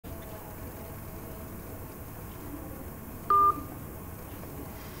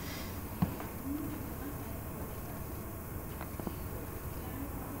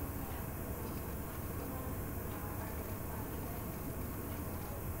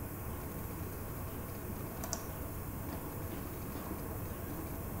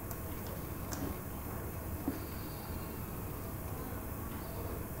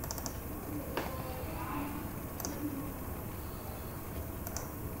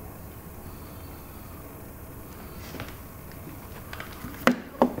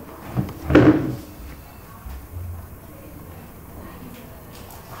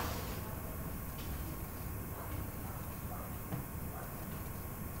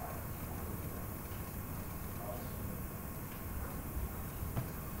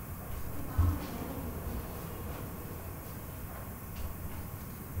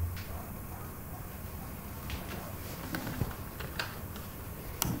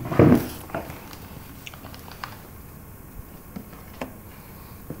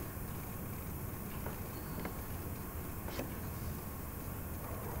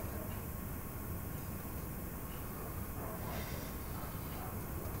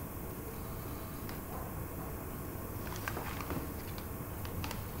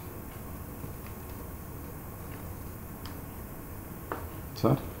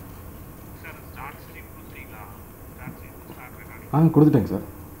Sir கொடுத்துட்டேங்க sir.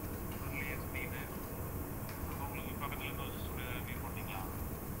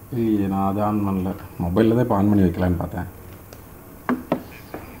 இல்லையே, நான் அதை ஆன் பண்ணல. மொபைலில் தான் இப்போ ஆன் பண்ணி வைக்கலான்னு பார்த்தேன்.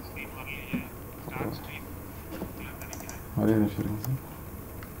 ஒரே நிமிஷம் இருங்க சார்.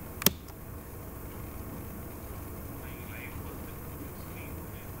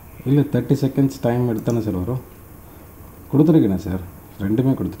 இல்லை 30 செகண்ட்ஸ் டைம் எடுத்தானே சார் வரும். கொடுத்துருக்கேண்ணே சார்,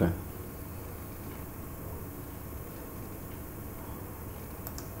 ரெண்டுமே கொடுத்துட்டேன்.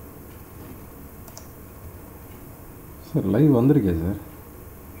 சார் லைவ் வந்திருக்கே சார்.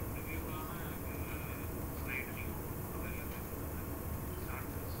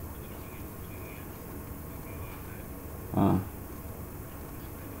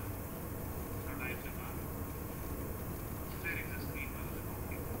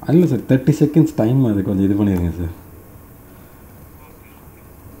 இல்லை சார், 30 செகண்ட்ஸ் டைம் அது கொஞ்சம் இது பண்ணிடுங்க சார்.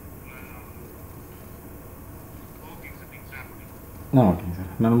 ஓகேங்க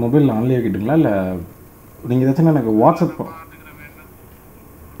சார். நான் மொபைலில் ஆன்லேயே கேட்டுங்களா இல்லை நீங்கள் ஏதாச்சும் எனக்கு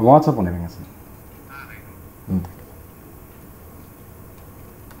வாட்ஸ்அப் பண்ணிடுங்க sir.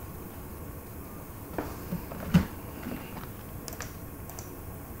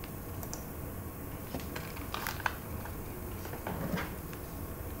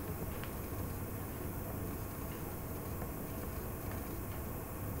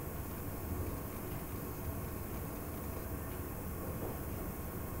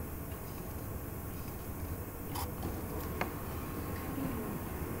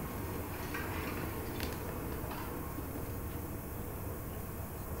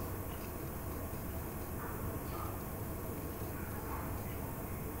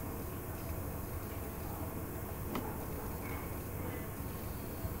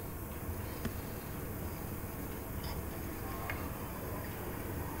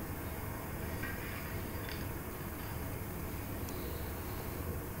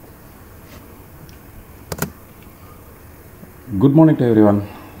 Good morning to every one.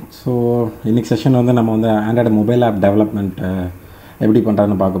 So இன்றைக்கி செஷன் வந்து நம்ம வந்து ஆண்ட்ராய்டு மொபைல் ஆப் டெவலப்மெண்ட் எப்படி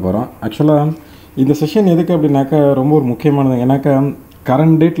பண்ணுறான்னு பார்க்க போகிறோம். ஆக்சுவலாக இந்த செஷன் எதுக்கு அப்படின்னாக்கா ரொம்ப ஒரு முக்கியமானது. ஏன்னாக்கா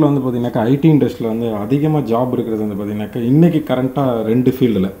கரண்ட் டேட்டில் வந்து பார்த்திங்கனாக்கா ஐடி இண்டஸ்ட்ரியில் வந்து அதிகமாக ஜாப் இருக்கிறது வந்து பார்த்திங்கனாக்கா இன்றைக்கி கரண்ட்டாக 2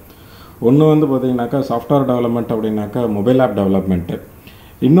 ஃபீல்டில். ஒன்று வந்து பார்த்திங்கனாக்கா சாஃப்ட்வேர் டெவலப்மெண்ட் அப்படின்னாக்கா மொபைல் ஆப் டெவலப்மெண்ட்டு,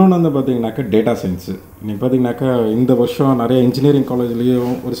 இன்னொன்று வந்து பார்த்திங்கனாக்கா டேட்டா சயின்ஸு. இன்றைக்கி பார்த்திங்கனாக்கா இந்த வருஷம் நிறைய இன்ஜினியரிங்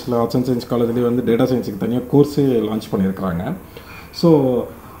காலேஜ்லேயும் ஒரு சில ஆர்ட்ஸ் அண்ட் சயின்ஸ் காலேஜ்லேயும் வந்து டேட்டா சயின்ஸுக்கு தனியாக கோர்ஸே லான்ச் பண்ணியிருக்கிறாங்க. ஸோ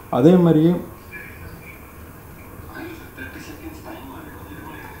அதே மாதிரியே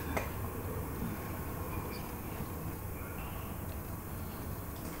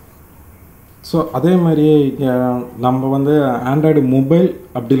நம்ம வந்து ஆண்ட்ராய்டு மொபைல்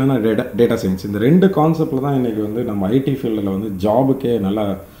அப்படி இல்லைன்னா டேட்டா சயின்ஸ், இந்த 2 கான்செப்டில் தான் இன்றைக்கி வந்து நம்ம ஐடி ஃபீல்டில் வந்து ஜாபுக்கே நல்ல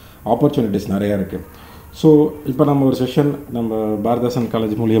ஆப்பர்ச்சுனிட்டிஸ் நிறையா இருக்குது. ஸோ இப்போ நம்ம ஒரு செஷன் நம்ம பாரதிதாசன்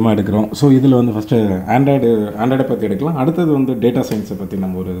காலேஜ் மூலியமாக எடுக்கிறோம். ஸோ இதில் வந்து ஃபஸ்ட்டு ஆண்ட்ராய்டை பற்றி எடுக்கலாம். அடுத்தது வந்து டேட்டா சயின்ஸை பற்றி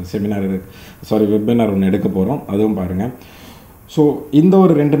நம்ம ஒரு வெபினார் ஒன்று எடுக்க போகிறோம், அதுவும் பாருங்கள். ஸோ இந்த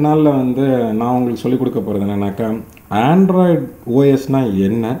ஒரு 2 நாளில் வந்து நான் உங்களுக்கு சொல்லிக் கொடுக்க போகிறது என்னன்னாக்கா ஆண்ட்ராய்டு ஓஎஸ்னால்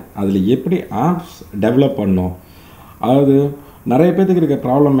என்ன, அதில் எப்படி ஆப்ஸ் டெவலப் பண்ணோம். அதாவது நிறைய பேர்த்துக்கு இருக்க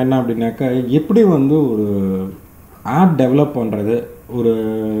ப்ராப்ளம் என்ன அப்படின்னாக்கா எப்படி வந்து ஒரு ஆப் டெவலப் பண்ணுறது, ஒரு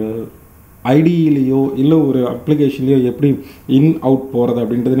ஐடியிலையோ இல்லை ஒரு அப்ளிகேஷன்லையோ எப்படி இன் அவுட் போகிறது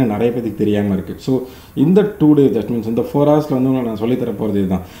அப்படின்றது நிறைய பேருக்கு தெரியாமல் இருக்குது. ஸோ இந்த 2 days ஜஸ்ட் மீன்ஸ் இந்த 4 hours வந்து உங்களுக்கு நான் சொல்லித்தர போகிறது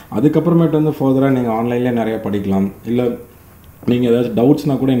இதுதான். அதுக்கப்புறமேட்டு வந்து ஃபர்தராக நீங்கள் ஆன்லைன்லேயே நிறைய படிக்கலாம். இல்லை நீங்கள் ஏதாச்சும்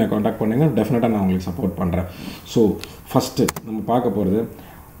டவுட்ஸ்னால் கூட என்னை காண்டாக்ட் பண்ணுங்கள், டெஃபினட்டாக நான் உங்களுக்கு சப்போர்ட் பண்ணுறேன். ஸோ ஃபஸ்ட்டு நம்ம பார்க்க போகிறது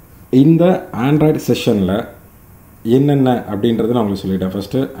இந்த ஆண்ட்ராய்டு செஷனில் என்னென்ன அப்படின்றது நான் உங்களுக்கு சொல்லிட்டேன்.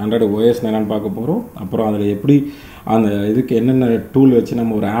 ஃபஸ்ட்டு ஆண்ட்ராய்டு ஓஎஸ் என்னென்னு பார்க்க போகிறோம். அப்புறம் அதில் எப்படி அந்த இதுக்கு என்னென்ன டூல் வச்சு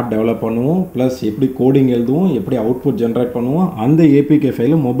நம்ம ஒரு ஆப் டெவலப் பண்ணுவோம், ப்ளஸ் எப்படி கோடிங் எழுதுவோம், எப்படி அவுட்புட் ஜென்ரேட் பண்ணுவோம், அந்த ஏபிகே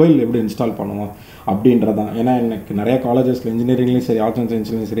ஃபைலை மொபைல் எப்படி இன்ஸ்டால் பண்ணுவோம் அப்படின்றதான். ஏன்னா எனக்கு நிறைய காலேஜஸில் இன்ஜினியரிங்லேயும் சரி ஆர்ட்ஸ் அண்ட்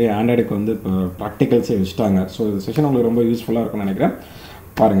சயின்ஸ்லேயும் சரி ஆண்ட்ராய்டுக்கு வந்து இப்போ ப்ராக்டிகல்ஸே வச்சுட்டாங்க. ஸோ இந்த செஷன் உங்களுக்கு ரொம்ப யூஸ்ஃபுல்லாக இருக்கும்னு நினைக்கிறேன்.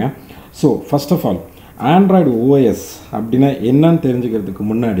 பாருங்கள். So first of all Android OS அப்படின்னா என்னன்னு தெரிஞ்சுக்கிறதுக்கு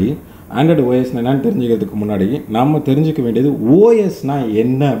முன்னாடி, ஆண்ட்ராய்டு ஓஎஸ் என்னன்னு தெரிஞ்சுக்கிறதுக்கு முன்னாடி நம்ம தெரிஞ்சுக்க வேண்டியது ஓஎஸ்னால்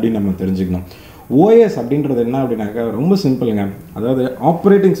என்ன அப்படின்னு நம்ம தெரிஞ்சுக்கணும். ஓஎஸ் அப்படின்றது என்ன அப்படின்னாக்கா ரொம்ப சிம்பிளுங்க. அதாவது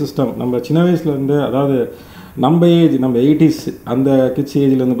ஆப்ரேட்டிங் சிஸ்டம். நம்ம சின்ன வயசுலேருந்து, அதாவது நம்ம 80s அந்த கிட்ஸ்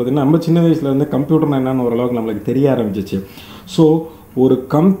ஏஜ்லேருந்து பார்த்திங்கன்னா நம்ம சின்ன வயசுலேருந்து கம்ப்யூட்டர்னா என்னென்னு ஓரளவுக்கு நம்மளுக்கு தெரிய ஆரம்பிச்சிச்சு. ஸோ ஒரு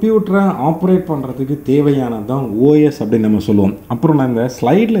கம்ப்யூட்டரை ஆப்ரேட் பண்ணுறதுக்கு தேவையானது தான் ஓஎஸ் அப்படின்னு நம்ம சொல்லுவோம். அப்புறம் நான் இந்த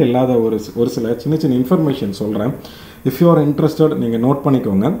ஸ்லைடில் இல்லாத ஒரு சில சின்ன சின்ன இன்ஃபர்மேஷன் சொல்கிறேன். இஃப் யூ ஆர் இன்ட்ரெஸ்டட் நீங்கள் நோட்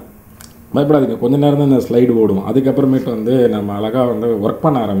பண்ணிக்கோங்க. பயப்படாதீங்க, கொஞ்ச நேரம் தான் இந்த ஸ்லைடு ஓடும். அதுக்கப்புறமேட்டு வந்து நம்ம அழகாக வந்து ஒர்க்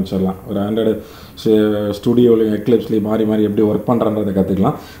பண்ண ஆரம்பிச்சிடலாம். ஒரு ஆண்ட்ராய்டு ஸ்டுடியோலையும் எக்லிப்ஸ்லையும் மாறி மாறி எப்படி ஒர்க் பண்ணுறன்றதை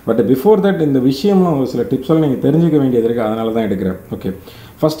கற்றுக்கலாம். பட் பிஃபோர் தட் இந்த விஷயம்லாம் ஒரு சில டிப்ஸ்லாம் நீங்கள் தெரிஞ்சுக்க வேண்டியது இருக்குது. அதனால தான் எடுக்கிறேன். Okay,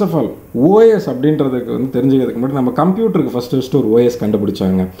 first of all OS அப்படின்றதுக்கு வந்து தெரிஞ்சுக்கிறதுக்கு முன்னாடி நம்ம கம்ப்யூட்டருக்கு ஃபஸ்ட்டு ஒரு ஓஎஸ்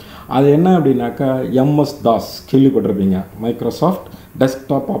கண்டுபிடிச்சாங்க. அது என்ன அப்படின்னாக்கா எம்எஸ் தாஸ் கேள்விப்பட்டிருப்பீங்க. மைக்ரோசாஃப்ட்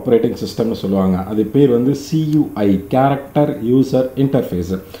டெஸ்க்டாப் ஆப்ரேட்டிங் சிஸ்டம்னு சொல்லுவாங்க. அது பேர் வந்து CUI, கேரக்டர் யூசர்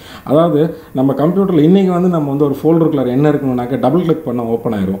இன்டர்ஃபேஸு. அதாவது நம்ம கம்ப்யூட்டரில் இன்றைக்கி வந்து நம்ம வந்து ஒரு ஃபோல்டருக்குள்ள என்ன இருக்கணும்னாக்கா டபுள் கிளிக் பண்ண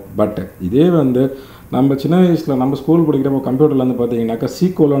ஓப்பன் ஆயிரும். பட் இதே வந்து நம்ம சின்ன வயசில் நம்ம ஸ்கூல் படிக்கிறப்போ கம்ப்யூட்டரில் வந்து பார்த்தீங்கன்னாக்கா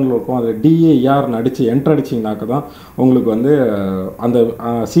C:1 இருக்கும். அதில் DARன்னு அடித்து என்ட்ரு அடிச்சிங்கனாக்கா தான் உங்களுக்கு வந்து அந்த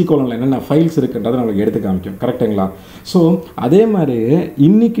C:1 என்னென்ன ஃபைல்ஸ் இருக்குன்றதை நம்மளுக்கு எடுத்து காமிக்கும். கரெக்டுங்களா? ஸோ அதே மாதிரி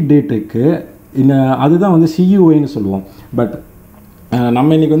இன்னைக்கு டேட்டுக்கு அதுதான் வந்து CUIன்னு சொல்லுவோம். பட்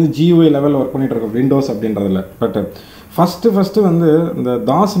நம்ம இன்றைக்கி வந்து GUI லெவலில் ஒர்க் பண்ணிகிட்டு இருக்கோம், விண்டோஸ் அப்படின்றதில்ல. பட் ஃபஸ்ட்டு வந்து இந்த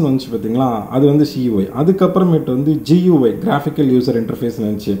தாஸ்ன்னு வந்துச்சு பார்த்தீங்களா, அது வந்து CUI. அதுக்கப்புறமேட்டு வந்து GUI, கிராஃபிக்கல் யூசர் இன்டர்ஃபேஸ்னு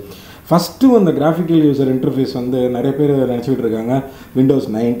இருந்துச்சு. ஃபஸ்ட்டு அந்த கிராஃபிக்கல் யூசர் இன்டர்ஃபேஸ் வந்து நிறைய பேர் நினச்சிக்கிட்டு இருக்காங்க விண்டோஸ்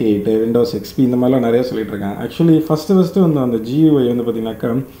 98, விண்டோஸ் XP இந்த மாதிரிலாம் நிறைய சொல்லிட்டு இருக்காங்க. ஆக்சுவலி ஃபஸ்ட்டு வந்து அந்த GUI வந்து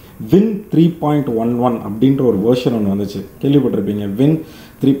பார்த்திங்கனாக்கா Win 3.11 அப்படின்ற ஒரு வேர்ஷன் ஒன்று வந்துச்சு, கேள்விப்பட்டிருப்பீங்க. Win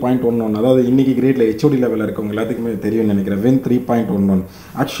 3.11, அதாவது இன்றைக்கி கிரேடில் HOD லெவலில் இருக்கவங்க எல்லாத்துக்குமே தெரியும்னு நினைக்கிறேன். Win 3.11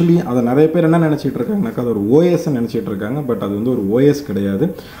 ஆக்சுவலி அதை நிறைய பேர் என்ன நினச்சிட்டு இருக்காங்கனாக்கா அது ஒரு OSன்னு நினச்சிட்டு இருக்காங்க. பட் அது வந்து ஒரு OS கிடையாது,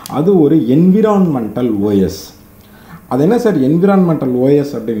 அது ஒரு என்விரான்மெண்டல் OS. அது என்ன சார் என்விரான்மெண்டல் OS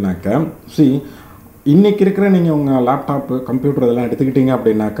அப்படின்னாக்கா, இன்றைக்கி இருக்கிற நீங்கள் உங்கள் லேப்டாப்பு கம்ப்யூட்டர் இதெல்லாம் எடுத்துக்கிட்டீங்க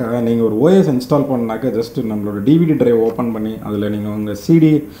அப்படின்னாக்கா நீங்கள் ஒரு OS இன்ஸ்டால் பண்ணாக்கா ஜஸ்ட்டு நம்மளோட DVD ட்ரைவ் ஓப்பன் பண்ணி அதில் நீங்கள் உங்கள் CD,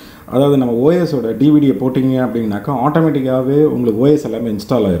 அதாவது நம்ம OSோட DVDயை போட்டிங்க அப்படின்னாக்கா ஆட்டோமேட்டிக்காகவே உங்களுக்கு OS எல்லாமே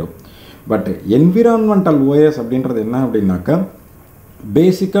இன்ஸ்டால் ஆயிரும். பட் என்விரான்மெண்டல் OS அப்படின்றது என்ன அப்படின்னாக்கா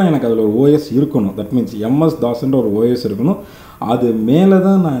பேசிக்காக எனக்கு அதில் ஒரு OS இருக்கணும். தட் மீன்ஸ் MS தாஸ்ன்ற ஒரு OS இருக்கணும். அது மேலே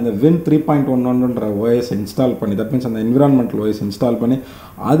தான் நான் இந்த Win 3.11ன்ற OS இன்ஸ்டால் பண்ணி, தட் மீன்ஸ் அந்த என்விரான்மெண்டல் OS இன்ஸ்டால் பண்ணி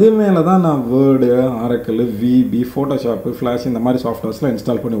அது மேலே தான் நான் word, Oracle, VB, Photoshop, flash இந்த மாதிரி சாஃப்ட்வேர்ஸ்லாம்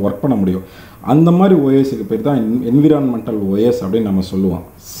இன்ஸ்டால் பண்ணி ஒர்க் பண்ண முடியும். அந்த மாதிரி OSக்கு பேர் தான் என்விரான்மெண்டல் OS அப்படின்னு நம்ம சொல்லுவோம்.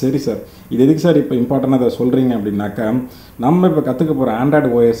 சரி சார், இது எதுக்கு சார் இப்போ இம்பார்ட்டண்டாக அதை சொல்கிறீங்க அப்படின்னாக்கா, நம்ம இப்போ கற்றுக்க போகிற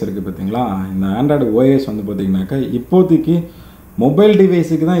ஆண்ட்ராய்டு OS இருக்குது பார்த்தீங்களா, இந்த ஆண்ட்ராய்டு OS வந்து பார்த்திங்கனாக்கா இப்போதைக்கு மொபைல்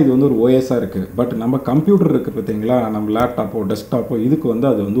டிவைஸுக்கு தான் இது வந்து ஒரு OS-ஆக இருக்குது. பட் நம்ம கம்ப்யூட்டர் இருக்குது பார்த்தீங்களா, நம்ம லேப்டாப்போ டெஸ்க்டாப்போ இதுக்கு வந்து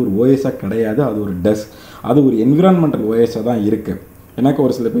அது வந்து ஒரு OS-ஆக கிடையாது. அது ஒரு அது ஒரு என்விரான்மெண்டல் OS-ஆக தான் இருக்குது. எனக்கு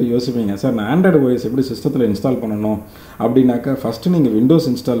ஒரு சில பேர் யோசிப்பீங்க, சார் நான் ஆண்ட்ராய்டு OS எப்படி சிஸ்டத்தில் இன்ஸ்டால் பண்ணணும் அப்படின்னாக்கா ஃபஸ்ட்டு நீங்கள் விண்டோஸ்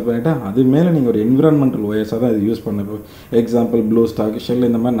இன்ஸ்டால் பண்ணிவிட்டு அது மேலே நீங்கள் ஒரு என்விரான்மெண்டல் OS-ஆக தான் இது யூஸ் பண்ணணும். எக்ஸாம்பிள் ப்ளூ ஸ்டாக், ஷெல்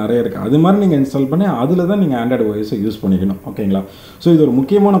இந்த மாதிரி நிறைய இருக்குது. அது மாதிரி நீங்கள் இன்ஸ்டால் பண்ணி அதில் தான் நீங்கள் ஆண்ட்ராய்டு OS-ஐ யூஸ் பண்ணிக்கணும். ஓகேங்களா? ஸோ இது ஒரு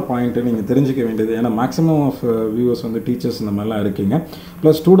முக்கியமான பாயிண்ட்டு நீங்கள் தெரிஞ்சிக்க வேண்டியது. ஏன்னா மேக்ஸிமம் ஆஃப் வியூவர்ஸ் வந்து டீச்சர்ஸ் இந்த மாதிரிலாம் இருக்கீங்க.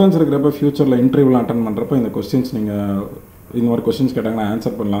 ப்ளஸ் ஸ்டூடெண்ட்ஸ் இருக்கிறப்ப ஃபியூச்சரில் இன்டர்வியூலாம் அட்டன் பண்ணுறப்போ இந்த கொஸ்டின்ஸ் நீங்கள் இந்த மாதிரி கொஸ்டின்ஸ் கேட்டாங்கன்னா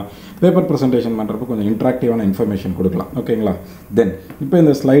ஆன்சர் பண்ணலாம். பேப்பர் ப்ரெசன்டேஷன் பண்ணுறப்போ கொஞ்சம் இன்ட்ராக்டிவான இன்ஃபர்மேஷன் கொடுக்கலாம். ஓகேங்களா? தென் இப்போ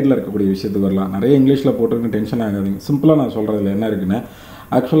இந்த ஸ்லைடில் இருக்கக்கூடிய விஷயத்துக்கு வரலாம். நிறைய இங்கிலீஷில் போட்டுருக்கு, டென்ஷன் ஆகாதீங்க. சிம்பிளாக நான் சொல்கிறதுல என்ன இருக்குன்னு,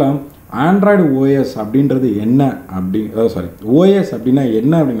 ஆக்சுவலாக ஆண்ட்ராய்டு OS அப்படின்றது என்ன OS அப்படின்னா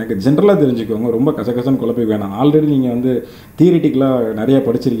என்ன அப்படின்னாக்க ஜென்ரலாக தெரிஞ்சுக்கோங்க. ரொம்ப கசகசன்னு குழப்பி வேணாம். ஆல்ரெடி நீங்கள் வந்து தியரிட்டிக்கலாக நிறைய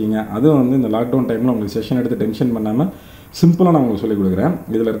படிச்சிருக்கீங்க. அதுவும் வந்து இந்த லாக்டவுன் டைமில் உங்களுக்கு செஷன் எடுத்து டென்ஷன் பண்ணாமல் சிம்பிளாக நான் உங்களுக்கு சொல்லிக் கொடுக்குறேன்.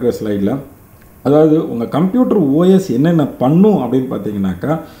 இதில் இருக்கிற ஸ்லைடில் அதாவது உங்கள் கம்ப்யூட்டர் OS என்னென்ன பண்ணும் அப்படின்னு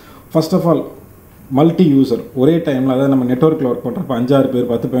பார்த்தீங்கன்னாக்கா, first of all multi user ஒரே டைமில், அதாவது நம்ம நெட்வொர்க்கில் ஒர்க் பண்ணுறப்ப 5-6 பேர்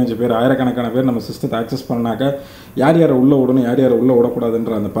 10-15 பேர் ஆயிரக்கணக்கான பேர் நம்ம சிஸ்டத்தை ஆக்சஸ் பண்ணாக்கா யார் யாரை உள்ளே விடணும் யார் யாரை உள்ளே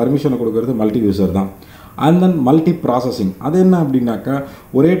விடக்கூடாதுன்ற அந்த பர்மிஷனை கொடுக்குறது மல்டி யூசர் தான். அண்ட் தென் மல்டி ப்ராசஸிங், அது என்ன அப்படின்னாக்கா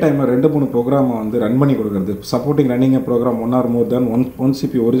ஒரே டைமில் 2-3 ப்ரோக்ராமை வந்து ரன் பண்ணி கொடுக்குறது. Supporting running program 1 or more than one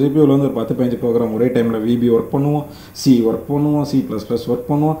CPU, ஒரு CPUவில் வந்து ஒரு 10-15 ப்ரோக்ராம் ஒரே டைமில் VB ஒர்க் பண்ணுவோம், C ஒர்க் பண்ணுவோம், C++ ஒர்க்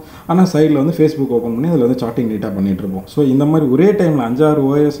பண்ணுவோம். ஆனால் சைடில் வந்து ஃபேஸ்புக் ஓப்பன் பண்ணி அதில் வந்து சார்ட்டிங் நீட்டாக பண்ணிகிட்டு இருப்போம். ஸோ இந்த மாதிரி ஒரே டைமில்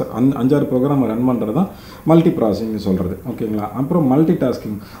 5-6 ப்ரோக்ராம் ரன் பண்ணுறது தான் மல்டி ப்ராசஸிங்னு சொல்கிறது. ஓகேங்களா? அப்புறம் multi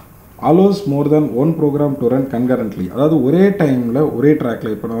tasking allows more than one program to run concurrently, அதாவது ஒரே டைமில் ஒரே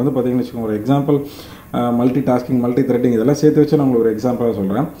ட்ராக்கில். இப்போ நான் வந்து பார்த்தீங்கன்னு வச்சுக்கோங்க, ஒரு example multi tasking, multi threading இதெல்லாம் சேர்த்து வச்சு நான் உங்களுக்கு ஒரு எக்ஸாம்பிளாக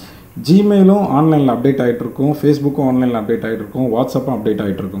சொல்கிறேன். ஜிமெயிலும் ஆன்லைனில் அப்டேட் ஆகிட்டு இருக்கும், ஃபேஸ்புக்கும் ஆன்லைனில் அப்டேட் ஆகிட்டு இருக்கும், வாட்ஸ்அப்பும் அப்டேட்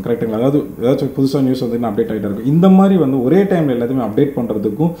ஆகிட்டு இருக்கும். கரெக்டுங்களா? அதாவது ஏதாச்சும் புதுசாக நியூஸ் வந்து அப்டேட் ஆகிட்டு இருக்கும். இந்த மாதிரி வந்து ஒரே டைமில் எல்லாத்தையுமே அப்டேட்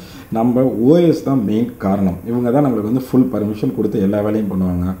பண்ணுறதுக்கும் நம்ம OS தான் மெயின் காரணம். இவங்க தான் நம்மளுக்கு வந்து ஃபுல் பர்மிஷன் கொடுத்து எல்லா வேலையும்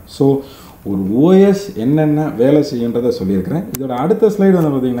பண்ணுவாங்க. ஸோ ஒரு OS என்னென்ன வேலை செய்யுன்றதை சொல்லியிருக்கிறேன். இதோட அடுத்த ஸ்லைடு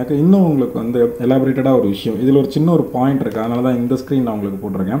வந்து பார்த்தீங்கன்னாக்கா இன்னும் உங்களுக்கு வந்து எலாபரேட்டடாக ஒரு விஷயம், இதில் ஒரு சின்ன ஒரு பாயிண்ட் இருக்குது. அதனால தான் இந்த ஸ்க்ரீன் நான் உங்களுக்கு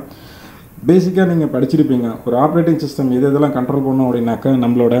போட்டிருக்கேன். பேசிக்காக நீங்கள் படிச்சிருப்பீங்க, ஒரு ஆப்ரேட்டிங் சிஸ்டம் இதெல்லாம் கண்ட்ரோல் பண்ணோம் அப்படின்னாக்கா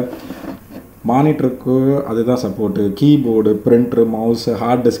நம்மளோட மானிட்டருக்கு அதுதான் support, keyboard, printer, mouse,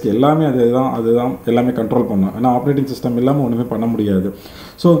 hard disk எல்லாமே அதுதான் எல்லாமே கண்ட்ரோல் பண்ணும். ஏன்னா ஆப்ரேட்டிங் சிஸ்டம் இல்லாமல் ஒன்றுமே பண்ண முடியாது.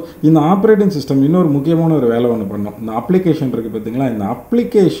 ஸோ இந்த ஆப்ரேட்டிங் சிஸ்டம் இன்னொரு முக்கியமான ஒரு வேலை ஒன்று பண்ணும். இந்த அப்ளிகேஷன் இருக்குது பார்த்தீங்களா, இந்த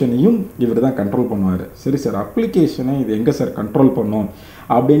அப்ளிகேஷனையும் இவர் தான் கண்ட்ரோல் பண்ணுவார். சரி சார், அப்ளிகேஷனை இது எங்கே சார் கண்ட்ரோல் பண்ணும்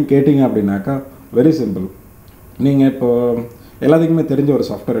அப்படின்னு கேட்டிங்க அப்படின்னாக்கா வெரி சிம்பிள். நீங்கள் இப்போ எல்லாத்துக்குமே தெரிஞ்ச ஒரு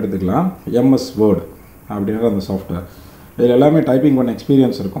சாஃப்ட்வேர் எடுத்துக்கலாம், MS வேர்டு அப்படின்ற அந்த சாஃப்ட்வேர். இதில் எல்லாமே டைப்பிங் பண்ண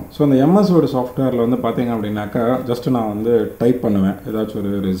எக்ஸ்பீரியன்ஸ் இருக்கும். ஸோ அந்த MS வேர்டு சாஃப்ட்வேரில் வந்து பார்த்திங்க அப்படின்னாக்கா ஜஸ்ட்டு நான் வந்து டைப் பண்ணுவேன், ஏதாச்சும்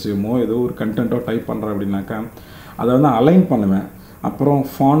ஒரு ரெஸ்யூமோ ஏதோ ஒரு கண்டென்ட்டோ டைப் பண்ணுறேன் அப்படின்னாக்கா அதை வந்து அலைன் பண்ணுவேன், அப்புறம்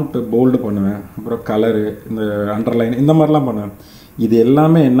ஃபாண்ட்டு போல்டு பண்ணுவேன், அப்புறம் கலரு, இந்த அண்டர்லைன், இந்த மாதிரிலாம் பண்ணுவேன். இது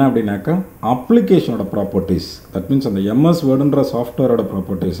எல்லாமே என்ன அப்படின்னாக்கா அப்ளிகேஷனோட ப்ராப்பர்ட்டிஸ். தட் மீன்ஸ் அந்த MS வேர்டுன்ற சாஃப்ட்வேரோட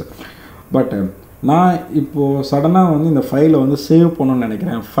ப்ராப்பர்ட்டிஸ். பட் நான் இப்போது சடனாக வந்து இந்த ஃபைலை வந்து சேவ் பண்ணணும்னு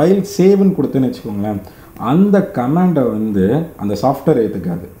நினைக்கிறேன். ஃபைல் சேவ்னு கொடுத்தேன்னு வச்சுக்கோங்களேன், அந்த கமாண்டை வந்து அந்த சாஃப்ட்வேர்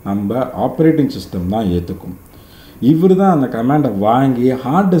ஏற்றுக்காது, நம்ம ஆப்ரேட்டிங் சிஸ்டம் தான் ஏற்றுக்கும். இவர் தான் அந்த கமாண்டை வாங்கி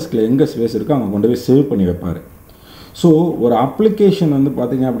ஹார்ட் டிஸ்கில் எங்கே ஸ்பேஸ் இருக்கோ அங்கே கொண்டு போய் சேவ் பண்ணி வைப்பார். ஸோ ஒரு அப்ளிகேஷன் வந்து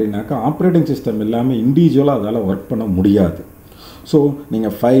பார்த்திங்க அப்படின்னாக்கா ஆப்ரேட்டிங் சிஸ்டம் இல்லாமல் இண்டிவிஜுவலாக அதால் ஒர்க் பண்ண முடியாது. ஸோ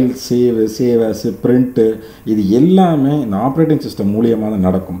நீங்கள் ஃபைல் சேவ் ஆஸ், பிரிண்ட்டு, இது எல்லாமே இந்த ஆப்ரேட்டிங் சிஸ்டம் மூலியமாக தான்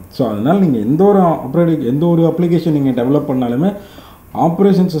நடக்கும். ஸோ அதனால் நீங்கள் எந்த ஒரு அப்ளிகேஷன் நீங்கள் டெவலப் பண்ணாலுமே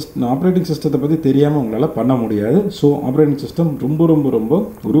ஆப்ரேட்டிங் சிஸ்டத்தை பற்றி தெரியாமல் உங்களால் பண்ண முடியாது. ஸோ ஆப்ரேட்டிங் சிஸ்டம் ரொம்ப ரொம்ப ரொம்ப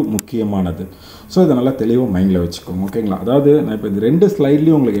ஒரு முக்கியமானது. ஸோ இதை நல்லா தெளிவாக மைண்டில் வச்சுக்கோங்க, ஓகேங்களா? அதாவது நான் இப்போ இந்த 2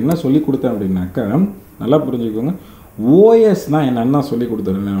 ஸ்லைட்லேயும் உங்களுக்கு என்ன சொல்லி கொடுத்தேன் அப்படின்னாக்கா நல்லா புரிஞ்சுக்கோங்க. ஓஎஸ்னால் என்னென்னா சொல்லி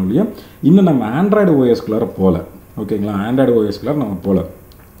கொடுத்துருந்தேன் ஒழிய இன்னும் நம்ம ஆண்ட்ராய்டு ஓஎஸ்குள்ளார போகல, ஓகேங்களா? ஆண்ட்ராய்டு ஓஎஸ்குள்ளார நம்ம போகல.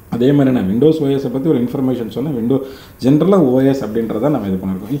 அதே மாதிரி நான் விண்டோஸ் ஓஎஸை பற்றி ஒரு இன்ஃபர்மேஷன் சொன்னேன். ஜென்ரலாக ஓஎஸ் அப்படின்றத நம்ம இது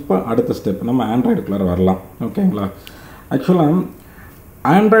பண்ணியிருக்கோம். இப்போ அடுத்த ஸ்டெப் நம்ம ஆண்ட்ராய்டுக்குள்ளார வரலாம், ஓகேங்களா? ஆக்சுவலாக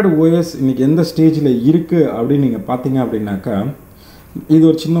ஆண்ட்ராய்டு ஓஎஸ் இன்றைக்கி எந்த ஸ்டேஜில் இருக்குது அப்படின்னு நீங்கள் பார்த்தீங்க அப்படின்னாக்கா இது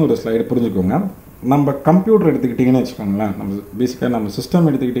ஒரு சின்ன ஒரு ஸ்லைடு புரிஞ்சுக்கோங்க. நம்ம கம்ப்யூட்டர் எடுத்துக்கிட்டிங்கன்னு வச்சுக்கோங்களேன், நம்ம பேசிக்காக நம்ம சிஸ்டம்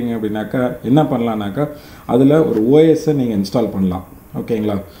எடுத்துக்கிட்டிங்க அப்படின்னாக்கா என்ன பண்ணலான்னாக்கா அதில் ஒரு ஓஎஸை நீங்கள் இன்ஸ்டால் பண்ணலாம்,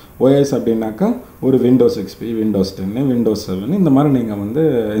 ஓகேங்களா? ஓஎஸ் அப்படின்னாக்கா ஒரு விண்டோஸ் XP, விண்டோஸ் 10, விண்டோஸ் 7 இந்த மாதிரி நீங்கள் வந்து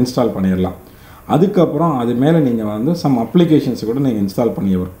இன்ஸ்டால் பண்ணிடலாம். அதுக்கப்புறம் அது மேலே நீங்கள் வந்து சம் அப்ளிகேஷன்ஸ் கூட நீங்கள் இன்ஸ்டால்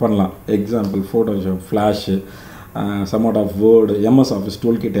பண்ணி ஒர்க் பண்ணலாம். Example Photoshop, flash, somewhat of word, MS office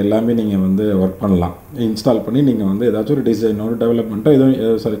tool kit எல்லாமே நீங்கள் வந்து ஒர்க் பண்ணலாம். இன்ஸ்டால் பண்ணி நீங்கள் வந்து ஏதாச்சும் ஒரு டிசைனோ டெவலப்மெண்ட்டோ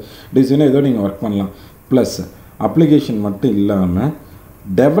டிசைனோ ஏதோ நீங்கள் ஒர்க் பண்ணலாம். ப்ளஸ் அப்ளிகேஷன் மட்டும் இல்லாமல்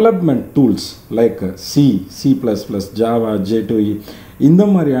development tools like C++, Java, J2E இந்த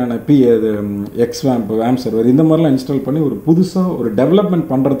மாதிரியான எக்ஸ்வாம்ப், வேம் சர்வர் இந்த மாதிரிலாம் இன்ஸ்டால் பண்ணி ஒரு புதுசாக ஒரு டெவலப்மெண்ட்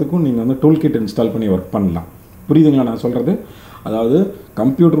பண்ணுறதுக்கும் நீங்கள் வந்து டூல் கிட் இன்ஸ்டால் பண்ணி ஒர்க் பண்ணலாம். புரியுதுங்களா நான் சொல்கிறது? அதாவது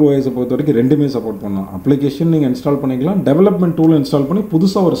கம்ப்யூட்டர் ஓஎஸை பொறுத்த வரைக்கும் ரெண்டுமே சப்போர்ட் பண்ணலாம். அப்ளிகேஷன் நீங்கள் இன்ஸ்டால் பண்ணிக்கலாம், டெவலப்மெண்ட் டூல் இன்ஸ்டால் பண்ணி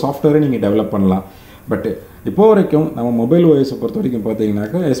புதுசாக ஒரு சாஃப்ட்வேரை நீங்கள் டெவலப் பண்ணலாம். பட் இப்போ வரைக்கும் நம்ம மொபைல் ஓஎஸை பொறுத்த வரைக்கும்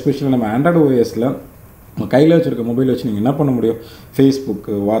பார்த்தீங்கன்னாக்கா எஸ்பெஷலி நம்ம ஆண்ட்ராய்டு ஓஎஸில் கையில் வச்சுருக்க மொபைல் வச்சு நீங்கள் என்ன பண்ண முடியும்?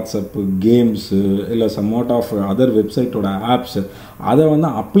 ஃபேஸ்புக்கு, வாட்ஸ்அப்பு, கேம்ஸு, இல்லை சம்வாட் ஆஃப் அதர் வெப்சைட்டோட ஆப்ஸு, அதை வந்து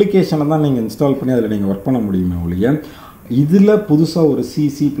அப்ளிகேஷனை தான் நீங்கள் இன்ஸ்டால் பண்ணி அதில் நீங்கள் ஒர்க் பண்ண முடியுமே ஒழிய இதில் புதுசாக ஒரு C++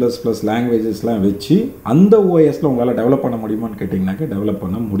 லாங்குவேஜஸ்லாம் வச்சு அந்த ஓஎஸில் உங்களால் டெவலப் பண்ண முடியுமான்னு கேட்டிங்கனாக்கா டெவலப்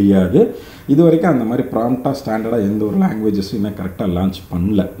பண்ண முடியாது. இது வரைக்கும் அந்த மாதிரி ப்ராம்ப்டாக ஸ்டாண்டர்டாக எந்த ஒரு லாங்குவேஜஸும் இன்னும் கரெக்டாக லான்ச்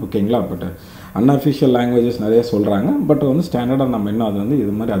பண்ணல, ஓகேங்களா? பட் அன்அஃபிஷியல் லாங்குவேஜஸ் நிறைய சொல்கிறாங்க. பட் வந்து ஸ்டாண்டர்டாக நம்ம இன்னும் அது வந்து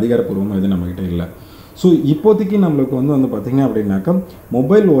இது மாதிரி அதிகாரப்பூர்வமாக எதுவும் நம்மக்கிட்ட இல்லை. ஸோ இப்போதைக்கு நம்மளுக்கு வந்து பார்த்திங்க அப்படின்னாக்கா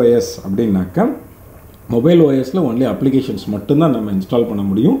மொபைல் ஓஎஸ் அப்படின்னாக்கா மொபைல் ஓஎஸில் ஒன்லி அப்ளிகேஷன்ஸ் மட்டும்தான் நம்ம இன்ஸ்டால் பண்ண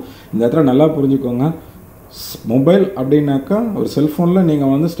முடியும். இந்த இடத்துல நல்லா புரிஞ்சுக்கோங்க. மொபைல் அப்படின்னாக்கா ஒரு செல்ஃபோனில்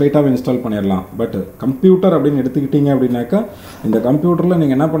நீங்கள் வந்து ஸ்ட்ரைட்டாகவே இன்ஸ்டால் பண்ணிடலாம். பட் கம்ப்யூட்டர் அப்படின்னு எடுத்துக்கிட்டிங்க அப்படின்னாக்கா இந்த கம்ப்யூட்டரில்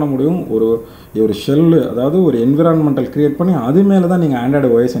நீங்கள் என்ன பண்ண முடியும்? ஒரு ஷெல்லு, அதாவது ஒரு என்விரான்மெண்டல் க்ரியேட் பண்ணி அது மேலே தான் நீங்கள்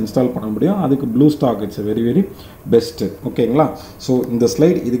ஆண்ட்ராய்டு ஓஎஸ் இன்ஸ்டால் பண்ண முடியும். அதுக்கு blue stock it's very very best, ஓகேங்களா? ஸோ இந்த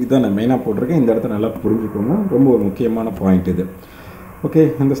ஸ்லைட் இதுக்கு தான் நான் மெயினாக போட்டிருக்கேன். இந்த இடத்த நல்லா புரிஞ்சுக்கோங்க, ரொம்ப ஒரு முக்கியமான பாயிண்ட் இது. ஓகே,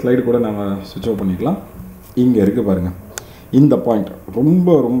 இந்த ஸ்லைடு கூட நம்ம ஸ்விட்ச் ஆஃப் பண்ணிக்கலாம். இங்கே இருக்குது பாருங்கள், இந்த பாயிண்ட்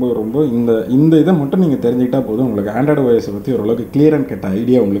ரொம்ப ரொம்ப ரொம்ப இந்த இதை மட்டும் நீங்கள் தெரிஞ்சுக்கிட்டால் போதும், உங்களுக்கு ஆண்ட்ராய்டு ஓஎஸை பற்றி ஓரளவுக்கு கிளியர் அண்ட் கட்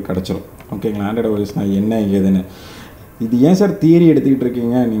ஐடியா உங்களுக்கு கிடச்சிரும், ஓகேங்களா? ஆண்ட்ராய்டு ஓஎஸ்னால் என்ன ஏதுன்னு. இது ஏன் சார் தியரி எடுத்துக்கிட்டு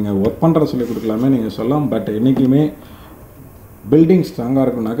இருக்கீங்க, நீங்கள் ஒர்க் பண்ணுற சொல்லி கொடுக்கலாமே நீங்கள் சொல்லலாம். பட் என்றைக்குமே பில்டிங் ஸ்ட்ராங்காக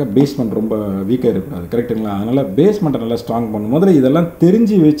இருக்குனாக்கா பேஸ்மெண்ட் ரொம்ப வீக்காக இருக்காது, கரெக்டுங்களா? அதனால் பேஸ்மெண்ட்டை நல்லா ஸ்ட்ராங் பண்ணும். முதல்ல இதெல்லாம்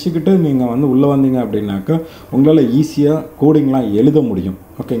தெரிஞ்சு வச்சுக்கிட்டு நீங்கள் வந்து உள்ளே வந்தீங்க அப்படின்னாக்கா உங்களால் ஈஸியாக கோடிங்லாம் எழுத முடியும்,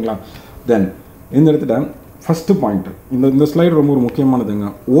 ஓகேங்களா? தென் இந்த இடத்துல ஃபஸ்ட்டு பாயிண்ட், இந்த ஸ்லைடு ரொம்ப ஒரு முக்கியமானதுங்க.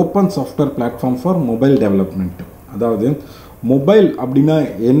 Open software platform for mobile development. அதாவது மொபைல் அப்படின்னா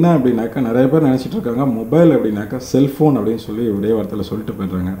என்ன அப்படின்னாக்கா நிறைய பேர் நினச்சிட்டு இருக்காங்க மொபைல் அப்படின்னாக்கா செல்ஃபோன் அப்படின்னு சொல்லி ஒரே வார்த்தையில் சொல்லிட்டு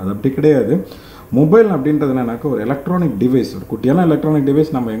போய்ட்றாங்க. அது அப்படி கிடையாது. மொபைல் அப்படின்றது என்னன்னாக்கா ஒரு எலக்ட்ரானிக் டிவைஸ், ஒரு குட்டியான எலக்ட்ரானிக்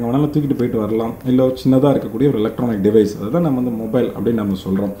டிவைஸ், நம்ம எங்கே வேணாலும் தூக்கிட்டு போயிட்டு வரலாம். இல்லை ஒரு சின்னதாக இருக்கக்கூடிய ஒரு எலக்ட்ரானிக் டிவைஸ், அதுதான் நம்ம வந்து மொபைல் அப்படின்னு நம்ம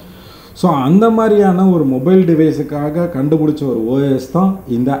சொல்கிறோம். ஸோ அந்த மாதிரியான ஒரு மொபைல் டிவைஸுக்காக கண்டுபிடிச்ச ஒரு ஓஎஸ் தான்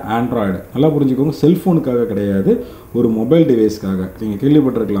இந்த ஆண்ட்ராய்டு. நல்லா புரிஞ்சுக்கோங்க, செல்ஃபோனுக்காக கிடையாது, ஒரு மொபைல் டிவைஸ்க்காக. நீங்கள்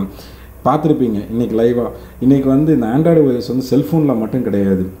கேள்விப்பட்டிருக்கலாம், பார்த்துருப்பீங்க இன்றைக்கி லைவாக. இன்றைக்கி வந்து இந்த ஆண்ட்ராய்டு ஓஎஸ் வந்து செல்ஃபோனில் மட்டும்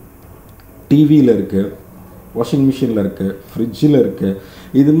கிடையாது, டிவியில் இருக்குது, வாஷிங் மிஷினில் இருக்குது, ஃப்ரிட்ஜில் இருக்குது,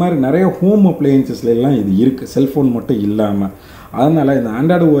 இது மாதிரி நிறைய ஹோம் அப்ளையன்சஸ்லாம் இது இருக்குது, செல்ஃபோன் மட்டும் இல்லாமல். அதனால் இந்த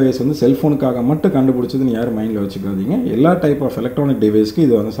ஆண்ட்ராய்டு ஓஎஸ் வந்து செல்ஃபோனுக்காக மட்டும் கண்டுபிடிச்சதுன்னு யாரும் மைண்டில் வச்சுக்காதீங்க. எல்லா டைப் ஆஃப் எலக்ட்ரானிக் டிவைஸ்க்கு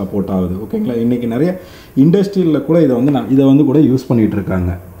இது வந்து சப்போர்ட் ஆகுது. ஓகேங்களா? இன்றைக்கி நிறைய இண்டஸ்ட்ரியில் கூட இதை வந்து கூட யூஸ் பண்ணிகிட்டு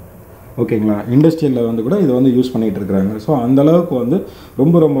இருக்காங்க. ஓகேங்களா? இண்டஸ்ட்ரியில் வந்து கூட இதை வந்து யூஸ் பண்ணிகிட்டு இருக்கிறாங்க. ஸோ அந்தளவுக்கு வந்து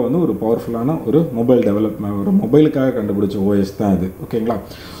ரொம்ப ரொம்ப வந்து ஒரு பவர்ஃபுல்லான ஒரு மொபைல் டெவலப்மெண்ட், ஒரு மொபைலுக்காக கண்டுபிடிச்ச ஓஎஸ் தான் இது. ஓகேங்களா?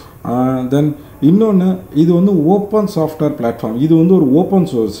 தென் இன்னொன்று, இது வந்து ஓப்பன் சாஃப்ட்வேர் பிளாட்ஃபார்ம். இது வந்து ஒரு ஓப்பன்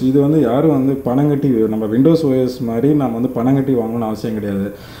சோர்ஸ். இது வந்து யாரும் வந்து பணம் கட்டி, நம்ம விண்டோஸ் ஓஎஸ் மாதிரி நம்ம வந்து பணம் கட்டி வாங்கணும்னு அவசியம் கிடையாது.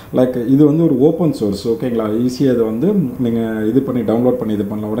 லைக் இது வந்து ஒரு ஓப்பன் சோர்ஸ். ஓகேங்களா? ஈஸியாக அதை வந்து நீங்கள் இது பண்ணி டவுன்லோட் பண்ணி இது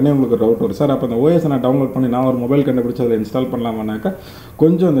பண்ணலாம். உடனே உங்களுக்கு டவுட் வரும், சார் அப்போ அந்த ஓஎஸ் நான் டவுன்லோட் பண்ணி நான் ஒரு மொபைல் கண்டுபிடிச்சி அதில் இன்ஸ்டால் பண்ணலாமானாக்கா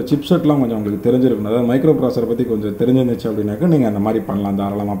கொஞ்சம் அந்த சிப்செட்லாம் கொஞ்சம் உங்களுக்கு தெரிஞ்சிருக்கணும். அதாவது மைக்ரோ ப்ராசரை பற்றி கொஞ்சம் தெரிஞ்சிருந்துச்சு அப்படின்னாக்கா நீங்கள் அந்த மாதிரி பண்ணலாம்,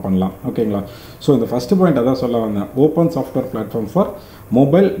 தாராளமாக பண்ணலாம். ஓகேங்களா? ஸோ இந்த ஃபஸ்ட்டு பாயிண்ட் அதான் சொல்ல வந்தேன், open software platform for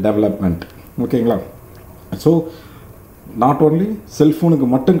mobile development. ஓகேங்களா? ஸோ நாட் ஓன்லி செல்ஃபோனுக்கு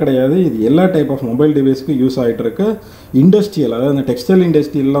மட்டும் கிடையாது, இது எல்லா டைப் ஆஃப் மொபைல் டிவைஸ்க்கு யூஸ் ஆகிட்டு இருக்கு. இண்டஸ்ட்ரியல், அதாவது இந்த டெக்ஸ்டைல்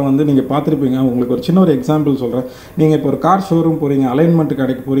இண்டஸ்ட்ரியெல்லாம் வந்து நீங்கள் பார்த்துருப்பீங்க. உங்களுக்கு ஒரு சின்ன ஒரு எக்ஸாம்பிள் சொல்கிறேன். நீங்கள் இப்போ ஒரு கார் ஷோரூம் போகிறீங்க, அலைன்மெண்ட்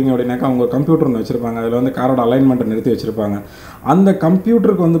கடைக்கு போகிறீங்க அப்படின்னாக்கா அவங்க கம்ப்யூட்டர் ஒன்று வச்சுருப்பாங்க, அதில் வந்து காரோட அலைன்மெண்ட்டை நிறுத்தி வச்சுருப்பாங்க. அந்த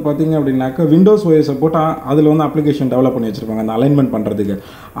கம்ப்யூட்டருக்கு வந்து பார்த்திங்க அப்படின்னாக்கா விண்டோஸ் ஓஎஸை போட்டு அதில் வந்து அப்ளிகேஷன் டெவலப் பண்ணி வச்சுருப்பாங்க அந்த அலைன்மெண்ட் பண்ணுறதுக்கு.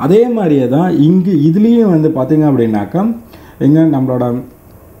 அதே மாதிரியே தான் இங்கே இதுலேயும் வந்து பார்த்திங்க அப்படின்னாக்கா எங்கே நம்மளோட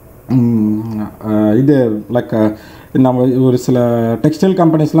இது லைக் நம்ம ஒரு சில டெக்ஸ்டைல்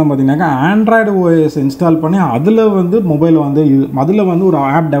கம்பெனிஸ்லாம் பார்த்திங்கனாக்கா ஆண்ட்ராய்டு ஓஎஸ் இன்ஸ்டால் பண்ணி அதில் வந்து மொபைலை வந்து அதில் வந்து ஒரு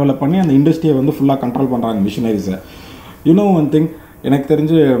ஆப் டெவலப் பண்ணி அந்த இண்டஸ்ட்ரியை வந்து ஃபுல்லாக கண்ட்ரோல் பண்ணுறாங்க, மிஷினரிஸை. யூனோ ஒன் திங், எனக்கு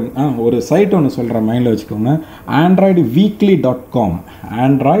தெரிஞ்சு ஒரு சைட் ஒன்று சொல்கிறேன், மைண்டில் வச்சுக்கோங்க. androidweekly.com,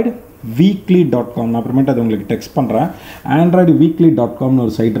 androidweekly.com. நான் அப்புறமேட்டு அது உங்களுக்கு டெக்ஸ்ட் பண்ணுறேன். androidweekly.comனு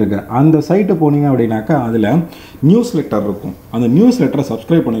ஒரு சைட் இருக்குது. அந்த சைட்டை போனீங்க அப்படின்னாக்கா அதில் நியூஸ் லெட்டர் இருக்கும். அந்த நியூஸ் லெட்டரை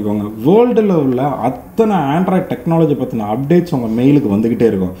சப்ஸ்கிரைப் பண்ணிக்கோங்க. வேர்ல்டில் உள்ள அத்தனை ஆண்ட்ராய்டு டெக்னாலஜி பற்றின அப்டேட்ஸ் உங்கள் மெயிலுக்கு வந்துக்கிட்டே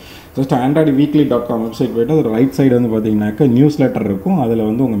இருக்கும். ஜஸ்ட் androidweekly.com வெப்சைட் போய்ட்டு அது ரைட் சைடு வந்து பார்த்தீங்கன்னாக்கா நியூஸ் லெட்டர் இருக்கும். அதில்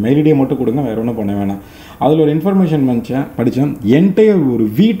வந்து உங்கள் மெயில் ஐடியை மட்டும் கொடுங்க, வேறு ஒன்றும் பண்ண வேணாம். அதில் ஒரு இன்ஃபர்மேஷன் படித்தேன். என்கிட்ட ஒரு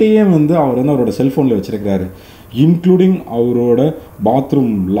வீட்டையே வந்து அவர் வந்து அவரோட செல்ஃபோனில் வச்சுருக்கிறாரு, இன்க்ளூடிங் அவரோட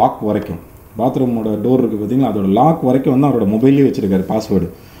பாத்ரூம் லாக் வரைக்கும். பாத்ரூமோட டோர் இருக்குது பார்த்தீங்களா, அதோட லாக் வரைக்கும் வந்து அவரோட மொபைல்லே வச்சுருக்காரு, பாஸ்வேர்டு.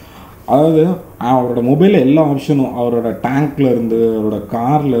 அதாவது அவரோட மொபைலில் எல்லா ஆப்ஷனும், அவரோட டேங்க்லேருந்து, அவரோட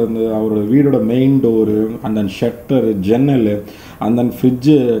கார்லேருந்து, அவரோட வீடோட main door, and then shutter, ஜன்னல், and then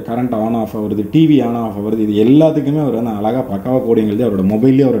fridge current on off ஆகுறது, டிவி ஆன் ஆஃப் ஆகுறது, இது எல்லாத்துக்குமே அவர் வந்து அழகாக பக்காவாக கோடிங் எழுதி அவரோட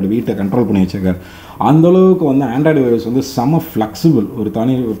மொபைல்லேயே அவரோட வீட்டை கண்ட்ரோல் பண்ணி வச்சுருக்காரு. அந்தளவுக்கு வந்து ஆண்ட்ராய்டு ஓஎஸ் வந்து செம ஃப்ளெக்சிபிள். ஒரு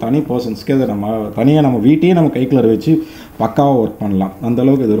தனி பர்சன்ஸ்க்கே அதை நம்ம தனியாக நம்ம வீட்டையே நம்ம கைக்குள்ளே வச்சு பக்காவாக ஒர்க் பண்ணலாம்.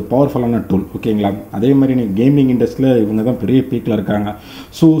 அந்தளவுக்கு இது ஒரு பவர்ஃபுல்லான டூல். ஓகேங்களா? அதே மாதிரி நீங்கள் கேமிங் இண்டஸ்ட்ரியில் இவங்க தான் பெரிய பீக்கில் இருக்காங்க.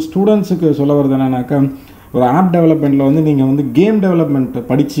 ஸோ ஸ்டூடெண்ட்ஸுக்கு சொல்ல வருது என்னன்னாக்கா, ஒரு ஆப் டெவலப்மெண்ட்டில் வந்து நீங்கள் வந்து கேம் டெவலப்மெண்ட்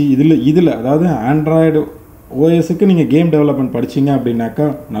படித்து இதில் அதாவது ஆண்ட்ராய்டு ஓஎஸுக்கு நீங்கள் கேம் டெவலப்மெண்ட் படிச்சிங்க அப்படின்னாக்கா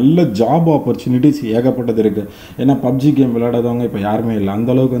நல்ல ஜாப் ஆப்பர்ச்சுனிட்டிஸ் ஏகப்பட்டது இருக்குது. ஏன்னா பப்ஜி கேம் விளையாடாதவங்க இப்போ யாருமே இல்லை.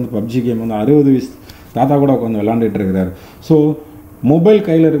 அந்தளவுக்கு வந்து பப்ஜி கேம் வந்து 60 வயசு தாத்தா கூட உட்காந்து விளாண்டுட்டு இருக்கிறாரு. ஸோ மொபைல்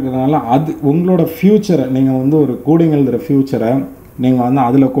கையில் இருக்கிறதுனால அது உங்களோட ஃப்யூச்சரை, நீங்கள் வந்து ஒரு கோடிங் எழுதுகிற ஃப்யூச்சரை நீங்கள் வந்து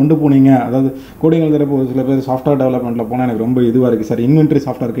அதில் கொண்டு போனீங்க. அதாவது கோடிங் எழுதுகிறப்போ சில பேர் சாஃப்ட்வேர் டெவலப்மெண்ட்டில் போனால் எனக்கு ரொம்ப இதுவாக இருக்குது சார், இன்வென்ட்ரி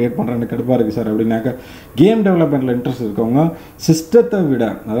சாஃப்ட்வேர் கிரியேட் பண்ணுறேன் எனக்கு கடுப்பாக இருக்குது சார் அப்படின்னாக்கா, கேம் டெவலப்மெண்ட்டில் இன்ட்ரெஸ்ட் இருக்கவங்க சிஸ்டத்தை விட,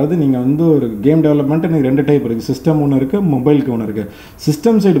 அதாவது நீங்கள் வந்து ஒரு கேம் டெவலப்மெண்ட் எனக்கு 2 டைப் இருக்குது, சிஸ்டம் ஒன்று இருக்குது, மொபைலுக்கு ஒன்று இருக்குது.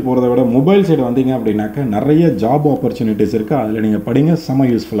 சிஸ்டம் சைடு போகிறத விட மொபைல் சைடு வந்தீங்க அப்படின்னாக்கா நிறைய ஜாப் ஆப்பர்ச்சுனிட்டிஸ் இருக்குது. அதில் நீங்கள் படிங்க, செம்ம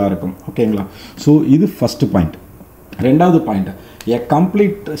யூஸ்ஃபுல்லாக இருக்கும். ஓகேங்களா? ஸோ இது ஃபஸ்ட்டு பாயிண்ட். ரெண்டாவது point, a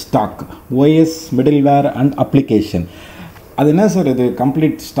complete stock OS middleware and application. அது என்ன சார் இது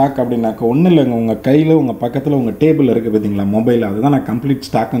கம்ப்ளீட் ஸ்டாக் அப்படின்னாக்கா, ஒன்றும் இல்லைங்க, உங்கள் கையில் உங்கள் பக்கத்தில் உங்கள் டேபிள் இருக்குது பார்த்தீங்களா மொபைல், அதுதான் நான் கம்ப்ளீட்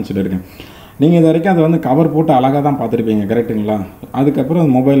ஸ்டாக்னு சொல்லியிருக்கேன். நீங்கள் இது வரைக்கும் அதை வந்து கவர் போட்டு அழகாக தான் பார்த்துருப்பீங்க, கரெக்டுங்களா? அதுக்கப்புறம்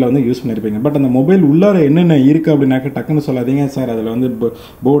அந்த மொபைலில் வந்து யூஸ் பண்ணியிருப்பீங்க. பட் அந்த மொபைல் உள்ளார என்னென்ன இருக்குது அப்படின்னாக்கா டக்குன்னு சொல்லாதீங்க, சார் அதில் வந்து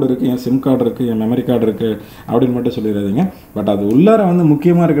போர்டு இருக்குது, என் சிம் கார்டு இருக்குது, என் மெமரி கார்டு இருக்குது அப்படின்னு மட்டும் சொல்லிடாதீங்க. பட் அது உள்ளார வந்து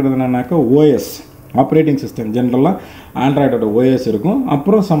முக்கியமாக இருக்கிறது என்னன்னாக்கா ஓஎஸ், ஆப்ரேட்டிங் சிஸ்டம். ஜென்ரலாக ஆண்ட்ராய்டோட ஓஎஸ் இருக்கும்,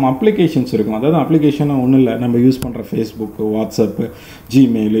 அப்புறம் சம் அப்ளிகேஷன்ஸ் இருக்கும். அதாவது அப்ளிகேஷனும் ஒன்றும் இல்லை, நம்ம யூஸ் பண்ணுற Facebook, WhatsApp,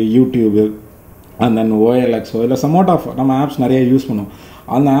 Gmail, YouTube, and then OLX இல்லை சமோட் ஆஃப் நம்ம ஆப்ஸ் நிறைய யூஸ் பண்ணுவோம்.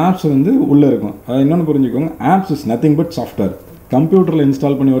 அந்த ஆப்ஸ் வந்து உள்ளே இருக்கும். அதை இன்னொன்று புரிஞ்சுக்கோங்க, apps is nothing but software. கம்ப்யூட்டரில்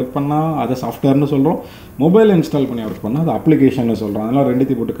இன்ஸ்டால் பண்ணி ஒர்க் பண்ணால் அதை சாஃப்ட்வேர்னு சொல்கிறோம், மொபைலில் இன்ஸ்டால் பண்ணி ஒர்க் பண்ணால் அது அப்ளிகேஷன்னு சொல்கிறோம். அதெல்லாம்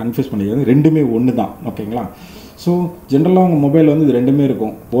ரெண்டுத்தையும் போட்டு கன்ஃபியூஸ் பண்ணிக்கிறது, ரெண்டுமே ஒன்று தான். ஓகேங்களா? ஸோ ஜென்ரலாக உங்கள் மொபைல் வந்து இது ரெண்டுமே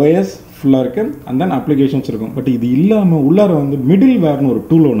இருக்கும். ஓஎஸ் ஃபுல்லாக இருக்குது அண்ட் தென் அப்ளிகேஷன்ஸ் இருக்கும். பட் இது இல்லாமல் உள்ளார வந்து மிடில் வேர்னு ஒரு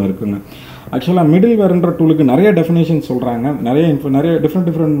டூல் ஒன்று இருக்குங்க. ஆக்சுவலாக மிடில் வேர்ன்ற டூலுக்கு நிறைய டெஃபினேஷன் சொல்கிறாங்க, நிறைய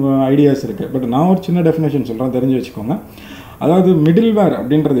டிஃப்ரெண்ட் ஐடியாஸ் இருக்குது. பட் நான் ஒரு சின்ன டெஃபினேஷன் சொல்கிறேன், தெரிஞ்சு வச்சுக்கோங்க. அதாவது மிடில் வேர்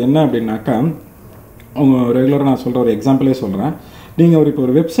அப்படின்றது என்ன அப்படின்னாக்கா, அவங்க ரெகுலராக நான் சொல்கிற ஒரு எக்ஸாம்பிளே சொல்கிறேன். நீங்கள் இப்போ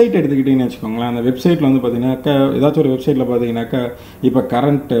ஒரு வெப்சைட் எடுத்துக்கிட்டிங்கன்னு வச்சுக்கோங்களேன். அந்த வெப்சைட்டில் வந்து பார்த்தீங்கன்னாக்கா, ஏதாச்சும் ஒரு வெப்சைட்டில் பார்த்தீங்கன்னாக்கா இப்போ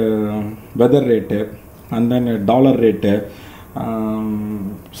current weather rate and then dollar rate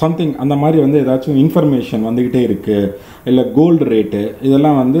something அந்த மாதிரி வந்து ஏதாச்சும் இன்ஃபர்மேஷன் வந்துக்கிட்டே இருக்குது, இல்லை கோல்டு ரேட்டு,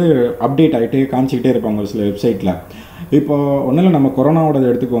 இதெல்லாம் வந்து அப்டேட் ஆகிட்டே காமிச்சிக்கிட்டே இருப்பாங்க ஒரு சில வெப்சைட்டில். இப்போ ஒன்றும் இல்லை, நம்ம கொரோனாவோடது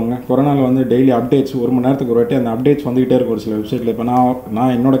எடுத்துக்கோங்க. கொரோனாவில் வந்து டெய்லி அப்டேட்ஸ் 1 மணி நேரத்துக்கு ஒரு வாட்டி அந்த அப்டேட்ஸ் வந்துக்கிட்டே இருக்கும் ஒரு சில வெப்சைட்டில். இப்போ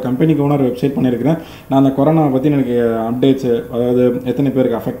நான் என்னோட கம்பெனிக்கு ஓனர் வெப்சைட் பண்ணியிருக்கிறேன். நான் அந்த கொரோனாவை பற்றி எனக்கு அப்டேட்ஸு, அதாவது எத்தனை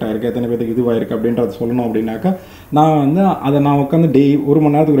பேருக்கு அஃபெக்ட் ஆகிருக்கு, எத்தனை பேருக்கு இதுவாகிருக்கு அப்படின்றத சொல்லணும் அப்படின்னாக்கா, நான் வந்து அதை நான் உட்காந்து 1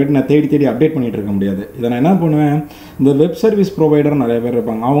 மணி நேரத்துக்கு ஒரு வாட்டி நான் தேடி அப்டேட் பண்ணிகிட்டு இருக்க முடியாது. இதை நான் என்ன பண்ணுவேன், இந்த வெப் சர்வீஸ் ப்ரொவைடர் நிறைய பேர்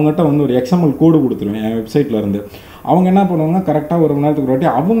இருப்பாங்க, அவங்ககிட்ட வந்து ஒரு XML கோடு கொடுத்துருவேன் என் வெப்சைட்லேருந்து. அவங்க என்ன பண்ணுவாங்க, கரெக்டாக 1 மணி நேரத்துக்கு ஒரு வாட்டி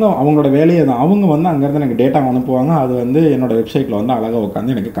அவங்களோட வேலையை தான் அவங்க வந்து அங்கேருந்து எனக்கு டேட்டா அனுப்புவாங்க. அது வந்து என்னோடய வெப்சைட்டில் வந்து அழகாக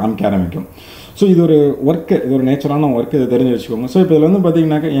உட்காந்து எனக்கு காமிக்க ஆரம்பிக்கும். ஸோ இது ஒரு ஒர்க்கு, இது ஒரு நேச்சுரான ஒர்க்கு, இதை தெரிஞ்சு வச்சுக்கோங்க. ஸோ இப்போ இதில் வந்து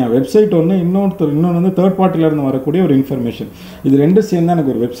பார்த்தீங்கன்னாக்கா என் வெப்சைட் ஒன்று, இன்னொன்று வந்து தேர்ட் பார்ட்டிலேருந்து வரக்கூடிய ஒரு இன்ஃபர்மேஷன், இது ரெண்டும் சேர்ந்து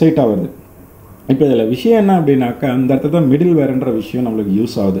எனக்கு ஒரு வெப்சைட்டாக வருது. இப்போ இதில் விஷயம் என்ன அப்படின்னாக்கா, அந்த இடத்துல தான் மிடில் வேர்ன்ற விஷயம் நம்மளுக்கு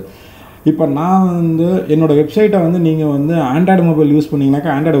யூஸ் ஆகுது. இப்போ நான் வந்து என்னோடய வெப்சைட்டை வந்து நீங்கள் வந்து Android mobile use பண்ணிங்கனாக்கா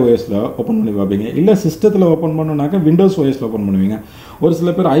Android ஓஎஸில் open பண்ணி பார்ப்பீங்க, இல்லை சிஸ்டத்தில் ஓப்பன் பண்ணணுனாக்கா விண்டோஸ் ஓஎஸில் ஓப்பன் பண்ணுவீங்க. ஒரு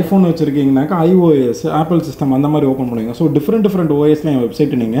சில பேர் ஐஃபோன் வச்சுருக்கீங்கனாக்கா iOS, ஆப்பிள் சிஸ்டம் அந்த மாதிரி ஓப்பன் பண்ணுவீங்க. ஸோ டிஃப்ரெண்ட் ஓஎஸில் என்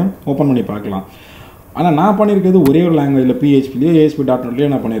வெப்சைட்டை நீங்கள் ஓப்பன் பண்ணி பார்க்கலாம். ஆனால் நான் பண்ணியிருக்கிறது ஒரே ஒரு லாங்குவேஜில் PHPலையோ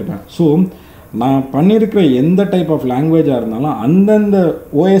ASP.NETலையோ நான் பண்ணியிருப்பேன். ஸோ நான் பண்ணியிருக்கிற எந்த டைப் ஆஃப் லாங்குவேஜாக இருந்தாலும் அந்தந்த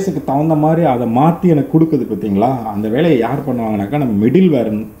ஓஎஸுக்கு தகுந்த மாதிரி அதை மாற்றி எனக்கு கொடுக்குது பார்த்தீங்களா. அந்த வேலையை யார் பண்ணுவாங்கனாக்கா, நம்ம மிடில் வேர்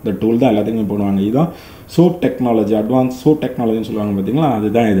இந்த டூல் தான் எல்லாத்தையுமே பண்ணுவாங்க. இதுதான் சோப் டெக்னாலஜி, அட்வான்ஸ் சோப் டெக்னாலஜின்னு சொல்லுவாங்க பார்த்தீங்களா,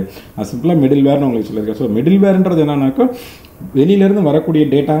 அதுதான் இது. நான் சிம்பிளாக மிடில் வேர்னு உங்களுக்கு சொல்லியிருக்கேன். ஸோ மிடில் வேர்ன்றது என்னன்னாக்கா, வெளியிலேருந்து வரக்கூடிய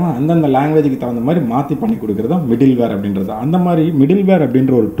டேட்டாவை அந்தந்த லாங்குவேஜுக்கு தகுந்த மாதிரி மாற்றி பண்ணி கொடுக்குறது தான் மிடில் வேர் அப்படின்றது. அந்த மாதிரி மிடில் வேர்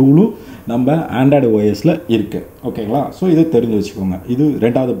அப்படின்ற ஒரு டூலும் நம்ம ஆண்ட்ராய்டு ஓஎஸில் இருக்குது. ஓகேங்களா. ஸோ இது தெரிஞ்சு வச்சுக்கோங்க. இது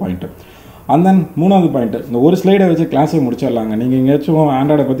 2வது பாயிண்ட்டு. அண்ட் தென் 3வது பாயிண்ட்டு, இந்த ஒரு ஸ்லைடை வச்சு கிளாஸை முடிச்சிடலாங்க. நீங்கள் எங்கேயாச்சும்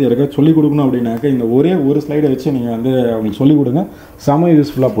ஆண்ட்ராய்டை பற்றி யாருக்காச்சும் சொல்லிக் கொடுக்கணும் அப்படின்னாக்கா, இந்த ஒரே ஒரு ஸ்லைடை வச்சு நீங்கள் வந்து அவங்களுக்கு சொல்லிக் கொடுங்க, செம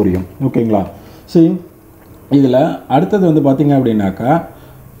யூஸ்ஃபுல்லாக புரியும். ஓகேங்களா. சரி, இதில் அடுத்தது வந்து பார்த்திங்க அப்படின்னாக்கா,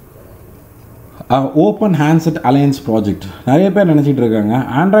 ஓப்பன் ஹேண்ட்செட் அலையன்ஸ் ப்ராஜெக்ட். நிறைய பேர் நினச்சிட்டு இருக்காங்க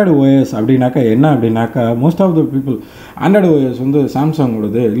ஆண்ட்ராய்டு ஓஎஸ் அப்படின்னாக்கா என்ன அப்படின்னாக்கா, most of the people Android OS வந்து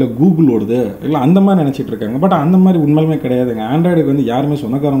சாம்சங்கோடது, இல்லை கூகுளோடது, இல்லை அந்த மாதிரி நினச்சிட்டு இருக்காங்க. பட் அந்த மாதிரி உண்மையுமே கிடையாதுங்க. ஆண்ட்ராய்டுக்கு வந்து யாருமே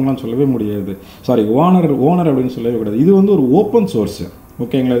சொந்தக்காரங்களாம் சொல்லவே முடியாது, சாரி ஓனர் அப்படின்னு சொல்லவே கூடாது. இது வந்து ஒரு ஓப்பன் சோர்ஸு.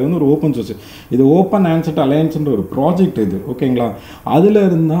 ஓகேங்களா. இது வந்து ஒரு ஓப்பன் சோர்ஸ். இது ஓப்பன் ஹேண்ட்செட் அலையன்ஸ்ன்ற ஒரு ப்ராஜெக்ட் இது. ஓகேங்களா. அதில்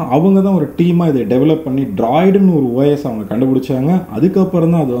இருந்தால் அவங்க தான் ஒரு டீமாக இதை டெவலப் பண்ணி ட்ராய்டுன்னு ஒரு ஓஎஸ் அவங்க கண்டுபிடிச்சாங்க.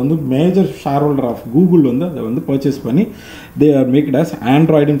 அதுக்கப்புறம் தான் அது வந்து major share holder of Google வந்து அதை வந்து பர்ச்சேஸ் பண்ணி they are make it as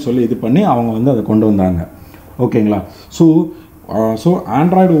ஆண்ட்ராய்டுன்னு சொல்லி இது பண்ணி அவங்க வந்து அதை கொண்டு வந்தாங்க. ஓகேங்களா. ஸோ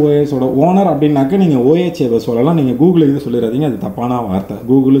ஆண்ட்ராய்டு ஓஎஸோட ஓனர் அப்படின்னாக்க நீங்கள் OHA சொல்லலாம், நீங்கள் கூகுள் இது சொல்லிடாதீங்க, அது தப்பான வார்த்தை.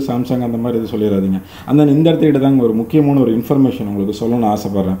 கூகுள், சாம்சங் அந்த மாதிரி இது சொல்லிடாதீங்க. அந்த இந்த இடத்துக்கிட்ட தாங்க ஒரு முக்கியமான ஒரு இன்ஃபர்மேஷன் உங்களுக்கு சொல்லணும்னு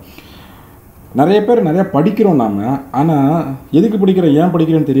ஆசைப்பட்றேன். நிறைய பேர் நிறையா படிக்கிறோம் நாம், ஆனால் எதுக்கு படிக்கிறோம், ஏன்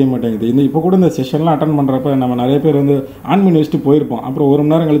படிக்கிறோன்னு தெரிய மாட்டேங்குது. இப்போ கூட இந்த செஷன்லாம் அட்டன் பண்ணுறப்ப நம்ம நிறைய பேர் வந்து ஆன்மீன் வச்சுட்டு போயிருப்போம். அப்புறம் 1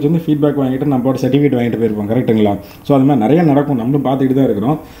 மணி நேரம் கழிச்சு வந்து ஃபீட்பேக் வாங்கிட்டு நம்ம சர்டிஃபிகேட் வாங்கிட்டு போயிருப்போம். கரெக்டுங்களா. ஸோ அது மாதிரி நிறைய நடக்கும், நம்மளும் பார்த்துக்கிட்டு தான்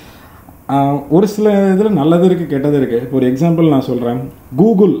இருக்கிறோம். ஒரு சில இதில் நல்லது இருக்குது, கெட்டது இருக்குது. இப்போ ஒரு எக்ஸாம்பிள் நான் சொல்கிறேன்.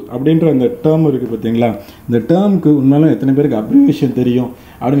 கூகுள் அப்படின்ற அந்த டேர்ம் இருக்குது பார்த்தீங்களா, இந்த டேர்முக்கு உண்மையிலும் எத்தனை பேருக்கு அப்ரிவேஷன் தெரியும்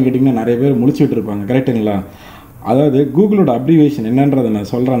அப்படின்னு கேட்டிங்கன்னா நிறைய பேர் முழிச்சிட்டு இருப்பாங்க. கரெக்டுங்களா. அதாவது கூகுளோட அப்ரிவேஷன் என்னன்றதை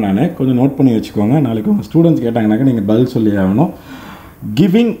நான் சொல்கிறேன், நான் கொஞ்சம் நோட் பண்ணி வச்சுக்கோங்க. நாளைக்கு உங்கள் ஸ்டூடெண்ட்ஸ் கேட்டாங்கனாக்கா நீங்கள் பதில் சொல்லி ஆகணும்.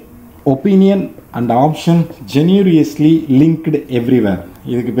 Giving opinion and option ஜென்யூரியஸ்லி linked everywhere.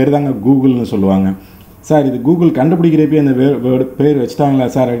 இதுக்கு பேர் தாங்க கூகுள்னு சொல்லுவாங்க. சார் இது கூகுள் கண்டுபிடிக்கிறப்பே அந்த பேர் வச்சுட்டாங்களா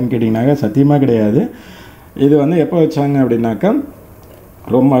சார் அப்படின்னு கேட்டிங்கனாக்கா சத்தியமாக கிடையாது. இது வந்து எப்போ வச்சாங்க அப்படின்னாக்கா,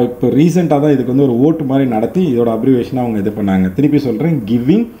 ரொம்ப இப்போ ரீசெண்டாக தான் இதுக்கு வந்து ஒரு ஓட்டு மாதிரி நடத்தி இதோட அப்ரிவேஷனை அவங்க இது பண்ணாங்க. திருப்பி சொல்கிறேன்,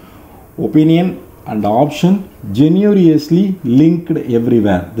 giving opinion and option ஜென்யூரியஸ்லி linked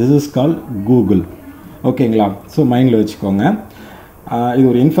everywhere. This is call Google. ஓகேங்களா. ஸோ மைண்டில் வச்சுக்கோங்க. இது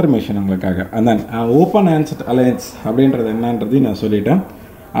ஒரு இன்ஃபர்மேஷன் உங்களுக்காக. And then open handset alliance அப்படின்றது என்னன்றதையும் நான் சொல்லிட்டேன்.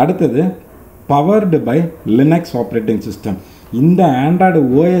 அடுத்தது powered by Linux operating system. இந்த ஆண்ட்ராய்டு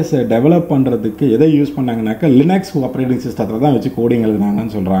ஓஎஸை டெவலப் பண்ணுறதுக்கு எதை யூஸ் பண்ணாங்கனாக்கா லினக்ஸ் ஆப்ரேட்டிங் சிஸ்டத்தில் தான் வச்சு கோடிங்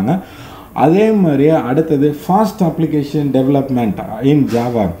எழுதுனாங்கன்னு சொல்கிறாங்க. அதே மாதிரியே அடுத்தது ஃபாஸ்ட் அப்ளிகேஷன் டெவலப்மெண்ட் இன்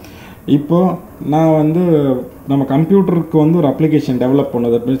ஜாவா. இப்போது நான் வந்து நம்ம கம்ப்யூட்டருக்கு வந்து ஒரு அப்ளிகேஷன் டெவலப்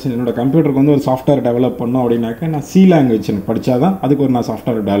பண்ணது, என்னோடய கம்ப்யூட்டருக்கு வந்து ஒரு சாஃப்ட்வேர் டெவலப் பண்ணோம் அப்படின்னாக்கா நான் C லாங்குவேஜ் படித்தா தான் அதுக்கு ஒரு நான்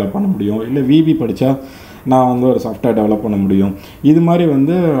சாஃப்ட்வேர் டெவலப் பண்ண முடியும். இல்லை VB படித்தா நான் வந்து ஒரு சாஃப்ட்வேர் டெவலப் பண்ண முடியும். இது மாதிரி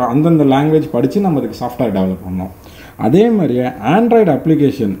வந்து அந்தந்த லாங்குவேஜ் படித்து நம்ம அதுக்கு சாஃப்ட்வேர் டெவலப் பண்ணோம். அதே மாதிரியே ஆண்ட்ராய்டு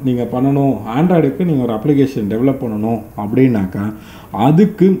அப்ளிகேஷன் நீங்கள் பண்ணணும், ஆண்ட்ராய்டுக்கு நீங்கள் ஒரு அப்ளிகேஷன் டெவலப் பண்ணணும் அப்படின்னாக்கா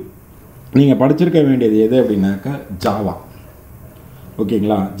அதுக்கு நீங்கள் படிச்சிருக்க வேண்டியது எது அப்படின்னாக்கா ஜாவா.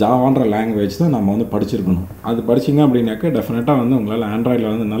 ஓகேங்களா, ஜாவான்ற லாங்குவேஜ் தான் நம்ம வந்து படிச்சிருக்கணும். அது படிச்சிங்க அப்படின்னாக்கா டெஃபினட்டாக வந்து உங்களால்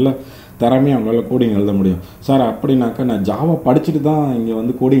ஆண்ட்ராய்டில் வந்து நல்ல திறமையாக உங்களால் கோடிங் எழுத முடியும். சார் அப்படின்னாக்கா நான் ஜாவா படிச்சுட்டு தான் இங்கே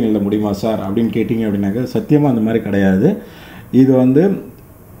வந்து கோடிங் எழுத முடியுமா சார் அப்படின்னு கேட்டிங்க அப்படின்னாக்கா சத்தியமாக அந்த மாதிரி கிடையாது. இது வந்து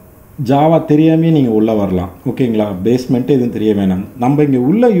ஜாவா தெரியாமே நீங்கள் உள்ளே வரலாம். ஓகேங்களா, பேஸ்மெண்ட்டு எதுவும் தெரிய வேணாம். நம்ம இங்கே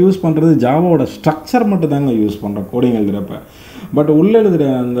உள்ளே யூஸ் பண்ணுறது ஜாவாவோட ஸ்ட்ரக்சர் மட்டும் தாங்க யூஸ் பண்ணுறோம் கோடிங் எழுதுகிறப்ப. பட் உள்ளே எழுதுகிற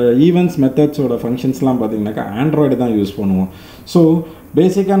அந்த ஈவெண்ட்ஸ் மெத்தட்ஸோட ஃபங்க்ஷன்ஸ்லாம் பார்த்தீங்கன்னாக்கா ஆண்ட்ராய்டு தான் யூஸ் பண்ணுவோம். ஸோ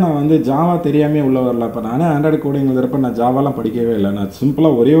பேசிக்காக நான் வந்து ஜாவா தெரியாமல் உள்ளே வரல. இப்போ நானே ஆண்ட்ராய்டு கோடிங் எழுதுறப்ப நான் ஜாவாலாம் படிக்கவே இல்லை. நான்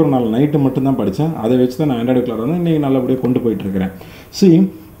சிம்பிளாக ஒரே ஒரு நாள் நைட்டு மட்டும்தான் படித்தேன். அதை வச்சு தான் நான் ஆண்ட்ராய்டுக்குள்ள வந்து இன்றைக்கி நல்லபடியாக கொண்டு போயிட்டுருக்கிறேன்.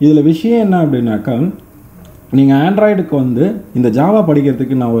 இதில் விஷயம் என்ன அப்படின்னாக்கா, நீங்கள் ஆண்ட்ராய்டுக்கு வந்து இந்த ஜாவா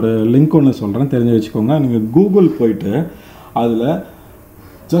படிக்கிறதுக்கு நான் ஒரு லிங்க் ஒன்று சொல்கிறேன், தெரிஞ்சு வச்சுக்கோங்க. நீங்கள் கூகுள் போயிட்டு அதில்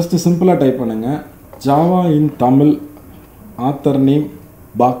ஜஸ்ட் சிம்பிளாக டைப் பண்ணுங்கள், ஜாவா இன் தமிழ் ஆத்தர் நேம்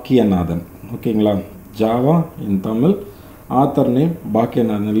பாக்கியநாதன். ஓகேங்களா, ஜாவா இன் தமிழ் ஆத்தர் நேம்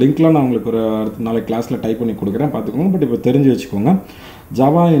பாக்கியநாதன். லிங்க்லாம் நான் உங்களுக்கு ஒரு அடுத்த நாளைக்கு கிளாஸில் டைப் பண்ணி கொடுக்குறேன், பார்த்துக்கோங்க. பட் இப்போ தெரிஞ்சு வச்சுக்கோங்க,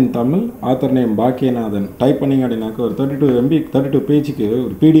 ஜாவா இன் Tamil author name Bakkiyanathan type பண்ணிங்க அப்படின்னாக்கா ஒரு 32 MB 32 பேஜுக்கு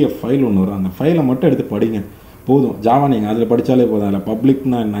ஒரு PDF ஃபைல் ஒன்று வரும். அந்த ஃபைலை மட்டும் எடுத்து படிங்க போதும். ஜாவா நீங்கள் அதில் படித்தாலே போதும். அதில்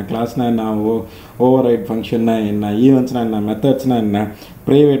பப்ளிக்னா என்ன, கிளாஸ்னா என்ன, ஓவர் ரைட் ஃபங்க்ஷன்னா என்ன, ஈவெண்ட்ஸ்னா என்ன, மெத்தட்ஸ்னா என்ன,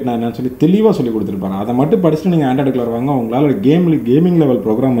 ப்ரைவேட்னா என்னன்னு சொல்லி தெளிவாக சொல்லி கொடுத்துருப்பாங்க. அதை மட்டும் படிச்சுட்டு நீங்கள் ஆண்ட்ராய்டுக்குள்ள வருவாங்க. உங்களால் கேமிங் லெவல்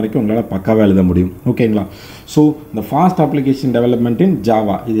ப்ரோக்ராம் வரைக்கும் உங்களால் பக்காவாக எழுத முடியும். ஓகேங்களா, ஸோ இந்த ஃபாஸ்ட் அப்ளிகேஷன் டெவலப்மெண்ட் இன்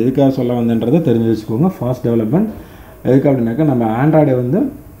ஜாவா, இது எதுக்காக சொல்ல வந்தேன்றதை தெரிஞ்சு வச்சுக்கோங்க. ஃபாஸ்ட் டெவலப்மெண்ட் எதுக்கு அப்படின்னாக்கா, நம்ம ஆண்ட்ராய்டு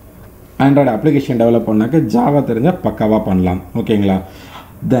அப்ளிகேஷன் டெவலப் பண்ணாக்க ஜாவா தெரிஞ்சால் பக்காவாக பண்ணலாம். ஓகேங்களா,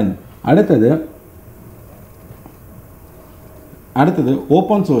 தென் அடுத்தது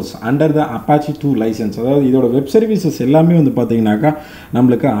open source under the Apache 2 licence. அதாவது இதோட வெப் சர்வீசஸ் எல்லாமே வந்து பார்த்தீங்கன்னாக்கா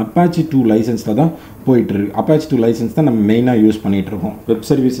நம்மளுக்கு அப்பாச்சி 2 லைசன்ஸில் தான் போயிட்டுருக்கு. அப்பாச்சி 2 லைசன்ஸ் தான் நம்ம மெயினாக யூஸ் பண்ணிகிட்ருக்கோம். வெப்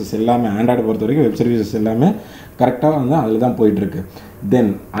சர்வீசஸ் எல்லாமே ஆண்ட்ராய்டு பொறுத்த வரைக்கும் வெப் சர்வீசஸ் எல்லாமே கரெக்டாக வந்து அதில் தான் போயிட்டுருக்கு.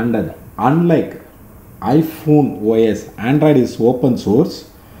 தென் unlike iPhone OS, Android is open source,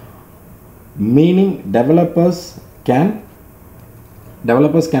 meaning developers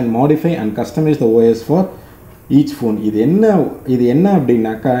can modify and customize the OS for each phone. இது என்ன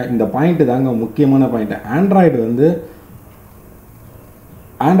அப்படின்னாக்கா இந்த பாயிண்ட் தாங்க முக்கியமான பாயிண்ட். ஆண்ட்ராய்டு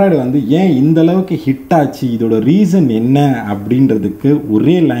வந்து ஏன் இந்த அளவுக்கு ஹிட் ஆச்சு, இதோட ரீசன் என்ன அப்படின்றதுக்கு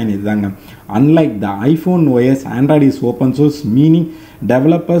ஒரே லைன் இதுதாங்க. Unlike the iPhone OS, Android is open source, meaning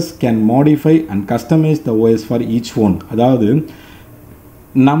developers can modify and customize the OS for each phone. அதாவது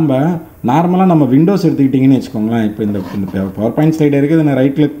நம்ம நார்மலாக நம்ம விண்டோஸ் எடுத்துக்கிட்டிங்கன்னு வச்சுக்கோங்களேன். இப்போ இந்த பவர் பாயிண்ட் ஸ்லைடு இருக்குது, நான்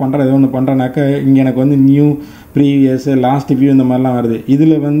ரைட் கிளிக் பண்ணுறேன், ஏதோ ஒன்று பண்ணுறேன்னாக்கா இங்கே எனக்கு வந்து நியூ, ப்ரீவியஸ், லாஸ்ட் வியூ இந்த மாதிரிலாம் வருது.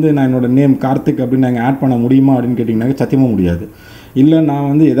 இதில் வந்து நான் என்னோடய நேம் கார்த்திக் அப்படின்னு நாங்கள் ஆட் பண்ண முடியுமா அப்படின்னு கேட்டிங்கனாக்கா சத்தியமாக முடியாது. இல்லை நான்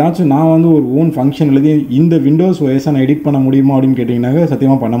வந்து நான் வந்து ஒரு ஓன் ஃபங்க்ஷன் எழுதி இந்த விண்டோஸ் OS நான் எடிட் பண்ண முடியுமா அப்படின்னு கேட்டிங்கனாக்கா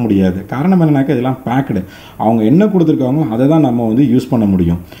சத்தியமாக பண்ண முடியாது. காரணம் என்னன்னாக்கா இதெல்லாம் பேக்கடு, அவங்க என்ன கொடுத்துருக்காங்களோ அதை தான் நம்ம வந்து யூஸ் பண்ண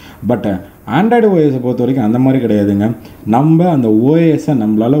முடியும். பட் ஆண்ட்ராய்டு OS பொறுத்த வரைக்கும் அந்த மாதிரி கிடையாதுங்க. நம்ம அந்த OS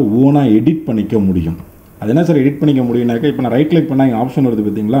நம்மளால் ஓனாக எடிட் பண்ணிக்க முடியும். அது என்ன சார் எடிட் பண்ணிக்க முடியும்னாக்கா, இப்போ நான் ரைட் கிளிக் பண்ணால் இங்கே ஆப்ஷன் வருது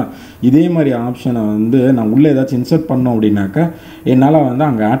பார்த்தீங்களா, இதே மாதிரி ஆப்ஷனை வந்து நான் உள்ளே ஏதாச்சும் இன்சர்ட் பண்ணோம் அப்படின்னாக்கா என்னால் வந்து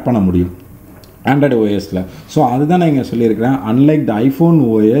அங்கே ஆட் பண்ண முடியும் ஆண்ட்ராய்டு OSல. ஸோ அதுதான் நான் இங்கே சொல்லியிருக்கிறேன். Unlike the iPhone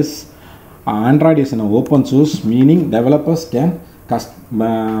OS, Android is an open source, meaning developers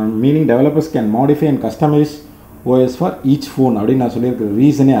can modify and customize OS for each phone அப்படின்னு நான் சொல்லியிருக்கிற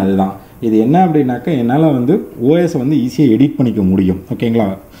ரீசனே அதுதான். இது என்ன அப்படின்னாக்கா என்னால் வந்து OS வந்து ஈஸியாக எடிட் பண்ணிக்க முடியும். ஓகேங்களா,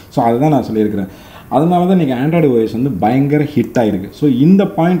 ஸோ அதுதான் நான் சொல்லியிருக்கிறேன். அதனால தான் இன்றைக்கி ஆண்ட்ராய்டு OS வந்து பயங்கர ஹிட் ஆகிருக்கு. ஸோ இந்த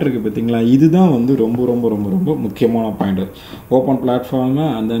பாயிண்ட் இருக்குது பார்த்தீங்களா, இதுதான் வந்து ரொம்ப ரொம்ப ரொம்ப ரொம்ப முக்கியமான பாயிண்ட். ஓப்பன் பிளாட்ஃபார்மு,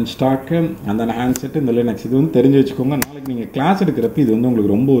 அந்த ஸ்டாக்கு, அந்த ஹேண்ட்செட்டு, இந்த லினக்ஸ், இது வந்து தெரிஞ்சு வச்சுக்கோங்க. நாளைக்கு நீங்கள் கிளாஸ் எடுக்கிறப்ப இது வந்து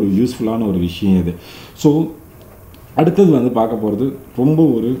உங்களுக்கு ரொம்ப ஒரு யூஸ்ஃபுல்லான ஒரு விஷயம் இது. ஸோ அடுத்தது வந்து பார்க்க போகிறது ரொம்ப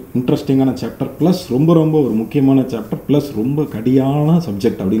ஒரு இன்ட்ரெஸ்டிங்கான சாப்டர், ப்ளஸ் ரொம்ப ரொம்ப ஒரு முக்கியமான சாப்டர், ப்ளஸ் ரொம்ப கடியான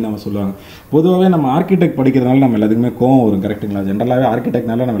சப்ஜெக்ட் அப்படின்னு நம்ம சொல்லுவாங்க. பொதுவாகவே நம்ம ஆர்கிடெக்ட் படிக்கிறதுனால நம்ம எல்லாத்துக்குமே கோவம் வரும், கரெக்டுங்களா? ஜென்ரலாகவே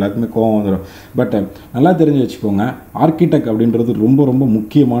ஆர்கிடெக்ட்னால நம்ம எல்லாத்துக்குமே கோவம் வந்துடும். பட் நல்லா தெரிஞ்சு வச்சுக்கோங்க, ஆர்கிடெக்ட் அப்படின்றது ரொம்ப ரொம்ப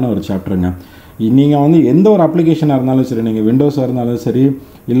முக்கியமான ஒரு சாப்டருங்க. நீங்கள் வந்து எந்த ஒரு அப்ளிகேஷனாக இருந்தாலும் சரி, நீங்கள் விண்டோஸாக இருந்தாலும் சரி,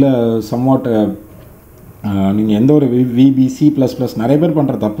 இல்லை சம்வாட் நீங்கள் எந்த ஒரு VBC++ நிறைய பேர்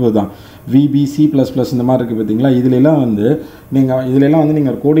பண்ணுற தப்பு தான். VBC++ இந்த மாதிரி இருக்குது பார்த்தீங்களா, இதிலெல்லாம் வந்து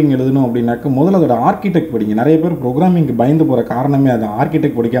நீங்கள் கோடிங் எழுதணும் அப்படின்னாக்க முதல்ல அதோட ஆர்கிடெக்ட் படிங்க. நிறைய பேர் ப்ரோக்ராமிங்க்கு பயந்து போகிற காரணமே அது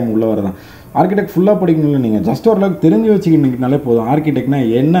ஆர்கிடெக்ட் படிக்காமல் உள்ள வரதான். ஆர்கிடெக்ட் ஃபுல்லாக படிக்கணும், நீங்கள் ஜஸ்ட் ஓரளவுக்கு தெரிஞ்சு வச்சுக்கிட்டீங்கனாலே போதும். ஆர்கிடெக்ட்னா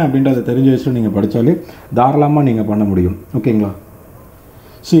என்ன அப்படின்றத தெரிஞ்சு வச்சுட்டு நீங்கள் படித்தாலே தாராளமாக நீங்கள் பண்ண முடியும். ஓகேங்களா?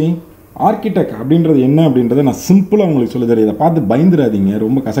 சரி, ஆர்கிடெக்ட் அப்படின்றது என்ன அப்படின்றத நான் சிம்பிளாக உங்களுக்கு சொல்லி தரேன். இதை பார்த்து பயந்துடாதீங்க,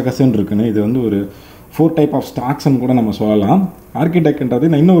 ரொம்ப கசகசன்னு இருக்குன்னு. இது வந்து ஒரு 4 டைப் ஆஃப் ஸ்டாக்ஸ்ன்னு கூட நம்ம சொல்லலாம். ஆர்கிடெக்ட்ன்றது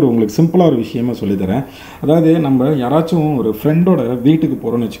நான் இன்னொரு உங்களுக்கு சிம்பிளாக ஒரு விஷயமா சொல்லித்தரேன். அதாவது நம்ம யாராச்சும் ஒரு ஃப்ரெண்டோட வீட்டுக்கு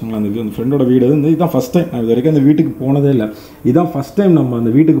போகிறோன்னு வச்சுக்கோங்களேன். அந்த ஃப்ரெண்டோட வீடு வந்து இதுதான் ஃபஸ்ட் டைம், நான் இது வரைக்கும் அந்த வீட்டுக்கு போனதே இல்லை, இதுதான் ஃபஸ்ட் டைம் நம்ம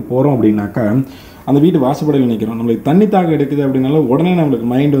அந்த வீட்டுக்கு போகிறோம் அப்படின்னாக்கா, அந்த வீட்டு வாசப்படையில் நிற்கிறோம். நம்மளுக்கு தண்ணி தாக எடுக்குது அப்படின்னாலும் உடனே நம்மளுக்கு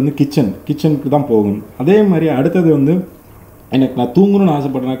மைண்டு வந்து கிச்சனுக்கு தான் போகும். அதே மாதிரி அடுத்தது வந்து எனக்கு நான் தூங்கணும்னு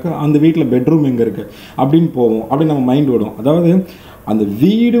ஆசைப்படுறேனாக்கா அந்த வீட்டில் பெட்ரூம் எங்கே இருக்குது அப்படின்னு போவோம், அப்படின்னு நம்ம மைண்ட் விடும். அதாவது அந்த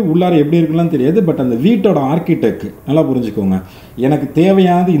வீடு உள்ளார எப்படி இருக்குன்னு தெரியாது, பட் அந்த வீட்டோட ஆர்கிடெக்ட் நல்லா புரிஞ்சுக்கோங்க. எனக்கு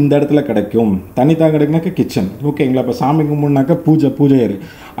தேவையானது இந்த இடத்துல கிடைக்கும், தண்ணி தாக எடுக்குனாக்கா கிச்சன், ஓகேங்களா. இப்போ சாமி கும்பிட்னாக்கா பூஜை ஏறு,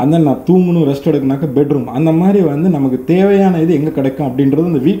 அந்த நான் தூங்கணும் ரெஸ்ட் எடுக்குனாக்கா பெட்ரூம், அந்த மாதிரி வந்து நமக்கு தேவையான இது எங்கே கிடைக்கும்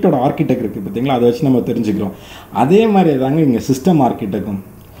அப்படின்றது அந்த வீட்டோட ஆர்கிடெக்ட் இருக்குது பார்த்தீங்களா, அதை வச்சு நம்ம தெரிஞ்சுக்கிறோம். அதே மாதிரி தாங்க இங்கே சிஸ்டம் ஆர்கிடெக்டும்.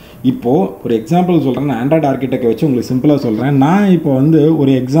 இப்போது ஒரு எக்ஸாம்பிள் சொல்கிறேன், நான் ஆண்ட்ராய்டு ஆர்கிடெக்டை வச்சு உங்களுக்கு சிம்பிளாக சொல்கிறேன். நான் இப்போ வந்து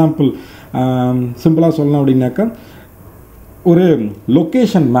ஒரு எக்ஸாம்பிள் சிம்பிளாக சொல்லணும் அப்படின்னாக்கா, ஒரு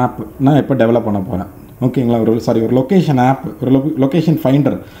லொக்கேஷன் மேப் நான் இப்போ டெவலப் பண்ண போகிறேன், ஓகேங்களா. ஒரு லொக்கேஷன் ஆப், ஒரு லொக்கேஷன்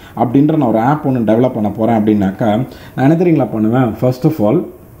ஃபைண்டர் அப்படின்ற நான் ஒரு ஆப் ஒன்று டெவலப் பண்ண போகிறேன் அப்படின்னாக்கா, நான் என்ன தெரியுங்களா பண்ணுவேன், ஃபர்ஸ்ட் ஆஃப் ஆல்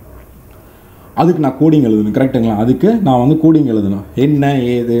அதுக்கு நான் கோடிங் எழுதணும், கரெக்டுங்களா. அதுக்கு நான் வந்து கோடிங் எழுதணும், என்ன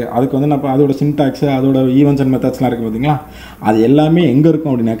ஏது, அதுக்கு வந்து நான் அதோட சின்டாக்ஸு, அதோட ஈவெண்ட்ஸ் அண்ட் மெத்தட்ஸ்லாம் இருக்குது பார்த்தீங்களா, அது எல்லாமே எங்கே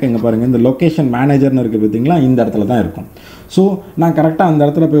இருக்கும் அப்படின்னாக்கா, இங்கே பாருங்கள், இந்த லொக்கேஷன் மேனேஜர்னு இருக்குது பார்த்தீங்களா, இந்த இடத்துல தான் இருக்கும். ஸோ நான் கரெக்டாக அந்த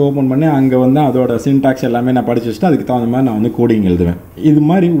இடத்துல போய் ஓப்பன் பண்ணி அங்கே வந்து அதோட சின்டாக்ஸ் எல்லாமே நான் படிச்சு வச்சுட்டு அதுக்கு தகுந்த மாதிரி நான் வந்து கோடிங் எழுதுவேன். இது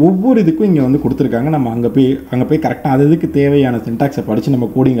மாதிரி ஒவ்வொரு இதுக்கும் இங்கே வந்து கொடுத்துருக்காங்க. நம்ம அங்கே போய் கரெக்டாக அது இதுக்கு தேவையான சின்டாக்ஸை படித்து நம்ம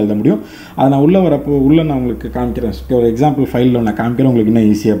கோடிங் எழுத முடியும். அதை நான் உள்ளே நான் உங்களுக்கு காமிக்கிறேன், ஒரு எக்ஸாம்பிள் ஃபைலில் நான் காமிக்கிறேன், உங்களுக்கு இன்னும்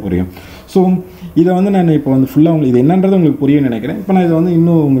ஈஸியாக புரியும். ஸோ இதை வந்து நான் இப்போ வந்து ஃபுல்லாக உங்களுக்கு இது என்னன்றது உங்களுக்கு புரியும்னு நினைக்கிறேன். இப்போ நான் இதை வந்து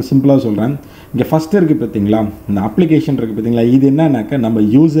இன்னும் உங்களுக்கு சிம்பிளாக சொல்கிறேன். இங்கே ஃபஸ்ட்டு இருக்குது பார்த்தீங்களா, இந்த அப்ளிகேஷன் இருக்குது பார்த்தீங்களா, இது என்னன்னாக்கா நம்ம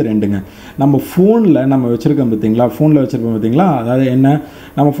யூசர் எண்டுங்க. நம்ம ஃபோனில் நம்ம வச்சுருக்கோம் பார்த்தீங்களா, ஃபோனில் வச்சுருப்போம் பார்த்தீங்களா, அதாவது என்ன,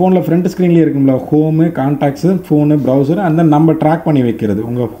 நம்ம ஃபோனில் ஃப்ரண்ட் ஸ்க்ரீன்லேயே இருக்குங்களா, ஹோமு, கான்டாக்ட்ஸு, ஃபோனு, ப்ரௌசர், அந்த நம்ம ட்ராக் பண்ணி வைக்கிறது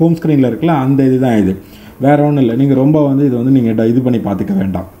உங்கள் ஹோம் ஸ்க்ரீனில் இருக்குல்ல, அந்த இது தான் இது, வேறு ஒன்றும் இல்லை. நீங்கள் ரொம்ப வந்து இது வந்து நீங்கள் இது பண்ணி பார்த்துக்க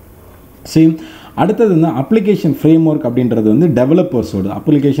வேண்டாம். சரி, அடுத்தது வந்து அப்ளிகேஷன் ஃப்ரேம் ஒர்க் அப்படின்றது வந்து டெவலப்பர்ஸோடு.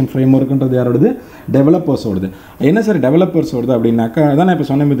 Application frame ஒர்க்குன்றது யாரோடது, டெவலப்பர்ஸோடது. என்ன சார் டெவலப்பர்ஸோடது அப்படின்னாக்கா, அதான் நான் இப்போ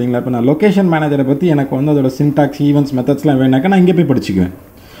சொன்னேன் பார்த்தீங்களா, இப்போ நான் லொக்கேஷன் மேனேஜரை பற்றி எனக்கு வந்து அதோட சின்டாக்ஸ், ஈவெண்ட்ஸ், மெத்தட்ஸ்லாம் வேணாக்கா நான் இங்கே போய் படிச்சுக்குவேன்.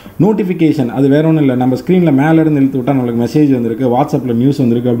 நோட்டிஃபிகேஷன் அது வேறு ஒன்றும் இல்லை, நம்ம ஸ்க்ரீனில் மேலேருந்து இழுத்து விட்டால் நம்மளுக்கு மெசேஜ் வந்திருக்கு, வாட்ஸ்அப்பில் நியூஸ்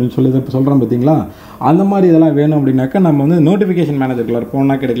வந்திருக்கு அப்படின்னு சொல்லி இப்போ சொல்கிறோம் பார்த்தீங்களா, அந்த மாதிரி இதெல்லாம் வேணும் அப்படின்னாக்கா நம்ம வந்து நோட்டிஃபிகேஷன் மேனேஜருக்குள்ள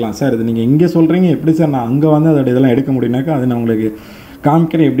போனால் கிடைக்கலாம். சார் இது நீங்கள் இங்கே சொல்கிறீங்க, எப்படி சார் நான் அங்கே வந்து அதோட இதெல்லாம் எடுக்க முடியும்னாக்கா அது நான் உங்களுக்கு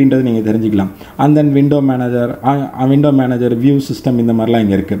காமிக்கிறேன் எப்படின்றது நீங்கள் தெரிஞ்சுக்கலாம். And then window manager, view system, இந்த மாதிரிலாம்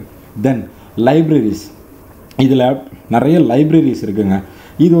இங்கே இருக்குது. தென் லைப்ரரிஸ், இதில் நிறைய லைப்ரரிஸ் இருக்குங்க.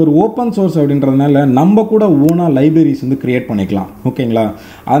 இது ஒரு ஓப்பன் சோர்ஸ் அப்படின்றதுனால நம்ம கூட ஓனாக லைப்ரரிஸ் வந்து க்ரியேட் பண்ணிக்கலாம், ஓகேங்களா.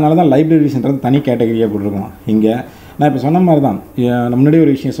 அதனால தான் லைப்ரரிஸ்ன்றது தனி கேட்டகரியாக போட்டிருக்கோம். இங்கே நான் இப்போ சொன்ன மாதிரி தான், நான் முன்னாடி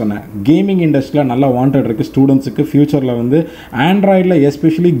ஒரு விஷயம் சொன்னேன், கேமிங் இண்டஸ்ட்ரியில் நல்லா வாண்டட் இருக்குது ஸ்டூடெண்ட்ஸுக்கு. ஃப்யூச்சரில் வந்து ஆண்ட்ராய்டில்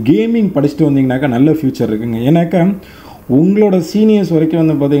எஸ்பெஷலி கேமிங் படிச்சுட்டு வந்தீங்கன்னாக்கா நல்ல ஃப்யூச்சர் இருக்குங்க. ஏன்னாக்கா உங்களோட சீனியர்ஸ் வரைக்கும்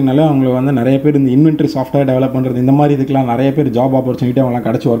வந்து பார்த்தீங்கன்னாலே அவங்களுக்கு வந்து நிறைய பேர் இந்த இன்வென்ட்ரி சாஃப்ட்வேர் டெவலப் பண்ணுறது, இந்த மாதிரி இதுக்கெலாம் நிறைய பேர் ஜாப் ஆப்பர்ச்சுனிட்டி அவங்களாம்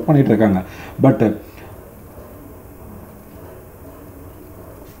கிடச்சி ஒர்க் பண்ணிகிட்டு இருக்காங்க. பட்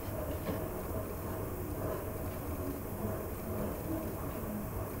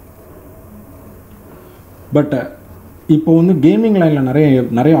இப்போ வந்து கேமிங் லைனில்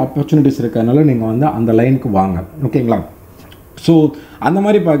நிறைய ஆப்பர்ச்சுனிட்டிஸ் இருக்கிறதுனால நீங்கள் வந்து அந்த லைனுக்கு வாங்க, ஓகேங்களா. ஸோ அந்த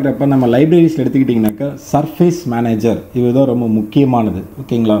மாதிரி பார்க்குறப்ப நம்ம லைப்ரரிஸில் எடுத்துக்கிட்டிங்கனாக்கா சர்ஃபேஸ் மேனேஜர் இவர் தான் ரொம்ப முக்கியமானது,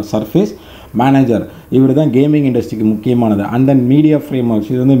 ஓகேங்களா. சர்ஃபேஸ் மேனேஜர் இவர் தான் கேமிங் இண்டஸ்ட்ரிக்கு முக்கியமானது. And then media frame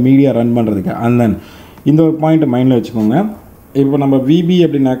works, இது வந்து மீடியா ரன் பண்ணுறதுக்கு. அண்ட் தென் இந்த ஒரு பாயிண்ட் மைண்டில் வச்சுக்கோங்க. இப்போ நம்ம விபி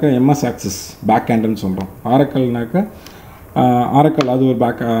அப்படின்னாக்கா எம்எஸ் ஆக்சஸ் பேக் ஹேண்டுன்னு சொல்கிறோம். ஆரக்கல்னாக்கா அது ஒரு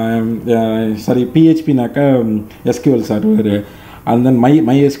பிஹெச்பினாக்கா SQL server. And then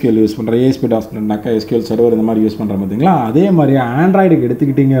MySQL use பண்ணுற ASP.NETனாக்கா SQL சர்வர், இந்த மாதிரி யூஸ் பண்ணுறோம் பார்த்தீங்களா. அதே மாதிரி ஆண்ட்ராய்டுக்கு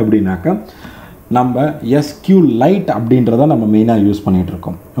எடுத்துக்கிட்டிங்க அப்படின்னாக்கா நம்ம SQLite அப்படின்றத நம்ம மெயினாக யூஸ்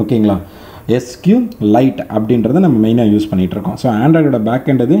பண்ணிகிட்ருக்கோம், ஓகேங்களா. SQLite அப்படின்றத நம்ம மெயினாக யூஸ் பண்ணிகிட்ருக்கோம். ஸோ ஆண்ட்ராய்டோட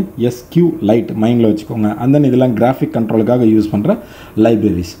பேக்கெண்ட் அது SQLite மைண்டில் வச்சுக்கோங்க. அண்ட் தென் இதெல்லாம் கிராஃபிக் கண்ட்ரோலுக்காக யூஸ் பண்ணுற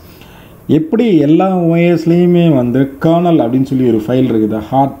லைப்ரரிஸ். எப்படி எல்லா OSலேயுமே வந்து கர்னல் அப்படின்னு சொல்லி ஒரு ஃபைல் இருக்குது,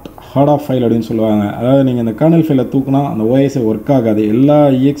 ஹார்ட் ஆஃப் ஃபைல் அப்படின்னு சொல்லுவாங்க. அதாவது நீங்கள் இந்த கர்னல் ஃபைலை தூக்குனா அந்த OSே ஒர்க் ஆகாது, எல்லா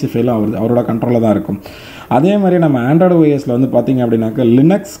EXE ஃபைலும் அவரோட கண்ட்ரோலில் தான் இருக்கும். அதே மாதிரி நம்ம ஆண்ட்ராய்டு OSல வந்து பார்த்திங்க அப்படின்னாக்கா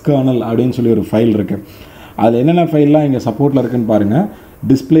லினக்ஸ் கர்னல் அப்படின்னு சொல்லி ஒரு ஃபைல் இருக்குது. அதில் என்னென்ன ஃபைல்லாம் இங்கே சப்போர்ட்டில் இருக்குதுன்னு பாருங்கள்.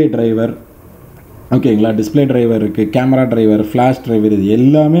 டிஸ்பிளே டிரைவர், ஓகேங்களா. டிஸ்பிளே டிரைவர் இருக்குது, கேமரா டிரைவர், ஃப்ளாஷ் டிரைவர், இது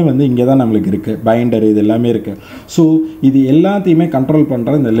எல்லாமே வந்து இங்கே தான் நம்மளுக்கு இருக்குது. பைண்டர் இது எல்லாமே இருக்குது. ஸோ இது எல்லாத்தையுமே கண்ட்ரோல்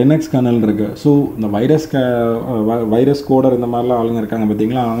பண்ணுற இந்த லினக்ஸ் கர்னல் இருக்குது. ஸோ இந்த வைரஸ் கோடர் இந்த மாதிரிலாம் ஆளுங்க இருக்காங்க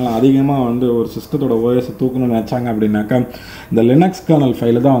பார்த்தீங்களா, அவங்களாம் அதிகமாக வந்து ஒரு சிஸ்டத்தோட ஓஎஸை தூக்கணும்னு நினச்சாங்க அப்படின்னாக்கா இந்த லினக்ஸ் கர்னல்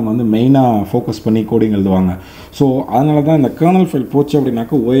ஃபைலை தான் அவங்க வந்து மெயினாக ஃபோக்கஸ் பண்ணி கோடிங் எழுதுவாங்க. ஸோ அதனால தான் இந்த கர்னல் ஃபைல் போச்சு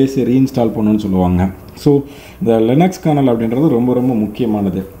அப்படின்னாக்கா ஓஎஸை ரீஇன்ஸ்டால் பண்ணணும்னு சொல்லுவாங்க. ஸோ இந்த லினக்ஸ் கர்னல் அப்படின்றது ரொம்ப ரொம்ப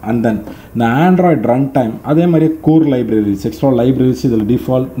முக்கியமானது. அண்ட் தென் இந்த ஆண்ட்ராய்டு ரன் டைம், அதே மாதிரி கோர் லைப்ரரிஸ், எக்ஸ்ட்ரா லைப்ரரிஸ் இதில்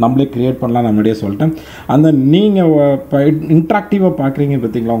டிஃபால்ட் நம்மளே க்ரியேட் பண்ணலாம், நான் முன்னாடியே சொல்லிட்டேன். அந்த நீங்கள் இப்போ இன்ட்ராக்டிவாக பார்க்குறீங்க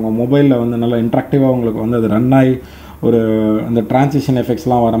பார்த்தீங்களா, உங்கள் மொபைலில் வந்து நல்லா இன்ட்ராக்டிவாக உங்களுக்கு வந்து அது ரன் ஆகி ஒரு அந்த டிரான்சிஷன்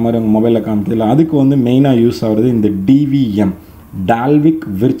எஃபெக்ட்ஸ்லாம் வர மாதிரி உங்கள் மொபைலில் காமிக்கல, அதுக்கு வந்து மெயினாக யூஸ் ஆகுறது இந்த டிவிஎம், டால்விக்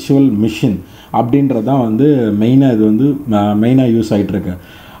விர்ச்சுவல் மிஷின் அப்படின்றது தான் வந்து மெயினாக இது வந்து மெயினாக யூஸ் ஆகிட்டுருக்கு.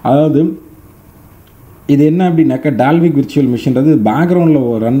 அதாவது இது என்ன அப்படின்னாக்கா டால்விக் விர்ச்சுவல் மிஷின்றது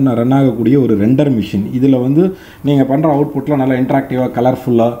பேக்ரவுண்டில் ரன் ஆகக்கூடிய ஒரு ரெண்டர் மிஷின். இதில் வந்து நீங்கள் பண்ணுற அவுட்புட்டில் நல்லா இன்ட்ராக்டிவாக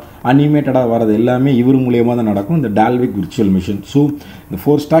கலர்ஃபுல்லாக அனிமேட்டடாக வரது எல்லாமே இவர் மூலியமாக தான் நடக்கும், இந்த டால்விக் விர்ச்சுவல் மிஷின். ஸோ இந்த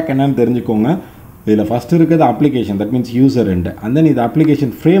 4 ஸ்டாக் என்னென்னு தெரிஞ்சுக்கோங்க. இதில் ஃபஸ்ட்டு இருக்கிறது application, that means user end. And then இது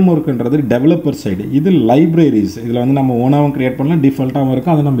அப்ளிகேஷன் ஃப்ரேம் ஒர்க்குன்றது டெவலப்பர் சைடு. இது லைப்ரரிஸ், இதில் வந்து நம்ம ஓனாகவும் க்ரியேட் பண்ணலாம், டிஃபால்ட்டாகவும்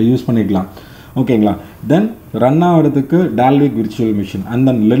இருக்கும், அதை நம்ம யூஸ் பண்ணிக்கலாம். ஓகேங்களா. தென் ரன் ஆகிறதுக்கு Dalvik virtual machine. And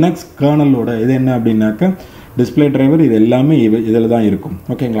then Linux கர்னலோட இது என்ன அப்படின்னாக்கா டிஸ்பிளே டிரைவர், இது எல்லாமே இதில் தான் இருக்கும்.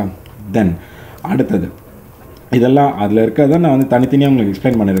 ஓகேங்களா. தென் அடுத்தது இதெல்லாம் அதில் இருக்கிறத நான் வந்து தனித்தனியாக உங்களுக்கு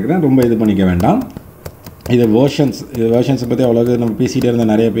எக்ஸ்பிளைன் பண்ணியிருக்கிறேன், ரொம்ப இது பண்ணிக்க வேண்டாம். இது வேர்ஷன்ஸை பற்றி அவ்வளோக்கு நம்ம பேசிகிட்டே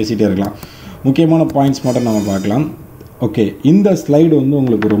இருந்தால் நிறைய பேசிகிட்டே இருக்கலாம். முக்கியமான பாயிண்ட்ஸ் மட்டும் நம்ம பார்க்கலாம். ஓகே, இந்த ஸ்லைடு வந்து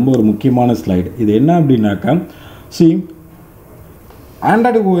உங்களுக்கு ரொம்ப ஒரு முக்கியமான ஸ்லைடு. இது என்ன அப்படின்னாக்கா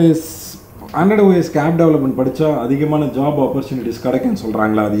ஆண்ட்ராய்டு ஓஎஸ்க்கு ஆப் டெவலப்மெண்ட் படித்தா அதிகமான ஜாப் ஆப்பர்ச்சுனிட்டிஸ் கிடைக்குன்னு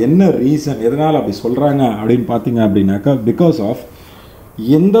சொல்கிறாங்களா, அது என்ன ரீசன், எதனால் அப்படி சொல்கிறாங்க அப்படின்னு பார்த்தீங்க அப்படின்னாக்கா பிகாஸ் ஆஃப்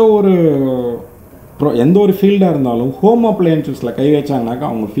எந்த ஒரு ஃபீல்டாக இருந்தாலும் ஹோம் அப்ளையன்சஸில் கை வச்சாங்கனாக்கா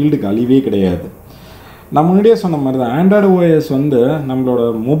அவங்க ஃபீல்டுக்கு அழிவே கிடையாது. நான் முன்னாடியே சொன்ன மாதிரி தான் ஆண்ட்ராய்டு ஓஎஸ் வந்து நம்மளோட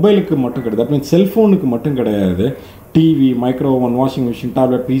மொபைலுக்கு மட்டும் கிடையாது, தட் மீன்ஸ் செல்ஃபோனுக்கு மட்டும் கிடையாது, TV, micro oven, washing machine,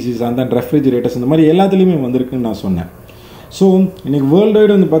 tablet, PCs and then refrigerators இந்த மாதிரி எல்லாத்துலேயுமே வந்திருக்குன்னு நான் சொன்னேன். ஸோ இன்றைக்கி வேர்ல்டு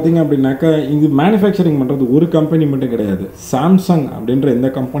வைடு வந்து பார்த்திங்க அப்படின்னாக்கா இது மேனுஃபேக்சரிங் பண்ணுறது ஒரு கம்பெனி மட்டும் கிடையாது. சாம்சங் அப்படின்ற எந்த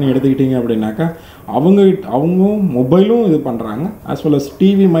கம்பெனி எடுத்துக்கிட்டிங்க அப்படின்னாக்கா அவங்க மொபைலும் இது பண்ணுறாங்க, as well as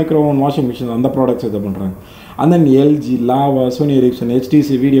TV, micro oven, washing machine அந்த ப்ராடக்ட்ஸ் இது பண்ணுறாங்க. And then LG, lava, Sony Ericsson, HTC,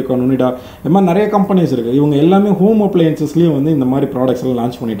 Videocon, யுனிடா, இந்த மாதிரி நிறைய கம்பெனிஸ் இருக்குது. இவங்க எல்லாமே ஹோம் அப்ளையன்சஸ்லேயும் வந்து இந்த மாதிரி ப்ராடக்ட்ஸ் எல்லாம்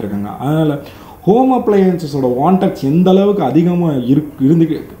லான்ச் பண்ணிகிட்டு இருக்காங்க. அதனால் ஹோம் அப்ளையன்சஸோட வாண்டட்ஸ் எந்த அளவுக்கு அதிகமாக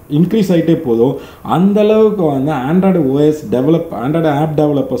இன்க்ரீஸ் ஆகிட்டே போதோ அந்தளவுக்கு வந்து ஆண்ட்ராய்டு ஆப்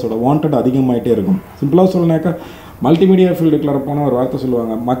டெவலப்பர்ஸோட வாண்டட் அதிகமாகிட்டே இருக்கும். சிம்பிளாக சொல்லனாக்கா மல்டிமீடியா ஃபீல்டுக்குள்ள போன ஒரு வார்த்தை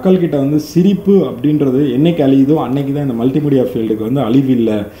சொல்லுவாங்க, மக்கள்கிட்ட வந்து சிரிப்பு அப்படின்றது என்னைக்கு அழியுதோ அன்னைக்கு தான் இந்த மல்டிமீடியா ஃபீல்டுக்கு வந்து அழிவு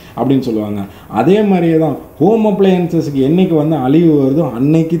இல்லை அப்படின்னு சொல்லுவாங்க. அதே மாதிரியே தான் ஹோம் அப்ளையன்சஸ்க்கு என்னைக்கு வந்து அழிவு வருதோ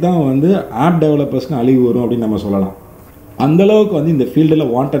அன்னைக்கு தான் வந்து ஆப் டெவலப்பர்ஸ்க்கு அழிவு வரும் அப்படின்னு நம்ம சொல்லலாம். அந்தளவுக்கு வந்து இந்த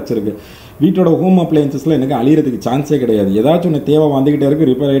ஃபீல்டில் வாண்டட்ஸ் இருக்குது. வீட்டோட ஹோம் அப்ளையன்சஸில் எனக்கு அழிகிறதுக்கு சான்ஸே கிடையாது. ஏதாச்சும் ஒன்று தேவை வந்துக்கிட்டே இருக்கும்,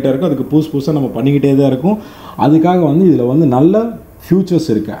 ரிப்பேர் ஆகிட்டே இருக்கும், அதுக்கு புதுசாக நம்ம பண்ணிக்கிட்டே தான் இருக்கும். அதுக்காக வந்து இதில் வந்து நல்ல ஃபியூச்சர்ஸ்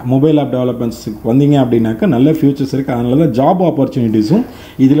இருக்குது. மொபைல் ஆப் டெவலப்மெண்ட்ஸுக்கு வந்தீங்க அப்படின்னாக்கா நல்ல ஃபியூச்சர்ஸ் இருக்குது. அதனால தான் ஜாப் ஆப்பர்ச்சுனிட்டிஸும்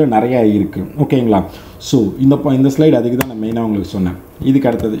இதில் நிறையா இருக்குது. ஓகேங்களா. ஸோ இந்த ஸ்லைடு அதுக்கு தான் நான் மெயினாக உங்களுக்கு சொன்னேன். இதுக்கு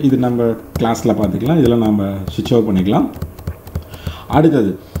அடுத்தது இது நம்ம கிளாஸில் பார்த்துக்கலாம், இதில் நம்ம ஸ்விட்ச் ஓவர் பண்ணிக்கலாம்.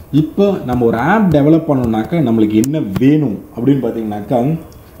 அடுத்தது இப்போ நம்ம ஒரு ஆப் டெவலப் பண்ணோம்னாக்கா நம்மளுக்கு என்ன வேணும் அப்படின்னு பார்த்தீங்கன்னாக்கா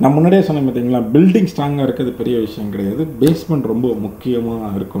நான் முன்னாடியே சொன்னேன் பார்த்தீங்களா, பில்டிங் ஸ்ட்ராங்காக இருக்கிறது பெரிய விஷயம் கிடையாது, பேஸ்மெண்ட் ரொம்ப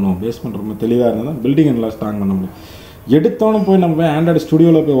முக்கியமாக இருக்கணும். பேஸ்மெண்ட் ரொம்ப தெளிவாக இருந்தால் தான் பில்டிங் நல்லா ஸ்ட்ராங் பண்ண முடியும். எடுத்தோன்னு போய் நம்ம ஆண்ட்ராய்டு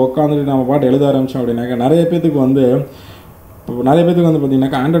ஸ்டுடியோவில் போய் உட்காந்துட்டு நம்ம பாட்டு எழுத ஆரம்பித்தோம் அப்படின்னாக்கா நிறைய பேத்துக்கு வந்து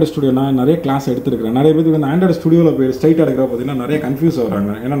பார்த்தீங்கன்னாக்கா ஆண்ட்ராய்டு ஸ்டுடியோ நான் நிறைய கிளாஸ் எடுத்துருக்கிறேன். நிறைய பேருக்கு வந்து ஆண்ட்ராய்டு ஸ்டுடியோவில் போய் ஸ்ட்ரைட் எடுக்கிற பார்த்தீங்கன்னா நிறைய கன்ஃபியூஸ்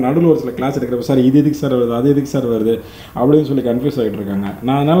ஆகிறாங்க. ஏன்னா நடுவில் ஒரு சில கிளாஸ் எடுக்கிறப்ப சார் இது எதுக்கு சார் வருது, அது எதுக்கு சார் வருது அப்படின்னு சொல்லி கன்ஃபியூஸ் ஆகிட்டு இருக்காங்க.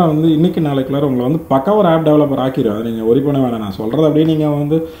 நான் அதனால் வந்து இன்றைக்கி நாளைக்குள்ளார உங்களை வந்து பக்கம் ஒரு ஆப் டெவலப்பர் ஆக்கிடும். அதை நீங்கள் ஒரி பண்ண வேணாம். நான் சொல்கிறது அப்படியே நீங்கள்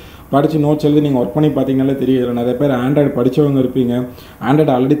வந்து படித்து நோட்ஸ் எழுதி நீங்கள் ஒர்க் பண்ணி பார்த்தீங்கனாலே தெரியும். இதில் நிறைய பேர் ஆண்ட்ராய்டு படித்தவங்க இருப்பீங்க,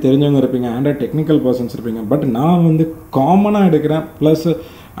 ஆண்ட்ராய்டு ஆல்ரெடி தெரிஞ்சவங்க இருப்பீங்க, ஆண்ட்ராய்டு டெக்னிக்கல் பர்சன்ஸ் இருப்பீங்க. பட் நான் வந்து காமனாக எடுக்கிறேன், ப்ளஸ்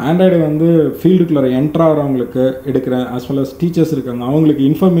ஆண்ட்ராய்டு வந்து ஃபீல்டுக்குள்ளே என்ட்ராகிறவங்களுக்கு எடுக்கிறேன், ஆஸ் வெல் அஸ் டீச்சர்ஸ் இருக்காங்க, அவங்களுக்கு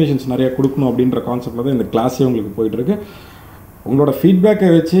இன்ஃபர்மேஷன்ஸ் நிறையா கொடுக்கணும் அப்படின்ற கான்செப்டில் தான் இந்த கிளாஸே உங்களுக்கு போயிட்டுருக்கு. உங்களோட ஃபீட்பேக்கை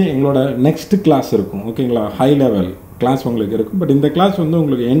வச்சு எங்களோட நெக்ஸ்ட் கிளாஸ் இருக்கும். ஓகேங்களா, ஹை லெவல் கிளாஸ் உங்களுக்கு இருக்கும். பட் இந்த கிளாஸ் வந்து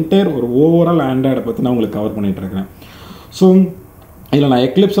உங்களுக்கு என்டையர் ஒரு ஓவரால் ஆண்ட்ராய்டை பற்றி நான் உங்களுக்கு கவர் பண்ணிகிட்ருக்கிறேன். ஸோ இதில் நான்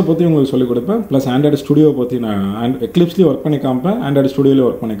எக்லிப்ஸை பற்றி உங்களுக்கு சொல்லிக் கொடுப்பேன், ப்ளஸ் ஆண்ட்ராய்டு ஸ்டுடியோவை பற்றி நான் எக்லிப்ஸ்லேயும் ஒர்க் பண்ணி காமிப்பேன், ஆண்ட்ராய்டு ஸ்டுடியோலேயும்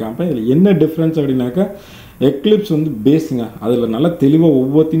ஒர்க் பண்ணி காமிப்பேன். இதில் என்ன டிஃப்ரென்ஸ் அப்படின்னாக்கா எக்லிப்ஸ் வந்து பேஸுங்க, அதில் நல்லா தெளிவாக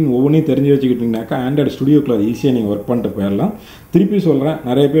ஒவ்வொன்றையும் தெரிஞ்சு வச்சுக்கிட்டிங்கனாக்கா ஆண்ட்ராய்டு ஸ்டுடியோக்குள்ள ஈஸியாக நீங்கள் ஒர்க் பண்ணிட்டு போயிடலாம். திருப்பி சொல்கிறேன்,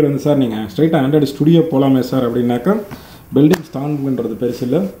 நிறைய பேர் வந்து சார் நீங்கள் ஸ்ட்ரைட்டாக ஆண்ட்ராய்டு ஸ்டுடியோ போகலாமே சார் அப்படின்னாக்கா பில்டிங் ஸ்ட்ராங் பண்ணுறது பெருசு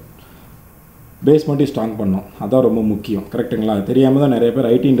இல்லை, பேஸ் மட்டும் ஸ்ட்ராங் பண்ணணும், அதான் ரொம்ப முக்கியம். கரெக்டுங்களா? தெரியாமல் தான் நிறைய பேர்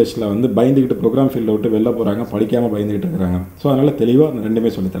ஐடி இண்டஸ்ட்ரியில் வந்து பயந்துக்கிட்டு ப்ரோக்ராம் ஃபீல்டை விட்டு வெளில போகிறாங்க, படிக்காமல் பயந்துக்கிட்டு இருக்கிறாங்க. ஸோ அதனால் தெளிவாக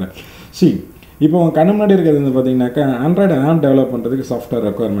ரெண்டுமே சொல்லித்தரேன். இப்போ உங்கள் கண்ணு முன்னாடி இருக்கிறது வந்து பார்த்தீங்கன்னாக்கா ஆண்ட்ராய்டு ஆப் டெவலப் பண்ணுறதுக்கு software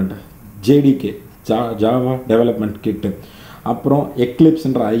requirement JDK Java development கிட்டு, அப்புறம்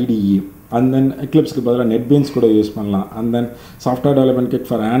எக்லிப்ஸ்ன்ற ஐடிஇ, அண்ட் தென் எக்லிப்ஸ்க்கு பதிலாக நெட்பீன்ஸ் கூட யூஸ் பண்ணலாம். And then software development kit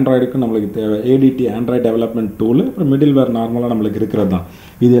for ஆண்ட்ராய்டுக்கு நம்மளுக்கு தேவை ஏடிடி ஆண்ட்ராய்டு டெவலப்மெண்ட் டூல், அப்புறம் மிடில் வேர் நார்மலாக நம்மளுக்கு இருக்கிறது தான்.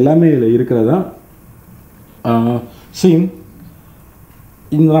 இது எல்லாமே இதில் இருக்கிறதா.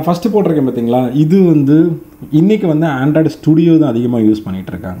 இந்த நான் ஃபஸ்ட்டு போட்டிருக்கேன் பார்த்தீங்களா, இது வந்து இன்றைக்கி வந்து ஆண்ட்ராய்டு ஸ்டுடியோ தான் அதிகமாக யூஸ்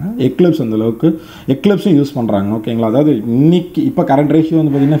பண்ணிகிட்டு இருக்காங்க. எக்லிப்ஸ் அந்தளவுக்கு எக்லிப்ஸும் யூஸ் பண்ணுறாங்க. ஓகேங்களா? அதாவது இன்றைக்கி இப்போ கரண்ட் ரேஷியோ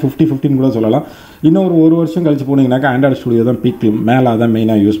வந்து பார்த்திங்கன்னா 50-15 கூட சொல்லலாம். இன்னும் ஒரு வருஷம் கழிச்சு போனீங்கன்னாக்கா ஆண்ட்ராய்டு ஸ்டுடியோ தான் பீக் மேலே தான்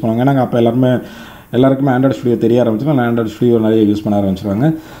மெயினாக யூஸ் பண்ணுவாங்க. ஏன்னா அப்போ எல்லாருக்குமே ஆண்ட்ராய்டு ஸ்டுடியோ தெரிய ஆரம்பிச்சிடும். நான் ஆண்ட்ராய்டு ஸ்டுடியோ நிறைய யூஸ் பண்ண ஆரம்பிச்சிருவாங்க.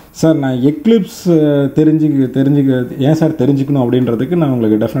 சார் நான் எக்லிப்ஸ் தெரிஞ்சுக்க ஏன் சார் தெரிஞ்சுக்கணும் அப்படின்றதுக்கு நான்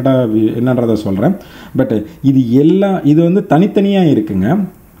உங்களுக்கு டெஃபினட்டாக என்னன்றதை சொல்கிறேன். பட் இது வந்து தனித்தனியாக இருக்குங்க.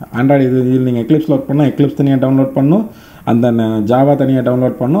 ஆண்ட்ராய்டு இது நீங்கள் எக்லிப்ஸில் ஒர்க் பண்ணால் எக்லிப்ஸ் தனியாக டவுன்லோட் பண்ணணும், அந்த ஜாவா தனியாக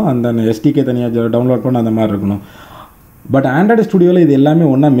டவுன்லோட் பண்ணணும், அந்த எஸ்டிகே தனியாக டவுன்லோட் பண்ணணும், அந்த மாதிரி இருக்கணும். பட் ஆண்ட்ராய்டு ஸ்டுடியோவில் இது எல்லாமே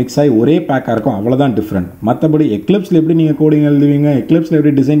ஒன்றா மிக்ஸ் ஆகி ஒரே பேக்காக இருக்கும், அவ்வளோதான் டிஃப்ரெண்ட். மற்றபடி எக்லிப்ஸில் எப்படி நீங்கள் கோடிங் எழுதுவீங்க, எக்லிப்ஸில்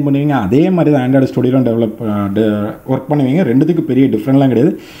எப்படி டிசைன் பண்ணுவீங்க, அதே மாதிரி தான் ஆண்ட்ராய்டு ஸ்டுடியோவில் ஒர்க் பண்ணுவீங்க. ரெண்டுத்துக்கு பெரிய டிஃப்ரெண்ட்லாம்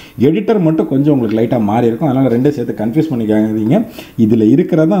கிடையாது. எடிட்டர் மட்டும் கொஞ்சம் உங்களுக்கு லைட்டாக மாறி இருக்கும். அதனால் ரெண்டும் சேர்த்து கன்ஃபியூஸ் பண்ணிக்காதீங்க. இதில்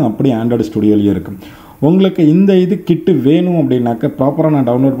இருக்கிறது தான் அப்படியே ஆண்ட்ராய்டு ஸ்டுடியோலையும் இருக்கும். உங்களுக்கு இந்த கிட்டு வேணும் அப்படின்னாக்கா ப்ராப்பராக நான்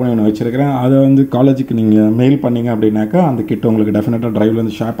டவுன்லோட் பண்ணி ஒன்று வச்சுருக்கிறேன். அதை வந்து காலேஜுக்கு நீங்கள் மெயில் பண்ணிங்க அப்படின்னாக்கா அந்த கிட்டு உங்களுக்கு டெஃபினட்டாக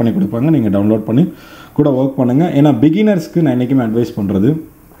ட்ரைவ்லேருந்து ஷேர் பண்ணி கொடுப்பாங்க. நீங்கள் டவுன்லோட் பண்ணி கூட ஒர்க் பண்ணுங்கள். ஏன்னா பிகினர்ஸ்க்கு நான் என்றைக்குமே அட்வைஸ் பண்ணுறது,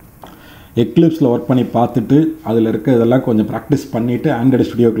 எக்லிப்ஸில் ஒர்க் பண்ணி பார்த்துட்டு அதில் இருக்க இதெல்லாம் கொஞ்சம் ப்ராக்டிஸ் பண்ணிவிட்டு ஆண்ட்ராய்டு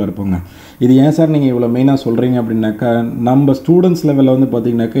ஸ்டுடியோக்குள்ளே இருப்போங்க. இது ஏன் சார் நீங்கள் இவ்வளோ மெயினாக சொல்கிறீங்க அப்படின்னாக்கா, நம்ம ஸ்டூடெண்ட்ஸ் லெவலில் வந்து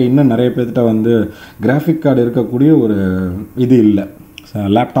பார்த்திங்கனாக்கா இன்னும் நிறைய பேர்கிட்ட வந்து கிராஃபிக் கார்டு இருக்கக்கூடிய ஒரு இது இல்லை,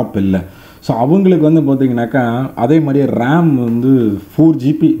 லேப்டாப் இல்லை. ஸோ அவங்களுக்கு வந்து பார்த்திங்கனாக்கா அதே மாதிரியே ரேம் வந்து 4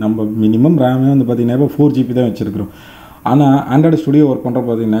 GB, நம்ம மினிமம் ரேமே வந்து பார்த்திங்கனாக்கா 4 GB தான் வச்சுருக்கிறோம். ஆனால் ஆண்ட்ராய்டு ஸ்டுடியோ ஒர்க் பண்ணுற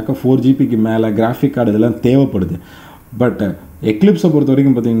பார்த்திங்கனாக்கா 4 GBக்கு மேலே கிராஃபிக் கார்டு இதெல்லாம் தேவைப்படுது. பட் எக்லிப்ஸை பொறுத்த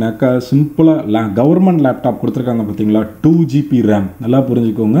வரைக்கும் பார்த்திங்கனாக்கா சிம்பிளாக கவர்மெண்ட் லேப்டாப் கொடுத்துருக்காங்க பார்த்தீங்களா, 2 GB ரேம். நல்லா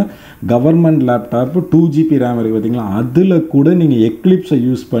புரிஞ்சுக்கோங்க, கவர்மெண்ட் லேப்டாப்பு 2 GB ரேம் இருக்குது பார்த்தீங்களா, அதில் கூட நீங்கள் எக்லிப்ஸை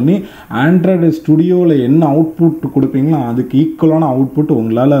யூஸ் பண்ணி ஆண்ட்ராய்டு ஸ்டுடியோவில் என்ன அவுட்புட் கொடுப்பீங்களோ அதுக்கு ஈக்குவலான அவுட்புட்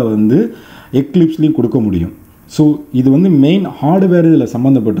உங்களால் வந்து எக்லிப்ஸ்லேயும் கொடுக்க முடியும். ஸோ இது வந்து மெயின் ஹார்ட்வேர் இதில்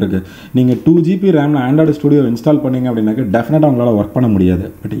சம்மந்தப்பட்டிருக்கு. நீங்கள் 2 GB ரேமில் ஆண்ட்ராய்டு ஸ்டுடியோ இன்ஸ்டால் பண்ணிங்க அப்படின்னாக்கா டெஃபினட்டாக உங்களால் ஒர்க் பண்ண முடியாது.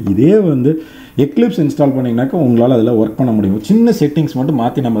 பட் இதே வந்து எக்லிப்ஸ் இன்ஸ்டால் பண்ணிங்கனாக்கா உங்களால் அதில் ஒர்க் பண்ண முடியும். சின்ன செட்டிங்ஸ் மட்டும்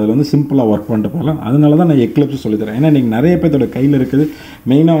மாற்றி நம்ம அதில் வந்து சிம்பிளாக ஒர்க் பண்ணிட்டு போகலாம். அதனால தான் நான் எக்லிப்ஸ் சொல்லித்தரேன். ஏன்னா நீங்கள் நிறைய பேர்த்தோட கையில் இருக்குது.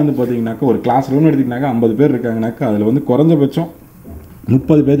 மெயினாக வந்து பார்த்தீங்கன்னாக்கா ஒரு கிளாஸ் ரூம்னு எடுத்திங்கனாக்கா 50 பேர் இருக்காங்கனாக்கா அதில் வந்து குறைஞ்சபட்சம்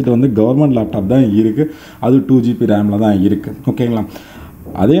 30 பேர்த்திட்ட வந்து கவர்மெண்ட் லேப்டாப் தான் இருக்குது. அது 2 GB ரேமில் தான் இருக்குது. ஓகேங்களா?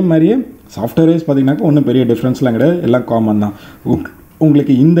 அதே மாதிரியே சாஃப்ட்வேர்ஸ் பார்த்திங்கனாக்கா ஒன்றும் பெரிய டிஃப்ரென்ஸ்லாம் கிடையாது, எல்லாம் காமன் தான்.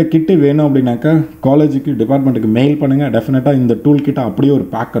 உங்களுக்கு இந்த கிட்டு வேணும் அப்படின்னாக்கா காலேஜுக்கு டிபார்ட்மெண்ட்டுக்கு மெயில் பண்ணுங்கள். டெஃபினட்டாக இந்த டூல் கிட்ட அப்படியே ஒரு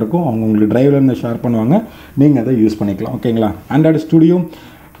பேக் இருக்கும், அவங்க உங்களுக்கு டிரைவ்லேருந்து ஷேர் பண்ணுவாங்க, நீங்கள் அதை யூஸ் பண்ணிக்கலாம். ஓகேங்களா? ஆண்ட்ராய்டு ஸ்டுடியோ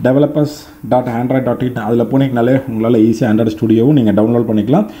developers.android.in அதில் போனீங்கனாலே உங்களால் ஈஸியாக ஆண்ட்ராய்டு ஸ்டுடியோவும் நீங்கள் டவுன்லோட்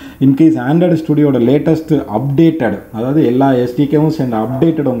பண்ணிக்கலாம். இன்கேஸ் ஆண்ட்ராய்டு ஸ்டுடியோட லேட்டஸ்ட் அப்டேட்டட், அதாவது எல்லா எஸ்டிகேவும் சேர்ந்த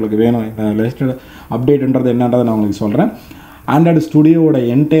அப்டேட்டட் உங்களுக்கு வேணும், லேட்டஸ்ட் அப்டேட்ன்றது என்னன்றதை நான் உங்களுக்கு சொல்கிறேன். Android ஸ்டுடியோட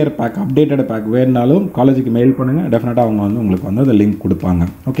entire back updated back வேணுனாலும் காலேஜுக்கு மெயில் பண்ணுங்கள். டெஃபினட்டாக அவங்க வந்து உங்களுக்கு வந்து அந்த லிங்க் கொடுப்பாங்க.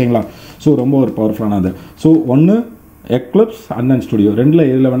 ஓகேங்களா? ஸோ ரொம்ப ஒரு பவர்ஃபுல்லானது. ஸோ ஒன்று எக்லிப்ஸ் அண்ட் தென் ஸ்டுடியோ, ரெண்டில்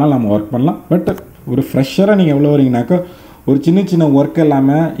எதில் வேணாலும் நம்ம ஒர்க் பண்ணலாம். பட் ஒரு ஃப்ரெஷராக நீங்கள் எவ்வளோ வரீங்கனாக்கா ஒரு சின்ன ஒர்க்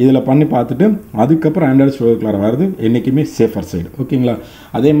இல்லாமல் இதில் பண்ணி பார்த்துட்டு அதுக்கப்புறம் ஆண்ட்ராய்டு ஸ்டுடியோக்குள்ளார வருது என்றைக்குமே சேஃபர் சைடு. ஓகேங்களா?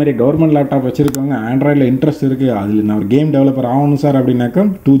 அதே மாதிரி கவர்மெண்ட் லேப்டாப் வச்சுருக்கவங்க, ஆண்ட்ராய்டில் இன்ட்ரெஸ்ட் இருக்குது, அதில் நான் ஒரு கேம் டெவலப்பர் ஆகணும் சார் அப்படின்னாக்கா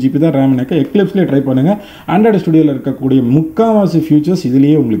 2 GB தான் ரேம்னாக்கா எக்லிப்ஸ்லேயே ட்ரை பண்ணுங்கள். ஆண்ட்ராய்டு ஸ்டுடியோவில் இருக்கக்கூடிய முக்கால்வாசி ஃபியூச்சர்ஸ்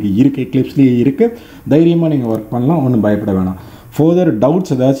இதுலேயே உங்களுக்கு இருக்குது, எக்லிப்ஸ்லேயே இருக்குது. தைரியமாக நீங்கள் ஒர்க் பண்ணலாம், ஒன்றும் பயப்பட வேணாம். ஃபர்தர்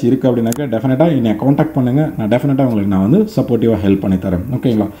டவுட்ஸ் ஏதாச்சும் இருக்குது அப்படின்னாக்கா டெஃபினட்டாக என்னை காண்டாக்ட் பண்ணுங்கள். நான் டெஃபினட்டாக உங்களுக்கு நான் வந்து சப்போர்ட்டிவாக ஹெல்ப் பண்ணி தரேன்.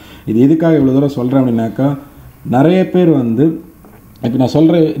 ஓகேங்களா? இது எதுக்காக இவ்வளோ தூரம் சொல்கிறேன் அப்படின்னாக்கா, நிறைய பேர் வந்து இப்போ நான்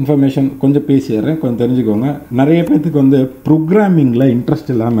சொல்கிற இன்ஃபர்மேஷன் கொஞ்சம் பேசிடுறேன், கொஞ்சம் தெரிஞ்சுக்கோங்க. நிறைய பேர்த்துக்கு வந்து ப்ரோக்ராமிங்கில் இன்ட்ரெஸ்ட்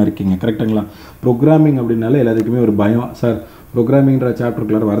இல்லாமல் இருக்கீங்க. கரெக்டுங்களா? ப்ரோக்ராமிங் அப்படின்னாலே எல்லாத்துக்குமே ஒரு பயம். சார் ப்ரோக்ராமிங்கிற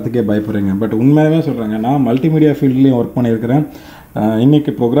சாப்டருக்குள்ளார வரத்துக்கே பயப்படுறீங்க. பட் உண்மையாகவே சொல்கிறாங்க, நான் மல்டிமீடியா ஃபீல்ட்லேயும் ஒர்க் பண்ணியிருக்கிறேன்,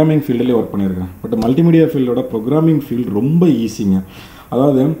 இன்றைக்கி ப்ரோக்ராமிங் ஃபீல்டுலேயும் ஒர்க் பண்ணியிருக்கிறேன். பட் மல்டிமீடியா ஃபீல்டோட ப்ரோக்ராமிங் ஃபீல்டு ரொம்ப ஈஸிங்க.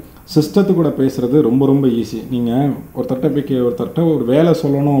 அதாவது சிஸ்டத்து கூட பேசுகிறது ரொம்ப ஈஸி. நீங்கள் ஒருத்தர்கிட்ட ஒரு வேலை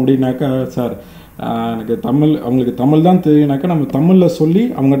சொல்லணும் அப்படின்னாக்கா, சார் எனக்கு அவங்களுக்கு தமிழ் தான் தெரியுனாக்கா நம்ம தமிழில் சொல்லி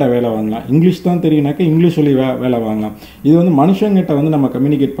அவங்ககிட்ட வேலை வாங்கலாம். இங்கிலீஷ் தான் தெரியுனாக்கா இங்கிலீஷ் சொல்லி வேலை வாங்கலாம். இது வந்து மனுஷங்கிட்ட வந்து நம்ம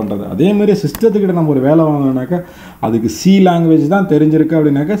கம்யூனிகேட் பண்ணுறது. அதேமாதிரி சிஸ்டத்துக்கிட்ட நம்ம ஒரு வேலை வாங்கினாக்கா அதுக்கு சி லாங்குவேஜ் தான் தெரிஞ்சிருக்கு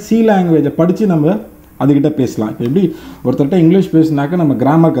அப்படின்னாக்கா சி லாங்குவேஜை படித்து நம்ம அதுக்கிட்ட பேசலாம். இப்போ எப்படி ஒருத்தர்கிட்ட இங்கிலீஷ் பேசினாக்கா நம்ம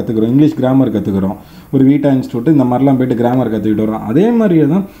கிராமர் கற்றுக்குறோம், இங்கிலீஷ் கிராமர் கற்றுக்குறோம், ஒரு வீட்டா இன்ஸ்டியூட் இந்த மாதிரிலாம் போய்ட்டு கிராமர் கற்றுக்கிட்டு வரோம். அதே மாதிரியே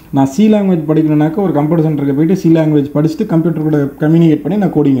தான் நான் சி லாங்குவேஜ் படிக்கணுன்னாக்கா ஒரு கம்ப்யூட்டர் சென்டருக்கு போய்ட்டு சி லாங்குவேஜ் படிச்சுட்டு கம்ப்யூட்டர் கூட கம்யூனிகேட் பண்ணி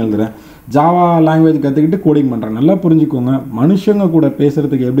நான் கோடிங் எழுதுறேன். ஜாவா லாங்குவேஜ் கற்றுக்கிட்டு கோடிங் பண்ணுறேன். நல்லா புரிஞ்சுக்கோங்க, மனுஷங்க கூட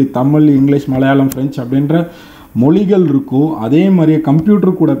பேசுகிறதுக்கு எப்படி தமிழ், இங்கிலீஷ், மலையாளம், ஃப்ரெஞ்ச் அப்படின்ற மொழிகள் இருக்கோ அதே மாதிரியே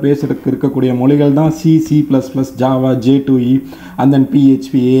கம்ப்யூட்டர் கூட பேசுறதுக்கு இருக்கக்கூடிய மொழிகள் தான் C, C++, Java, J2E and then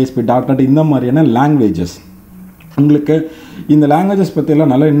PHP, ASP, .NET இந்த மாதிரியான லாங்குவேஜஸ். உங்களுக்கு இந்த லாங்குவேஜஸ்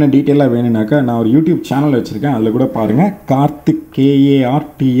பற்றியெல்லாம் நல்லா இன்னும் டீட்டெயிலாக வேணும்னாக்கா நான் ஒரு யூடியூப் சேனல் வச்சுருக்கேன், அதில் கூட பாருங்கள். கார்த்திக்,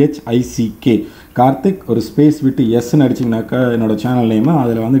 KARTHICK, கார்த்திக் ஒரு ஸ்பேஸ் விட்டு எஸ்ன்னு அடிச்சிங்கனாக்கா என்னோடய சேனல் நேம்.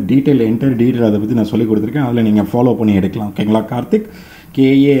 அதில் வந்து என்டையர் டீட்டெயில் அதை பற்றி நான் சொல்லிக் கொடுத்துருக்கேன். அதில் நீங்கள் ஃபாலோ பண்ணி எடுக்கலாம். ஓகேங்களா? Karthik,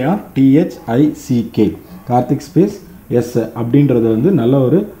 KARTHICK, Karthik space S அப்படின்றது வந்து நல்ல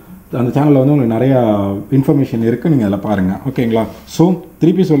ஒரு அந்த சேனலில் வந்து உங்களுக்கு நிறையா இன்ஃபர்மேஷன் இருக்குது, நீங்கள் அதில் பாருங்கள். ஓகேங்களா? ஸோ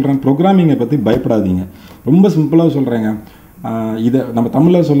திருப்பி சொல்கிறேன், ப்ரோக்ராமிங்கை பற்றி பயப்படாதீங்க. ரொம்ப சிம்பிளாக சொல்கிறேங்க. இதை நம்ம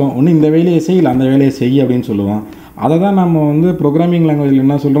தமிழில் சொல்லுவோம், ஒன்று இந்த வேலையை செய் இல்லை அந்த வேலையை செய் அப்படின்னு சொல்லுவோம். அதை தான் நம்ம வந்து ப்ரோக்ராமிங் லாங்குவேஜில்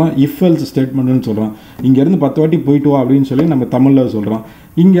என்ன சொல்கிறோம், இஃப் எல்ஸ் ஸ்டேட்மெண்ட்னு சொல்கிறோம். இங்கேருந்து 10 வாட்டி போயிட்டு வா அப்படின்னு சொல்லி நம்ம தமிழில் சொல்கிறோம்.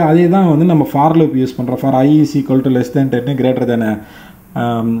 இங்கே அதே தான் வந்து நம்ம ஃபார் லூப் யூஸ் பண்ணுறோம். For i is equal to less than 10 greater than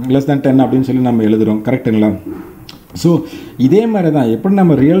less than 10 அப்படின்னு சொல்லி நம்ம எழுதுகிறோம். கரெக்டுங்களா? ஸோ இதே மாதிரி தான் எப்படி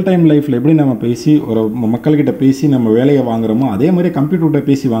நம்ம ரியல் டைம் லைஃப்பில் எப்படி நம்ம பேசி ஒரு மக்கள்கிட்ட பேசி நம்ம வேலையை வாங்குகிறோமோ அதே மாதிரி கம்ப்யூட்டர்கிட்ட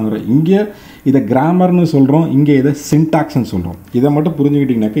பேசி வாங்குகிறோம். இங்கே இதை கிராமர்னு சொல்கிறோம், இங்கே இதை சின்டாக்ஸ்ன்னு சொல்கிறோம். இதை மட்டும்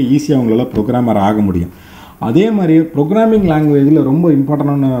புரிஞ்சுக்கிட்டிங்கனாக்கா ஈஸியாக அவங்களால ப்ரோக்ராமர் ஆக முடியும். அதே மாதிரி ப்ரோக்ராமிங் லாங்குவேஜில் ரொம்ப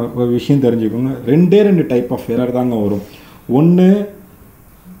இம்பார்ட்டண்டான ஒரு விஷயம் தெரிஞ்சுக்கோங்க. ரெண்டு டைப் ஆஃப் எரர் தாங்க வரும். ஒன்று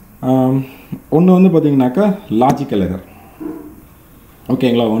வந்து பார்த்திங்கனாக்கா லாஜிக்கல் எரர்.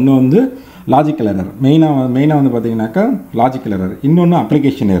 ஓகேங்களா? ஒன்று வந்து லாஜிக்கல் எரர், மெயினாக வந்து பார்த்திங்கனாக்கா லாஜிக்கல் எரர். இன்னொன்று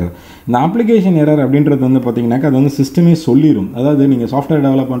அப்ளிகேஷன் எரர். இந்த அப்ளிகேஷன் எரர் அப்படின்றது வந்து பார்த்திங்கனாக்கா அது வந்து சிஸ்டமே சொல்லிடும். அதாவது நீங்கள் சாஃப்ட்வேர்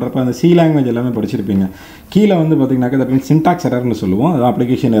டெவலப் பண்ணுறப்ப அந்த சி லாங்குவேஜ் எல்லாமே படிச்சிருப்பீங்க. கீழே வந்து பார்த்திங்கனாக்கா தட் மீன்ஸ் சின்டாக்ஸ் எரர்னு சொல்லுவோம், அது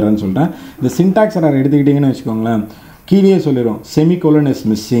அப்ளிகேஷன் எரர்னு சொல்லிட்டேன். இந்த சின்டாக்ஸ் எரர் எடுத்துக்கிட்டிங்கன்னு வச்சுக்கோங்களேன், கீழே சொல்லிடும் semicolon is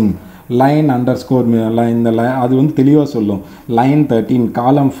missing, line underscore அது வந்து தெளிவாக சொல்லும். லைன் 13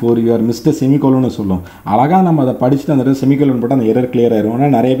 காலம் 4 யூஆர் மிஸ்டர் செமிகோலன்னு சொல்லும். அழகாக நம்ம அதை படிச்சுட்டு அந்த செமிகோலன் போட்டு அந்த எரர் கிளியர் ஆயிரும்.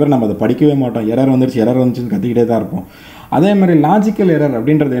 ஆனால் நிறைய பேர் நம்ம அதை படிக்கவே மாட்டோம். எரர் வந்துச்சுன்னு கத்திக்கிட்டே தான் இருப்போம். அதே மாதிரி லாஜிக்கல் எரர்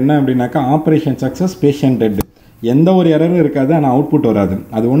அப்படின்றது என்ன அப்படின்னாக்கா ஆப்ரேஷன் சக்ஸஸ், பேஷண்ட் டெட். எந்த ஒரு எரரும் இருக்காது, ஆனால் அவுட்புட் வராது.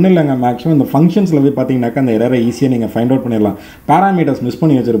 அது ஒன்றும் இல்லைங்க. மேக்ஸிமம் இந்த ஃபங்க்ஷன்ஸில் போய் பார்த்தீங்கன்னாக்கா அந்த எரரை ஈஸியாக நீங்கள் ஃபைண்ட் அவுட் பண்ணிடலாம். பேராமீட்டர்ஸ் மிஸ்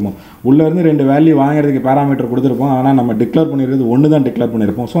பண்ணி வச்சுருப்போம். உள்ளேருந்து 2 வேல்யூ வாங்குறதுக்கு பேராமீட்டர் கொடுத்துருப்போம், ஆனால் நம்ம டிக்ளேர் பண்ணியிருக்கிறது ஒன்று தான் டிக்ளேர்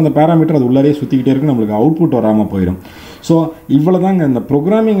பண்ணியிருப்போம். ஸோ அந்த பேராமீட்டர் அது உள்ளே சுற்றிக்கிட்டே இருக்கும், நம்மளுக்கு அவுட்புட் வராமல் போயிடும். ஸோ இவ்வளோ தாங்க இந்த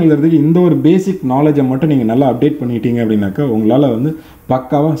ப்ரோக்ராமிங் எழுதுறதுக்கு இந்த ஒரு பேசிக் நாலேஜை மட்டும் நீங்கள் நல்லா அப்டேட் பண்ணிட்டீங்க அப்படின்னாக்கா உங்களால் வந்து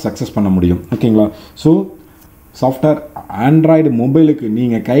பக்காவாக சக்ஸஸ் பண்ண முடியும். ஓகேங்களா? ஸோ சாஃப்ட்வேர் ஆண்ட்ராய்டு மொபைலுக்கு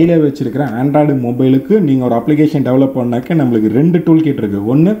நீங்கள் கையில் வச்சுருக்கிற ஆண்ட்ராய்டு மொபைலுக்கு நீங்கள் ஒரு அப்ளிகேஷன் டெவலப் பண்ணாக்க நம்மளுக்கு 2 டூல் கிட் இருக்குது.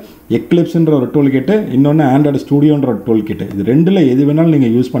 ஒன்று எக்லிப்ஸ்ன்ற ஒரு டூல் கிட்டு, இன்னொன்று ஆண்ட்ராய்டு ஸ்டூடியோன்ற ஒரு டூல் கிட்டு. இது 2ல் எது வேணாலும்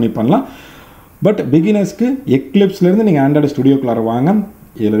நீங்கள் யூஸ் பண்ணி பண்ணலாம். பட் பிகினர்ஸ்க்கு எக்லிப்ஸ்லேருந்து நீங்கள் ஆண்ட்ராய்டு ஸ்டுடியோக்குள்ளார வாங்க.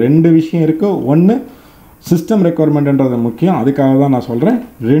 இதில் 2 விஷயம் இருக்குது. ஒன்று சிஸ்டம் ரெக்குவயர்மெண்ட்ன்றது முக்கியம், அதுக்காக தான் நான் சொல்கிறேன்.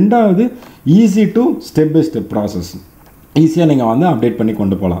 2வது easy to step by step process, ஈஸியாக நீங்கள் வந்து அப்டேட் பண்ணி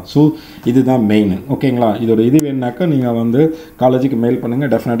கொண்டு போகலாம். ஸோ இதுதான் மெயின். ஓகேங்களா? இதோட இது வேணுனாக்கா நீங்கள் வந்து காலேஜுக்கு மெயில் பண்ணுங்கள்.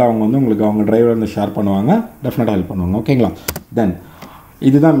 டெஃபினட்டாக அவங்க வந்து உங்களுக்கு அவங்க டிரைவர் வந்து ஷேர் பண்ணுவாங்க, டெஃபினட்டாக ஹெல்ப் பண்ணுவாங்க. ஓகேங்களா? தென்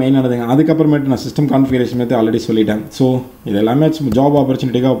இதுதான் மெயினானதுங்க. அதுக்கப்புறமேட்டு நான் சிஸ்டம் கான்ஃபிகரேஷன் பற்றி ஆல்ரெடி சொல்லிட்டேன். ஸோ இது எல்லாமே ஜாப்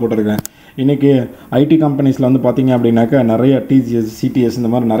ஆப்பர்ச்சுனிட்டிக்காக போட்டிருக்கேன். இன்றைக்கி ஐடி கம்பெனிஸில் வந்து பார்த்திங்க அப்படின்னாக்கா நிறைய TCS, CTS இந்த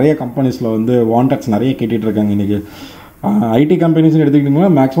மாதிரி நிறைய கம்பெனிஸில் வந்து வாண்டட்ஸ் நிறைய கேட்டுட்ருக்காங்க. இன்றைக்கி ஐடி கம்பெனிஸ்னு எடுத்துக்கிட்டிங்கன்னா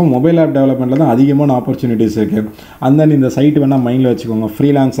மேக்ஸிமம் மொபைல் ஆப் டெவலப்மெண்ட்டில் தான் அதிகமான ஆப்பர்ச்சுனிட்டிஸ் இருக்குது. அண்ட் தென் இந்த சைட் வேணால் மைண்டில் வச்சுக்கோங்க,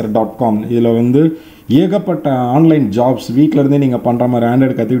 freelancer.com. இதில் வந்து ஏகப்பட்ட ஆன்லைன் ஜாப்ஸ் வீட்டிலேருந்தே நீங்கள் பண்ணுற மாதிரி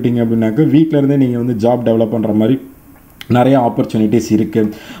ஆண்ட்ராய்டு கற்றுக்கிட்டீங்க அப்படின்னாக்கா வீட்டிலேருந்தே நீங்கள் வந்து ஜாப் டெவலப் பண்ணுற மாதிரி நிறைய ஆப்பர்ச்சுனிட்டிஸ்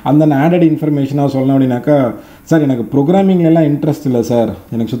இருக்குது. அந்த ஆடட் இன்ஃபர்மேஷனாக சொல்லணும் அப்படின்னாக்கா, சார் எனக்கு ப்ரோக்ராமிங்லாம் இன்ட்ரெஸ்ட் இல்லை சார்,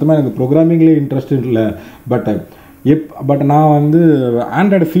 எனக்கு சுத்தமாக எனக்கு ப்ரோக்ராமிங்லேயே இன்ட்ரெஸ்ட் இல்லை, பட் நான் வந்து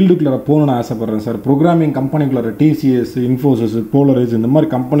ஆண்ட்ராய்டு ஃபீல்டுக்குள்ளே போகணுன்னு ஆசைப்பட்றேன் sir. Programming கம்பெனிக்குள்ளே TCS, Infosys, polarise இந்த மாதிரி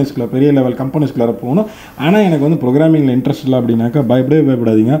கம்பெனிஸ்குள்ளே பெரிய லெவல் கம்பெனிஸ்குள்ளே போகணும், ஆனால் எனக்கு வந்து ப்ரோக்ராமிங்கில் இன்ட்ரெஸ்ட் இல்லை அப்படின்னாக்கா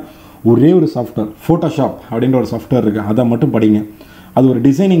பயப்படாதீங்க. ஒரே ஒரு சாஃப்ட்வேர் ஃபோட்டோஷாப் அப்படின்ற ஒரு சாஃப்ட்வேர் இருக்குது, அதை மட்டும் படிங்க. அது ஒரு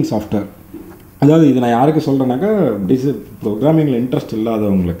டிசைனிங் சாஃப்ட்வேர். அதாவது இது நான் யாருக்கு சொல்கிறேன்னாக்கா ப்ரோக்ராமிங்கில் இன்ட்ரெஸ்ட்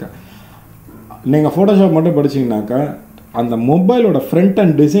இல்லாதவங்களுக்கு நீங்கள் ஃபோட்டோஷாப் மட்டும் படிச்சிங்கனாக்கா அந்த மொபைலோட ஃப்ரண்ட்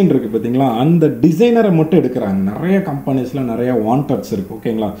அண்ட் டிசைன் இருக்குது பார்த்தீங்களா, அந்த டிசைனரை மட்டும் எடுக்கிறாங்க. நிறைய கம்பெனிஸில் நிறைய வாண்டட்ஸ் இருக்குது.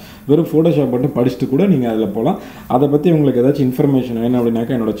 ஓகேங்களா? வெறும் ஃபோட்டோஷாப் மட்டும் படிச்சுட்டு கூட நீங்கள் அதில் போகலாம். அதை பற்றி உங்களுக்கு ஏதாச்சும் இன்ஃபர்மேஷன் வேணும்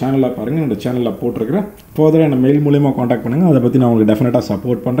அப்படின்னாக்கா என்னோடய சேனலில் பாருங்கள், என்னோடய சேனலில் போட்டிருக்கிறேன். ஃபர்தராக என்னை மெயில் மூலியமாக காண்டாக்ட் பண்ணுங்கள். அதை பற்றி நான் உங்களுக்கு டெஃபினட்டாக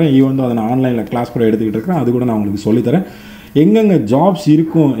சப்போர்ட் பண்ணுறேன். ஈவன் அதை நான் ஆன்லைனில் கிளாஸ் கூட எடுத்துக்கிட்டு இருக்கிறேன், அது கூட நான் உங்களுக்கு சொல்லித்தரேன். எங்கெங்கே ஜாப்ஸ்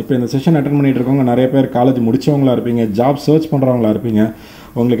இருக்கும். இப்போ இந்த செஷன் அட்டன் பண்ணிகிட்டு இருக்கவங்க நிறைய பேர் காலேஜ் முடித்தவங்களாக இருப்பீங்க, ஜாப் சர்ச் பண்ணுறவங்களா இருப்பீங்க.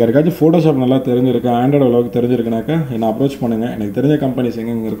 உங்களுக்கு யாருக்காச்சும் ஃபோட்டோஷாப் நல்லா தெரிஞ்சிருக்கு, ஆண்ட்ராய்டு அளவுக்கு தெரிஞ்சிருக்குனாக்கா என்னை அப்ரோச் பண்ணுங்கள். எனக்கு தெரிஞ்ச கம்பெனிஸ்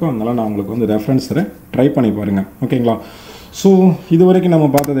எங்கெங்கே இருக்கோ அங்கெல்லாம் நான் உங்களுக்கு வந்து ரெஃபரன்ஸ் தரேன், ட்ரை பண்ணி பாருங்கள். ஓகேங்களா? ஸோ இது வரைக்கும் நம்ம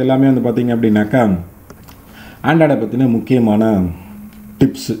பார்த்தது எல்லாமே வந்து பார்த்திங்க அப்படின்னாக்கா ஆண்ட்ராய்டை பற்றின முக்கியமான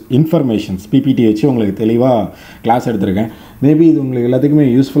டிப்ஸ், இன்ஃபர்மேஷன்ஸ் பிபிடி வச்சு உங்களுக்கு தெளிவாக கிளாஸ் எடுத்திருக்கேன். மேபி இது உங்களுக்கு எல்லாத்துக்குமே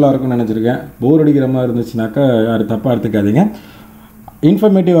யூஸ்ஃபுல்லாக இருக்கும்னு நினச்சிருக்கேன். போர் அடிக்கிற மாதிரி இருந்துச்சுனாக்கா யாரும் தப்பாக எடுத்துக்காதீங்க.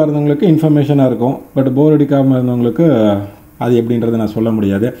 இன்ஃபர்மேட்டிவாக இருந்தவங்களுக்கு இன்ஃபர்மேஷனாக இருக்கும், பட் போர் அடிக்காமல் இருந்தவங்களுக்கு அது எப்படின்றத நான் சொல்ல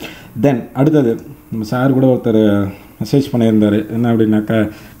முடியாது. தென் அடுத்தது நம்ம சார் கூட ஒருத்தர் மெசேஜ் பண்ணியிருந்தார், என்ன அப்படின்னாக்கா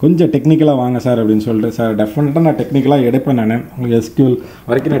கொஞ்சம் டெக்னிக்கலாக வாங்க சார் அப்படின்னு சொல்லிட்டு. சார் டெஃபினட்டாக நான் டெக்னிக்கலாக எடுப்பேன், நான் உங்களுக்கு எஸ்கியூஎல்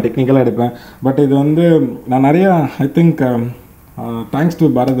வரைக்கும் நான் டெக்னிக்கலாக எடுப்பேன். பட் இது வந்து நான் நிறையா I think thanks to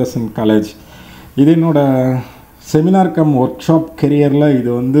Bharathidasan college, இது என்னோடய செமினார் கம் ஒர்க் ஷாப் கெரியரில் இது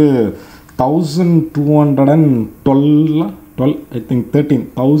வந்து 1212 I think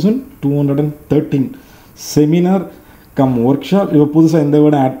 1213 seminar come work shop. இப்போ புதுசாக இந்த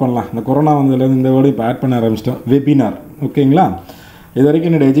வேர்டு ஆட் பண்ணலாம், இந்த கொரோனா வந்ததுலேருந்து இந்த வேர்டு இப்போ ஆட் பண்ண ஆரம்பிச்சிட்டோம், வெபினார். ஓகேங்களா? இது வரைக்கும்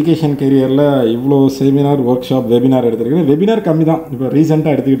என்னோடய எஜுகேஷன் கெரியரில் இவ்வளோ செமினார், ஒர்க் ஷாப், வெபினார் எடுத்துருக்கேன். வெபினார் கம்மி தான், இப்போ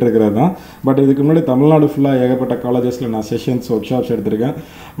ரீசெண்டாக எடுத்துக்கிட்டு இருக்கிறது தான். பட் இதுக்கு முன்னாடி தமிழ்நாடு ஃபுல்லாக ஏகப்பட்ட காலேஜஸில் நான் செஷன்ஸ், ஒர்க் ஷாப்ஸ் எடுத்திருக்கேன்.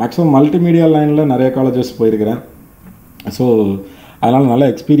 மேக்ஸிமம் மல்டிமீடியா லைனில் நிறைய காலேஜஸ் போயிருக்கிறேன். ஸோ அதனால் நல்ல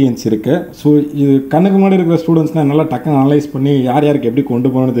எக்ஸ்பீரியன்ஸ் இருக்குது. ஸோ இது கண்ணுக்கு முன்னாடி இருக்கிற ஸ்டூடெண்ட்ஸ்னால் நல்லா டக்குன்னு அனலைஸ் பண்ணி யார் யாருக்கு எப்படி கொண்டு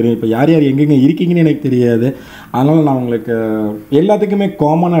போகணும்னு தெரியும். இப்போ யார் யார் எங்கெங்கே இருக்கீங்கன்னு எனக்கு தெரியாது, அதனால் நான் உங்களுக்கு எல்லாத்துக்குமே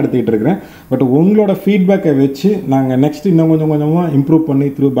காமனாக எடுத்துக்கிட்டு இருக்கிறேன். பட் உங்களோட ஃபீட்பேக்கை வச்சு நாங்கள் நெக்ஸ்ட் இன்னும் கொஞ்சம் கொஞ்சமாக இம்ப்ரூவ் பண்ணி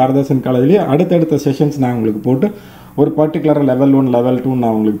த்ரூ பாரதிதாசன் காலேஜ்லேயே அடுத்தடுத்த செஷன்ஸ் நான் உங்களுக்கு போட்டு ஒரு பர்டிகுலராக லெவல் 1 லெவல் 2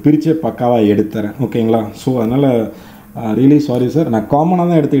 நான் உங்களுக்கு பிரித்து பக்காவாக எடுத்துறேன். ஓகேங்களா? ஸோ அதனால் ரியலி சாரி சார், நான் காமனாக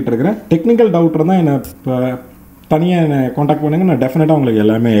தான் எடுத்துக்கிட்டு இருக்கிறேன். டெக்னிக்கல் டவுட் தான் என்னை இப்போ தனியாக என்னை காண்டாக்ட் பண்ணுங்கள், நான் டெஃபினட்டாக உங்களுக்கு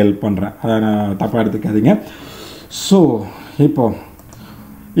எல்லாமே ஹெல்ப் பண்ணுறேன், அதை நான் தப்பாக எடுத்துக்காதீங்க. ஸோ இப்போது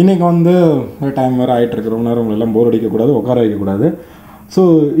இன்றைக்கி வந்து டைம் வேறு ஆகிட்டுருக்கு, ரொம்ப நேரம் எல்லாம் போர் அடிக்கக்கூடாது, உட்கார வைக்கக்கூடாது. ஸோ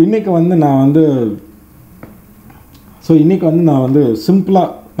இன்றைக்கி வந்து நான் வந்து சிம்பிளாக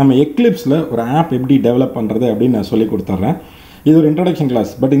நம்ம எக்லிப்ஸில் ஒரு ஆப் எப்படி டெவலப் பண்ணுறது அப்படின்னு நான் சொல்லி கொடுத்துட்றேன். இது ஒரு இன்ட்ரடக்ஷன்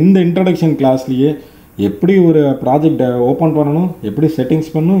கிளாஸ். பட் இந்த இன்ட்ரடக்ஷன் கிளாஸ்லேயே எப்படி ஒரு ப்ராஜெக்டை ஓப்பன் பண்ணணும், எப்படி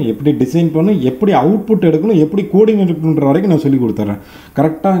செட்டிங்ஸ் பண்ணணும், எப்படி டிசைன் பண்ணணும், எப்படி அவுட்புட் எடுக்கணும், எப்படி கோடிங் எடுக்கணுன்ற வரைக்கும் நான் சொல்லி கொடுத்துட்றேன்.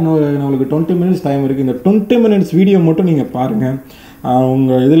 கரெக்டாக நம்மளுக்கு 20 மினிட்ஸ் டைம் இருக்குது. இந்த 20 மினிட்ஸ் வீடியோ மட்டும் நீங்கள் பாருங்கள்.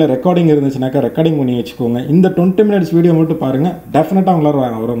 உங்கள் இதில் ரெக்கார்டிங் இருந்துச்சுனாக்கா ரெக்கார்டிங் பண்ணி வச்சுக்கோங்க. இந்த 20 மினிட்ஸ் வீடியோ மட்டும் பாருங்கள். டெஃபினட்டாக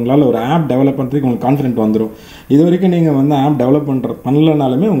உங்களால் ஒரு ஆப் டெவலப் பண்ணுறதுக்கு உங்களுக்கு கான்ஃபிடென்ட் வந்துடும். இது வரைக்கும் நீங்கள் வந்து ஆப் டெவலப்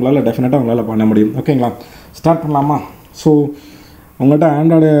பண்ணலனாலுமே உங்களால் டெஃபினட்டாக உங்களால் பண்ண முடியும். ஓகேங்களா? ஸ்டார்ட் பண்ணலாமா? ஸோ உங்கள்கிட்ட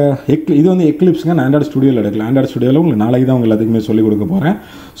ஆண்ட்ராய்டு இது வந்து எக்லிப்ஸுங்க, நான் ஆண்ட்ராய்டு ஸ்டுடியோவில் எடுக்கல. ஆண்ட்ராய்டு ஸ்டுடியோவில் உங்களுக்கு நாளைக்கு தான் உங்கள் எல்லாத்துக்குமே சொல்லிக் கொடுக்க போகிறேன்.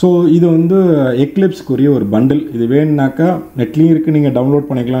 ஸோ இது வந்து எக்லிப்ஸ்க்குரிய ஒரு பண்டில். இது வேணுனாக்கா நெட்லேயும் இருக்குது, நீங்கள் டவுன்லோட்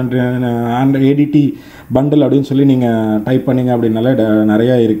பண்ணிக்கலாம். ஏடிடி பண்டில் அப்படின்னு சொல்லி நீங்கள் டைப் பண்ணிங்க அப்படின்னாலே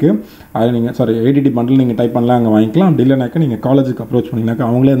நிறையா இருக்குது. அது நீங்கள் ஏடிடி பண்டில் நீங்கள் டைப் பண்ணலாம், அங்கே வாங்கிக்கலாம். அப்படி இல்லைனாக்கா நீங்கள் காலேஜுக்கு அப்ரோச் பண்ணிங்கனாக்கா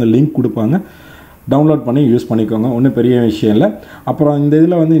அவங்களே அந்த லிங்க் கொடுப்பாங்க, டவுன்லோட் பண்ணி யூஸ் பண்ணிக்கோங்க. ஒன்றும் பெரிய விஷயம் இல்லை. அப்புறம் இந்த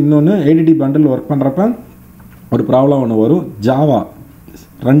இதில் வந்து இன்னொன்று ஏடிடி பண்டில் ஒர்க் பண்ணுறப்ப ஒரு ப்ராப்ளம் ஒன்று வரும், ஜாவா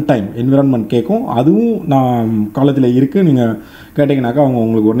ரன் டைம் என்விரான்மெண்ட் கேட்கும். அதுவும் நான் காலேஜில் இருக்குது, நீங்கள் கேட்டிங்கனாக்கா அவங்க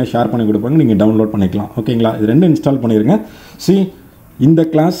உங்களுக்கு உடனே ஷேர் பண்ணி கொடுப்பாங்க, நீங்கள் டவுன்லோட் பண்ணிக்கலாம். ஓகேங்களா? இது ரெண்டும் இன்ஸ்டால் பண்ணிடுங்க. இந்த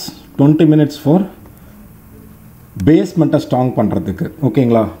கிளாஸ் 20 மினிட்ஸ் ஃபார் பேஸ்மெண்ட்டை ஸ்ட்ராங் பண்ணுறதுக்கு.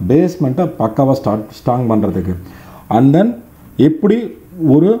 ஓகேங்களா? பேஸ்மெண்ட்டை பக்காவாக ஸ்ட்ராங் பண்ணுறதுக்கு. அண்ட் தென் எப்படி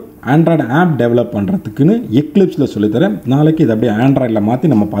ஒரு ஆண்ட்ராய்டு ஆப் டெவலப் பண்ணுறதுக்குன்னு எக்லிப்ஸில் சொல்லித்தரேன். நாளைக்கு இது அப்படியே ஆண்ட்ராய்டில்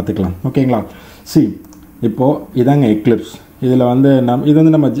மாற்றி நம்ம பார்த்துக்கலாம். ஓகேங்களா? இப்போது இதாங்க எக்லிப்ஸ். இதில் வந்து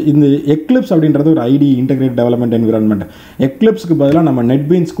நம்ம இந்த எக்லிப்ஸ் அப்படின்றது ஒரு ஐடி இன்டெகிரேட் டெவலப்மெண்ட் என்விரான்மெண்ட். எக்லிப்ஸ்க்கு பதிலாக நம்ம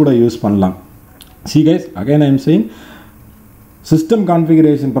நெட்பீன்ஸ் கூட யூஸ் பண்ணலாம். Guys, again I am saying, system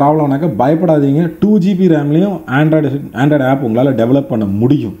configuration ப்ராப்ளம்னாக்கா பயப்படாதீங்க. 2 GB ரேம்லேயும் ஆண்ட்ராய்டு ஆப் உங்களால் டெவலப் பண்ண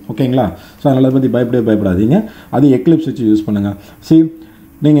முடியும். ஓகேங்களா? ஸோ அதனால் அதை பற்றி பயப்படாதீங்க. அது எக்லிப்ஸ் வச்சு யூஸ் பண்ணுங்கள்.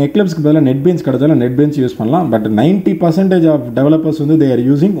 நீங்கள் எக்லிப்ஸ்க்கு பதிலாக நெட்பீன்ஸ் கிடச்சாலும் நெட்பீன்ஸ் யூஸ் பண்ணலாம். பட் 90% ஆஃப் டெவலப்பர்ஸ் வந்து they are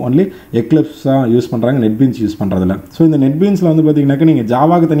using only எக்லிப்ஸாக use பண்ணுறாங்க, நெட்பீன்ஸ் யூஸ் பண்ணுறதில்ல. ஸோ இந்த நெட்பீன்ஸில் வந்து பார்த்தீங்கன்னாக்கா நீங்கள்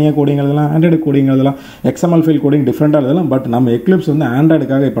ஜாவாக்கு தனியாக கோடிங் எழுதலாம், ஆண்ட்ராய்டு கோடிங் எழுதலாம், XML ஃபைல் கோடிங் டிஃப்ரெண்ட்டாக எழுதலாம். பட் நம்ம எக்லிப்ஸ் வந்து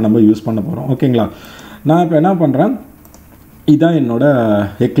ஆண்ட்ராய்டுக்காக இப்போ நம்ம யூஸ் பண்ண போகிறோம். ஓகேங்களா? நான் இப்போ என்ன பண்ணுறேன், இதுதான் என்னோட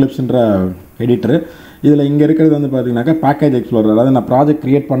எக்லிப்ஸ்ன்ற எடிட்டரு. இதில் இங்கே இருக்கிறது வந்து பார்த்தீங்கன்னாக்கா பேக்கேஜ் எக்ஸ்ப்ளோரர். அதாவது நான் ப்ராஜெக்ட்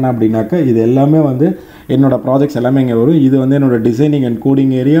க்ரியேட் பண்ணேன் அப்படின்னாக்கா இது எல்லாமே வந்து என்னோடய ப்ராஜெக்ட்ஸ் எல்லாமே இங்கே வரும். இது வந்து என்னோட designing and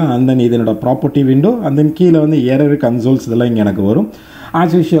coding area. And then இது என்னோட ப்ராப்பர்ட்டி விண்டோ. அண்ட் தென் கீழே வந்து எரர் கன்சோல்ஸ் இதெல்லாம் இங்கே எனக்கு வரும்.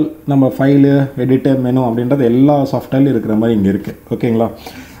 ஆஸ் யூஷுவல் நம்ம ஃபைலு, எடிட்டர், மெனு அப்படின்றது எல்லா சாஃப்ட்வேர்லையும் இருக்கிற மாதிரி இங்கே இருக்குது. ஓகேங்களா?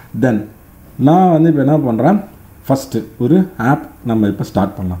 தென் நான் வந்து இப்போ என்ன பண்ணுறேன், ஃபஸ்ட்டு ஒரு ஆப் நம்ம இப்போ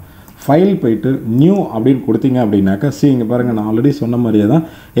ஸ்டார்ட் பண்ணலாம். ஃபைல் போயிட்டு நியூ அப்படின்னு கொடுத்தீங்க அப்படின்னாக்கா இங்கே பாருங்கள், நான் ஆல்ரெடி சொன்ன மாதிரியே தான்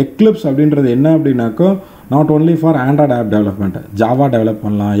எக்லிப்ஸ் அப்படின்றது என்ன அப்படின்னாக்கா not only for Android app development, Java develop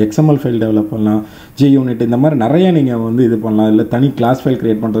பண்ணலாம், XML ஃபைல் டெவலப் பண்ணலாம், JUnit இந்த மாதிரி நிறைய நீங்கள் வந்து இது பண்ணலாம், இல்லை தனி கிளாஸ் ஃபைல்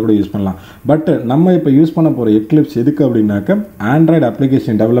க்ரியேட் பண்ணுறது கூட யூஸ் பண்ணலாம். பட் நம்ம இப்போ யூஸ் பண்ண போகிற எக்லிப்ஸ் எதுக்கு அப்படின்னாக்கா ஆண்ட்ராய்டு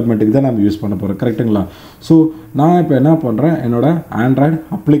அப்ளிகேஷன் டெவலப்மெண்ட்டுக்கு தான் நம்ம யூஸ் பண்ண போகிறோம். கரெக்டுங்களா? ஸோ நான் இப்போ என்ன பண்ணுறேன், என்னோடய ஆண்ட்ராய்டு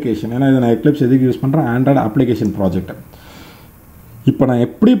அப்ளிகேஷன், ஏன்னா இதை நான் எக்லிப்ஸ் எதுக்கு யூஸ் பண்ணுறேன், ஆண்ட்ராய்டு அப்ளிகேஷன் ப்ராஜெக்ட். இப்போ நான்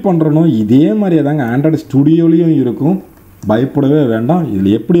எப்படி பண்ணுறனோ இதே மாதிரியே தாங்க ஆண்ட்ராய்டு ஸ்டுடியோலையும் இருக்கும், பயப்படவே வேண்டாம்.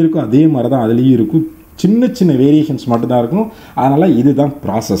 இதில் எப்படி இருக்கோ அதே மாதிரி தான் அதுலேயும் இருக்கும், சின்ன சின்ன வேரியேஷன்ஸ் மட்டும்தான் இருக்கும். அதனால் இதுதான்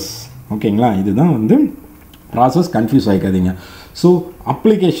ப்ராசஸ். ஓகேங்களா? இதுதான் வந்து process, confuse ஆகிக்காதீங்க. So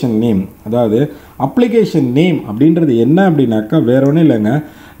application name, அதாவது அப்ளிகேஷன் நேம் அப்படின்றது என்ன அப்படின்னாக்கா வேறு ஒன்றும் இல்லைங்க,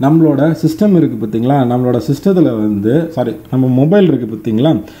 நம்மளோட சிஸ்டம் இருக்குது பார்த்தீங்களா, நம்மளோட சிஸ்டத்தில் வந்து நம்ம மொபைல் இருக்குது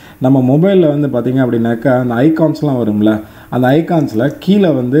பார்த்தீங்களா, நம்ம மொபைலில் வந்து பார்த்திங்க அப்படின்னாக்கா அந்த ஐகான்ஸ்லாம் வரும்ல, அந்த ஐகான்ஸில்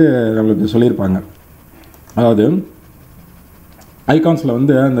கீழே வந்து நம்மளுக்கு சொல்லியிருப்பாங்க. அதாவது ஐகான்ஸில்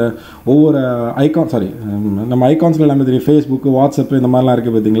வந்து அந்த ஒவ்வொரு நம்ம ஐகான்ஸில் எல்லாமே தெரியும், ஃபேஸ்புக்கு, வாட்ஸ்அப்பு இந்த மாதிரிலாம்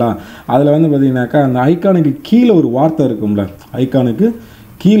இருக்குது பார்த்தீங்களா, அதில் வந்து பார்த்திங்கனாக்கா அந்த ஐகானுக்கு கீழே ஒரு வார்த்தை இருக்கும்ல, ஐகானுக்கு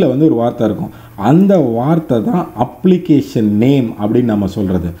கீழே வந்து ஒரு வார்த்தை இருக்கும், அந்த வார்த்தை தான் அப்ளிகேஷன் நேம் அப்படின்னு நம்ம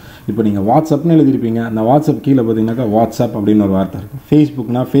சொல்கிறது. இப்போ நீங்கள் வாட்ஸ்அப்னு எழுதிருப்பீங்க, அந்த வாட்ஸ்அப் கீழே பார்த்தீங்கன்னாக்கா வாட்ஸ்அப் அப்படின்னு ஒரு வார்த்தை இருக்கும்,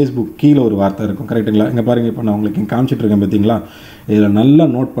 ஃபேஸ்புக்னா ஃபேஸ்புக் கீழே ஒரு வார்த்தை இருக்கும். கரெக்டுங்களா? இங்கே பாருங்கள், இப்போ நான் உங்களுக்கு காமிச்சிட்ருக்கேன் பார்த்தீங்களா, இதில் நல்லா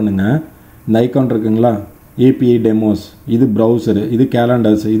நோட் பண்ணுங்கள். இந்த ஐகான் இருக்குங்களா, API டெமோஸ், இது ப்ரௌசரு, இது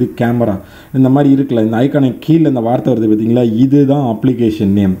கேலண்டர்ஸ், இது கேமரா, இந்த மாதிரி இருக்குல்ல, இந்த ஐகானுக்கு கீழே இந்த வார்த்தை வருது பார்த்தீங்களா, இதுதான்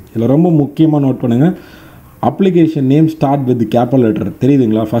அப்ளிகேஷன் நேம். இதில் ரொம்ப முக்கியமாக நோட் பண்ணுங்கள், application name start with capital letter.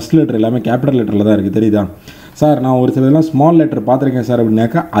 தெரியுதுங்களா? ஃபஸ்ட் லெட்டர் எல்லாமே கேபிட்டல் லெட்டரில் தான் இருக்குது. தெரியுதா சார்? நான் ஒரு சிலதெல்லாம் ஸ்மால் லெட்டர் பார்த்துருக்கேன் சார்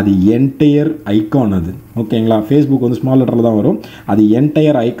அப்படின்னாக்கா அது என்டையர் ஐகான் அது. ஓகேங்களா? ஃபேஸ்புக் வந்து ஸ்மால் லெட்டரில் தான் வரும், அது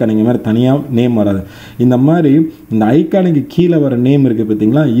என்டையர் ஐகான், இந்த மாதிரி தனியாக நேம் வராது. இந்த மாதிரி இந்த ஐகானுக்கு கீழே வர நேம் இருக்குது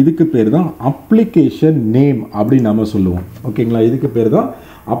பார்த்தீங்களா, இதுக்கு பேர் தான் அப்ளிகேஷன் நேம் அப்படின்னு நம்ம சொல்லுவோம். ஓகேங்களா? இதுக்கு பேர் தான்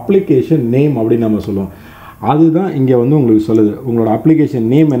அப்ளிகேஷன் நேம் அப்படின்னு நம்ம சொல்லுவோம். அதுதான் இங்கே வந்து உங்களுக்கு சொல்லுது, உங்களோட அப்ளிகேஷன்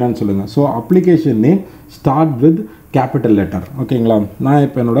நேம் என்னன்னு சொல்லுங்கள். So application name start with capital letter. ஓகேங்களா? நான்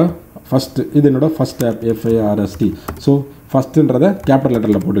இப்போ என்னோட first app FIRST. So ஃபஸ்ட்டுன்றதை capital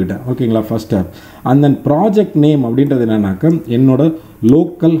லெட்டரில் போட்டுக்கிட்டேன். ஓகேங்களா? First app. And then project name அப்படின்றது என்னன்னாக்கா என்னோட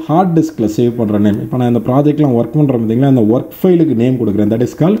லோக்கல் ஹார்ட் டிஸ்கில் சேவ் பண்ணுற நேம். இப்போ நான் இந்த ப்ராஜெக்ட்லாம் ஒர்க் பண்ணுறேன் பார்த்தீங்களா, அந்த ஒர்க் ஃபைலுக்கு நேம் கொடுக்குறேன், that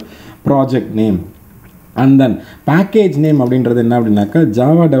is call project name. And then package name அப்படின்றது என்ன அப்படின்னாக்கா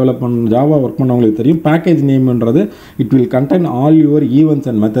ஜாவா ஒர்க் பண்ணவங்களுக்கு தெரியும், package நேம்ன்றது it will contain all your events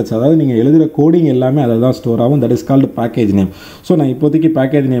and methods. அதாவது நீங்கள் எழுதுகிற கோடிங் எல்லாமே அதில் தான் ஸ்டோர் ஆகும், that is called package name. So நான் இப்போதைக்கு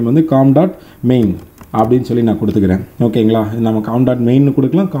பேக்கேஜ் நேம் வந்து com.main அப்படின்னு சொல்லி நான் கொடுத்துக்கிறேன். ஓகேங்களா? நம்ம com.main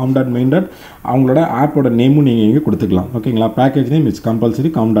கொடுக்கலாம், com.main. அவங்களோட ஆப்போட நேமும் நீங்கள் இங்கே கொடுத்துக்கலாம். ஓகேங்களா? Package name it's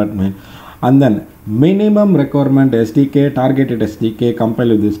compulsory com.main. And then minimum requirement SDK, targeted SDK,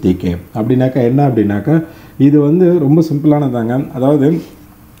 compile with SDK அப்படின்னாக்கா என்ன அப்படின்னாக்கா இது வந்து ரொம்ப சிம்பிளானதாங்க. அதாவது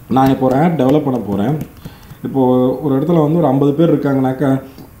நான் இப்போ ஒரு ஆப் டெவலப் பண்ண போகிறேன். இப்போது ஒரு இடத்துல வந்து ஒரு 50 பேர் இருக்காங்கனாக்கா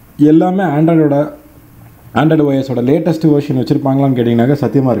எல்லாமே ஆண்ட்ராய்டு OSோட லேட்டஸ்ட் வெர்ஷன் வச்சுருப்பாங்களான்னு கேட்டிங்கனாக்கா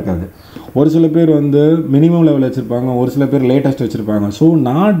சத்தியமாக இருக்காது. ஒரு சில பேர் வந்து மினிமம் லெவல் வச்சுருப்பாங்க, ஒரு சில பேர் லேட்டஸ்ட் வச்சுருப்பாங்க. ஸோ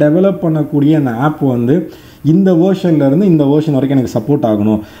நான் டெவலப் பண்ணக்கூடிய அந்த ஆப் வந்து இந்த வேர்ஷன்லேருந்து இந்த வேர்ஷன் வரைக்கும் எனக்கு சப்போர்ட்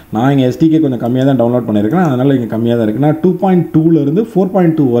ஆகணும். நான் இங்கே SDK கொஞ்சம் கம்மியாக தான் டவுன்லோட் பண்ணியிருக்கேன், அதனால் இங்கே கம்மியாக தான் இருக்குது. நான் 2.2லேருந்து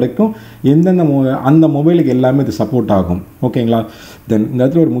 4.2 வரைக்கும் எந்தெந்த அந்த மொபைலுக்கு எல்லாமே இது சப்போர்ட் ஆகும். ஓகேங்களா? தென் இந்த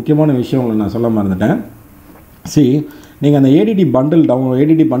இடத்துல ஒரு முக்கியமான விஷயம் உங்களை நான் சொல்ல மறந்துட்டேன். நீங்கள் அந்த ADT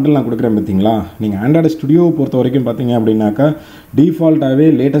பண்டில் நான் கொடுக்குறேன் பார்த்தீங்களா, நீங்கள் ஆண்ட்ராய்டு ஸ்டுடியோவை பொறுத்த வரைக்கும் பார்த்தீங்க அப்படின்னாக்கா டிஃபால்ட்டாகவே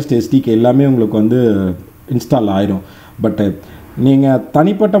லேட்டஸ்ட் SDK எல்லாமே உங்களுக்கு வந்து இன்ஸ்டால் ஆயிரும். பட்டு நீங்கள்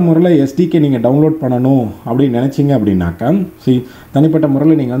தனிப்பட்ட முறையில் SDK நீங்கள் டவுன்லோட் பண்ணணும் அப்படின்னு நினச்சிங்க அப்படின்னாக்கா தனிப்பட்ட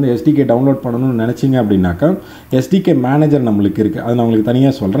முறையில் நீங்கள் வந்து SDK டவுன்லோட் பண்ணணும்னு நினச்சிங்க அப்படின்னாக்கா SDK மேனேஜர் நம்மளுக்கு இருக்குது. அது நான் உங்களுக்கு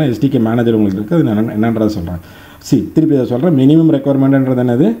தனியாக சொல்கிறேன். SDK மேனேஜர் உங்களுக்கு இருக்குது, அது என்னன்றதை சொல்கிறேன். திருப்பி அதை சொல்கிறேன். மினிமம் ரெக்குவயர்மெண்ட்ன்றது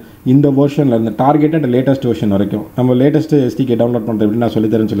என்னது, இந்த வெர்ஷனில் இருந்து டார்கெட்டட் லேட்டஸ்ட் வெர்ஷன் வரைக்கும் நம்ம லேட்டஸ்ட் SDK டவுன்லோட் பண்ணுறது எப்படி நான்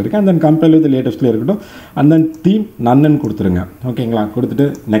சொல்லித்தரேன்னு சொல்லியிருக்கேன். அந்த கம்பேர் வித் லேட்டஸ்ட்டில் இருக்கட்டும், அந்த தீம் நன்னு கொடுத்துருங்க. ஓகேங்களா? கொடுத்துட்டு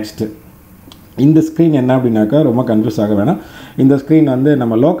நெக்ஸ்ட்டு இந்த ஸ்க்ரீன் என்ன அப்படின்னாக்கா ரொம்ப கன்ஃபியூஸ் ஆக வேணாம். இந்த ஸ்க்ரீன் வந்து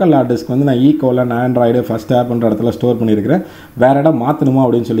நம்ம லோக்கல் ஹார்ட் டிஸ்க் வந்து நான் ஈகோலன் ஆண்ட்ராய்டு ஃபஸ்ட் ஆப்ன்ற இடத்துல ஸ்டோர் பண்ணியிருக்கிறேன். வேறு இடம் மாற்றணுமா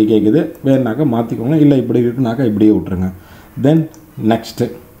அப்படின்னு சொல்லி கேட்குது. வேறுனாக்கா மாற்றிக்கோங்க, இல்லை இப்படி இருக்குனாக்கா இப்படியே விட்ருங்க. தென் நெக்ஸ்ட்டு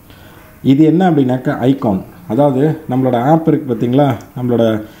இது என்ன அப்படின்னாக்கா ஐகான். அதாவது நம்மளோட ஆப் இருக்குது பார்த்தீங்களா, நம்மளோட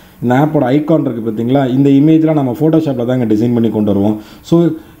இந்த ஆப்போட ஐகான் இருக்குது பார்த்தீங்களா, இந்த இமேஜ்லாம் நம்ம ஃபோட்டோஷாப்பில் தாங்க டிசைன் பண்ணி கொண்டு வருவோம். ஸோ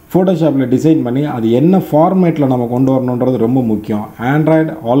ஃபோட்டோஷாப்பில் டிசைன் பண்ணி அது என்ன ஃபார்மேட்டில் நம்ம கொண்டு வரணுன்றது ரொம்ப முக்கியம்.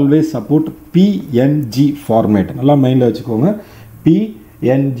 Android always support PNG format. நல்லா மைண்டில் வச்சுக்கோங்க.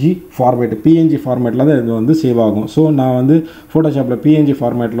 PNG ஃபார்மேட், PNG ஃபார்மேட்டில் தான் இது வந்து சேவ் ஆகும். ஸோ நான் வந்து ஃபோட்டோஷாப்பில் PNG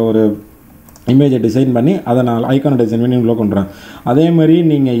ஃபார்மேட்டில் ஒரு இமேஜை டிசைன் பண்ணி அதை நான் ஐக்கானை டிசைன் பண்ணி உள்ள கொண்டுறேன். அதே மாதிரி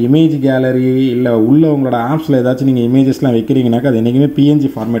நீங்கள் இமேஜ் கேலரி இல்லை உள்ள உங்களோட ஆப்ஸில் ஏதாச்சும் நீங்கள் இமேஜஸ்லாம் வைக்கிறீங்கனாக்கா அது என்றைக்குமே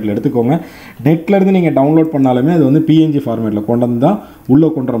பிஎன்ஜி ஃபார்மேட்டில் எடுத்துக்கோங்க. நெட்லேருந்து நீங்கள் டவுன்லோட் பண்ணாலுமே அது வந்து பிஎன்ஜி ஃபார்மேட்டில் கொண்டு வந்து தான் உள்ளே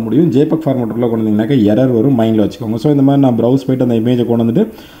கொண்டு வர முடியும். ஜேபக் ஃபார்மேட் உள்ளே கொண்டு வந்தீங்கன்னாக்கா எரர் வரும், மைண்டில் வச்சுக்கோங்க. ஸோ இந்த மாதிரி நான் ப்ரௌஸ் போய்ட்டு அந்த இமேஜை கொண்டு வந்துட்டு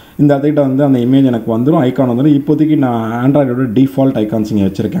இந்த அதுக்கிட்ட வந்து அந்த இமேஜ் எனக்கு வந்துடும், ஐக்கான் வந்துடும். இப்போதைக்கு நான் ஆண்ட்ராய்டோட டிஃபால்ட் ஐக்கான்ஸ் இங்கே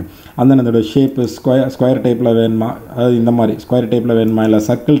வச்சுருக்கேன். அந்த அதோட ஷேப்பு ஸ்கொயர் டைப்பில் வேணுமா, அதாவது இந்த மாதிரி ஸ்கொயர் டைப்பில் வேணுமா இல்லை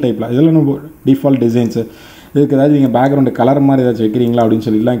சர்க்கிள் டைப்பில், இதெல்லாம் நம்ம டிஃபால்ட் டிசைன்ஸு. இதுக்கு ஏதாவது நீங்கள் பேக்ரவுண்டு கலர் மாதிரி ஏதாச்சும் வைக்கிறீங்களா அப்படின்னு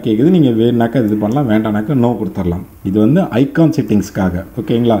சொல்லிலாம் கேட்குது. நீங்கள் வேணுனாக்கா இது பண்ணலாம், வேண்டானாக்கா நோ கொடுத்துடலாம். இது வந்து ஐக்கான் செட்டிங்ஸ்க்காக.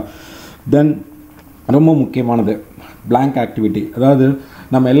 ஓகேங்களா. தென் ரொம்ப முக்கியமானது blank ஆக்டிவிட்டி. அதாவது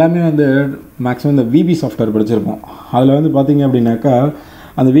நம்ம எல்லாமே வந்து மேக்ஸிமம் இந்த விபி சாஃப்ட்வேர் படிச்சிருப்போம். அதில் வந்து பார்த்திங்க அப்படின்னாக்கா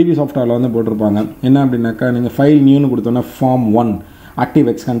அந்த விபி சாஃப்ட்வேரில் வந்து போட்டிருப்பாங்க என்ன அப்படின்னாக்கா, நீங்கள் ஃபைல் நியூன்னு கொடுத்தோன்னா ஃபார்ம் 1 ஆக்டிவ்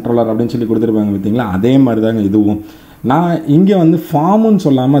எக்ஸ் கண்ட்ரோலர் அப்படின்னு சொல்லி கொடுத்துருப்பாங்க பார்த்தீங்களா. அதே மாதிரி தாங்க இதுவும். நான் இங்கே வந்து ஃபார்முன்னு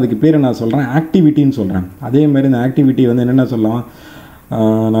சொல்லாமல் அதுக்கு பேர் நான் சொல்கிறேன் ஆக்டிவிட்டின்னு சொல்கிறேன். அதே மாதிரி இந்த ஆக்டிவிட்டி வந்து என்னென்ன சொல்லலாம்,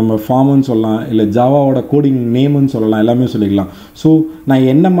 நம்ம ஃபார்முன்னு சொல்லலாம், இல்லை ஜாவாவோட கோடிங் நேமுன்னு சொல்லலாம், எல்லாமே சொல்லிக்கலாம். ஸோ நான்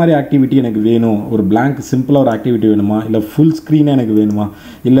என்ன மாதிரி ஆக்டிவிட்டி எனக்கு வேணும், ஒரு blank சிம்பிளாக ஒரு ஆக்டிவிட்டி வேணுமா, இல்லை ஃபுல் ஸ்க்ரீனாக எனக்கு வேணுமா,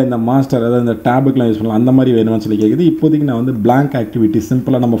 இல்லை இந்த மாஸ்டர் அதாவது இந்த டேபுக்கெலாம் யூஸ் பண்ணலாம் அந்த மாதிரி வேணுமான்னு சொல்லி கேட்குது. இப்போதைக்கு நான் வந்து blank ஆக்டிவிட்டி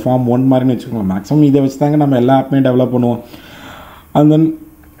சிம்பிளாக நம்ம ஃபார்ம் 1 மாதிரின்னு வச்சுக்கோங்க. மேக்ஸிமம் இதை வச்சு தாங்க நம்ம எல்லா ஆப்புமே டெவலப் பண்ணுவோம். அண்ட் தென்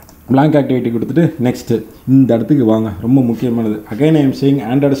blank ஆக்டிவிட்டி கொடுத்துட்டு நெக்ஸ்ட்டு இந்த இடத்துக்கு வாங்க. ரொம்ப முக்கியமானது. Again I am saying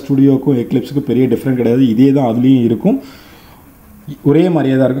Android ஸ்டுடியோக்கும் எக்லிப்ஸுக்கும் பெரிய டிஃப்ரெண்ட் கிடையாது. இதே தான் அதுலேயும் இருக்கும், ஒரே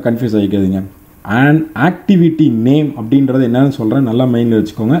மாதிரியே தான் இருக்கும், கன்ஃபியூஸ் ஆகிக்காதீங்க. அண்ட் ஆக்டிவிட்டி நேம் அப்படின்றது என்னென்னு சொல்கிறேன், நல்லா மைண்டில்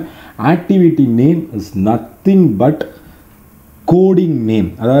வச்சுக்கோங்க. Activity name is nothing but coding name.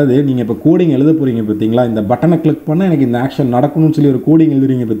 அதாவது நீங்கள் இப்போ கோடிங் எழுத போகிறீங்க பார்த்தீங்களா, இந்த பட்டனை கிளிக் பண்ணால் எனக்கு இந்த ஆக்ஷன் நடக்கணும்னு சொல்லி ஒரு கோடிங்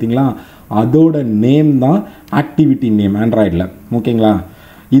எழுதுறீங்க பார்த்தீங்களா, அதோட நேம் தான் ஆக்டிவிட்டி நேம் ஆண்ட்ராய்டில். ஓகேங்களா.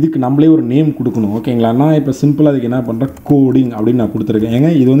 இதுக்கு நம்மளே ஒரு நேம் கொடுக்கணும். ஓகேங்களா. நான் இப்போ சிம்பிளாக அதுக்கு என்ன பண்ணுறேன், கோடிங் அப்படின்னு நான் கொடுத்துருக்கேன். ஏங்க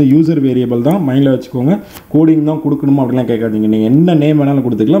இது வந்து யூசர் வேரியபிள் தான், மைண்டில் வச்சுக்கோங்க. கோடிங் தான் கொடுக்கணுமா அப்படிலாம் கேட்காதீங்க, நீங்கள் என்ன நேம் வேணாலும்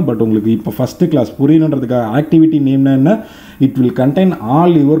கொடுத்துக்கலாம். பட் உங்களுக்கு இப்போ ஃபஸ்ட்டு கிளாஸ் புரியணுன்றதுக்காக ஆக்டிவிட்டி நேம்னா என்ன, it will contain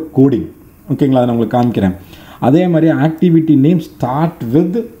all your coding. ஓகேங்களா. அதை நான் உங்களுக்கு காமிக்கிறேன். அதே மாதிரி activity name start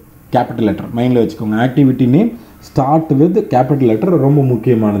with capital letter, மைண்டில் வச்சுக்கோங்க. Activity name start with capital letter ரொம்ப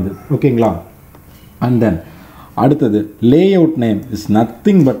முக்கியமானது. ஓகேங்களா. அண்ட் தென் அடுத்தது layout name is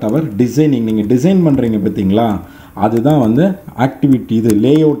nothing but our designing. நீங்கள் டிசைன் பண்ணுறீங்க பார்த்தீங்களா, அதுதான் வந்து ஆக்டிவிட்டி. இது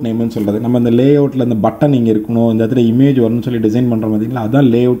லேஅவுட் நேம்னு சொல்கிறது. நம்ம இந்த லேஅவுட்டில் இந்த பட்டன் இங்கே இருக்கணும், இந்த இடத்துல இமேஜ் வரணும்னு சொல்லி டிசைன் பண்ணுறோம் பார்த்தீங்களா, அதான்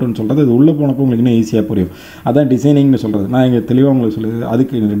லேஅவுட்னு சொல்கிறது. இது உள்ளே போனப்போ உங்களுக்கு இன்னும் ஈஸியாக புரியும். அதான் டிசைனிங்னு சொல்கிறது. நான் இங்கே தெளிவாக உங்களுக்கு சொல்லுது,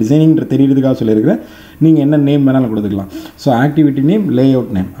 அதுக்கு டிசைனிங் தெரியறதுக்காக சொல்லியிருக்கிறேன். நீங்கள் என்ன நேம் வேணாலும் கொடுத்துக்கலாம். So activity name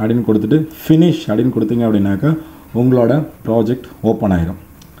layout name அப்படின்னு கொடுத்துட்டு ஃபினிஷ் அப்படின்னு கொடுத்தீங்க அப்படின்னாக்கா உங்களோட ப்ராஜெக்ட் ஓப்பன் ஆகிடும்.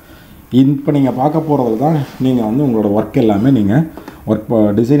 இப்போ நீங்கள் பார்க்க போகிறது தான் நீங்கள் வந்து உங்களோட ஒர்க் எல்லாமே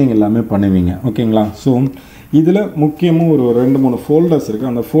நீங்கள் டிசைனிங் எல்லாமே பண்ணுவீங்க. ஓகேங்களா. ஸோ இதில் முக்கியமாக ஒரு 2-3 ஃபோல்டர்ஸ்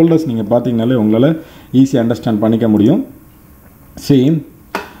இருக்குது. அந்த ஃபோல்டர்ஸ் நீங்கள் பார்த்தீங்கனாலே உங்களால் ஈஸியாக அண்டர்ஸ்டாண்ட் பண்ணிக்க முடியும். சேம்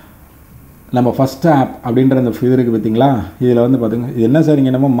நம்ம ஃபஸ்ட் ஆப் அப்படின்ற அந்த இது இருக்குது பார்த்தீங்களா, இதில் வந்து பார்த்துங்க, இது என்ன சார்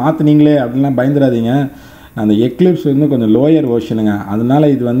நீங்கள் என்னமோ மாற்றினீங்களே அப்படின்லாம் பயந்துடாதீங்க. அந்த எக்லிப்ஸ் வந்து கொஞ்சம் லோயர் வெர்ஷனுங்க.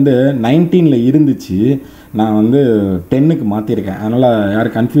 அதனால் இது வந்து 19 இருந்துச்சு, நான் வந்து 10க்கு மாற்றிருக்கேன். அதனால்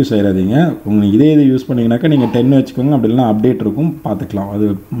யாரும் கன்ஃபியூஸ் ஆகிடாதீங்க. உங்களுக்கு இதே இது யூஸ் பண்ணிங்கனாக்கா நீங்கள் 10 வச்சுக்கோங்க, அப்படிலாம் அப்டேட் இருக்கும், பார்த்துக்கலாம். அது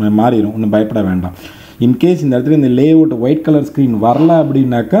மாறிடும், ஒன்றும் பயப்பட வேண்டாம். இன்கேஸ் இந்த இடத்துல இந்த லேஅவுட் ஒயிட் கலர் ஸ்க்ரீன் வரல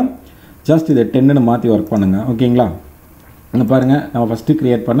அப்படின்னாக்கா ஜஸ்ட் இதை 10ன்னு மாற்றி ஒர்க் பண்ணுங்கள். ஓகேங்களா. இங்கே பாருங்கள், நம்ம ஃபஸ்ட்டு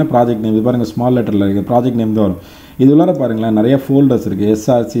க்ரியேட் பண்ண ப்ராஜெக்ட் நேம் இது பாருங்கள், ஸ்மால் லெட்டரில் இருக்குது, ப்ராஜெக்ட் நேம் தான் வரும். இது உள்ளார பாருங்களேன் நிறைய ஃபோல்டர்ஸ் இருக்குது.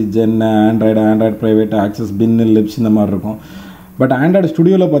 SRC, gen, Android private, access, பின்னு, லிப்ஸ் இந்த மாதிரி இருக்கும். பட் ஆண்ட்ராய்டு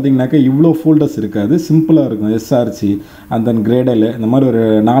ஸ்டுடியோவில் பார்த்தீங்கன்னாக்கா இவ்வளோ ஃபோல்டர்ஸ் இருக்காது, சிம்பிளாக இருக்கும். எஸ்ஆர்சி அண்ட் தென் கிரேடல் இந்த மாதிரி ஒரு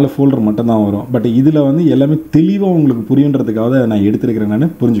 4 ஃபோல்டர் மட்டும்தான் வரும். பட் இதில் வந்து எல்லாமே தெளிவாக உங்களுக்கு புரியுன்றதுக்காக நான் எடுத்துருக்கிறேன்,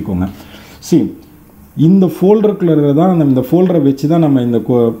 நான் புரிஞ்சுக்கோங்க. இந்த ஃபோல்டருக்குள்ளே தான் இந்த ஃபோல்டரை வச்சு தான் நம்ம இந்த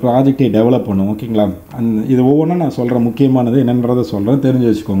ப்ராஜெக்டை டெவலப் பண்ணுவோம். ஓகேங்களா. இது ஒவ்வொன்றா நான் சொல்கிறேன், முக்கியமானது என்னன்றதை சொல்கிறேன், தெரிஞ்சு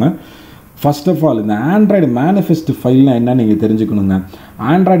வச்சுக்கோங்க. ஃபர்ஸ்ட் ஆஃப் ஆல் இந்த ஆண்ட்ராய்டு மேனிஃபெஸ்ட் ஃபைல்னால் என்ன நீங்கள் தெரிஞ்சுக்கணுங்க.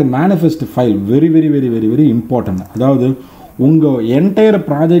 Android manifest file very very very very very important. அதாவது உங்கள் என்டையர்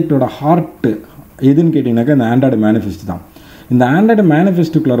ப்ராஜெக்டோட ஹார்ட்டு எதுன்னு கேட்டிங்கனாக்கா இந்த ஆண்ட்ராய்டு மேனிஃபெஸ்ட் தான். இந்த ஆண்ட்ராய்டு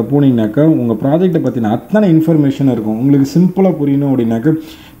மேனிஃபெஸ்ட்டுக்குள்ளே போனீங்கன்னாக்கா உங்கள் ப்ராஜெக்டை பற்றின அத்தனை இன்ஃபர்மேஷன் இருக்கும். உங்களுக்கு சிம்பிளாக புரியணும் அப்படின்னாக்கா,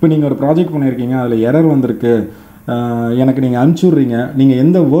 இப்போ நீங்கள் ஒரு ப்ராஜெக்ட் பண்ணியிருக்கீங்க, அதில் எரர் வந்திருக்கு, எனக்கு நீங்கள் அனுப்பிச்சுட்றீங்க, நீங்கள்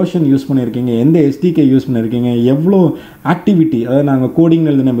எந்த வேர்ஷன் யூஸ் பண்ணியிருக்கீங்க, எந்த எஸ்டிகே யூஸ் பண்ணியிருக்கீங்க, எவ்வளோ ஆக்டிவிட்டி, அதாவது நாங்கள் கோடிங்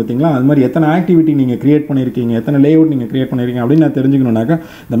எழுதுனேன் பார்த்தீங்களா, அது மாதிரி எத்தனை ஆக்டிவிட்டி நீங்கள் க்ரியேட் பண்ணியிருக்கீங்க, எத்தனை லேஅவுட் நீங்கள் க்ரியேட் பண்ணியிருக்கீங்க அப்படின்னு நான் தெரிஞ்சுக்கணுன்னாக்கா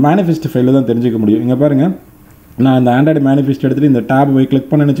இந்த மேனிஃபெஸ்ட் ஃபைலில் தான் தெரிஞ்சுக்க முடியும். இங்கே பாருங்கள், நான் இந்த ஆண்ட்ராய்டு மேனிஃபெஸ்ட் எடுத்துகிட்டு இந்த டேப் போய் கிளிக்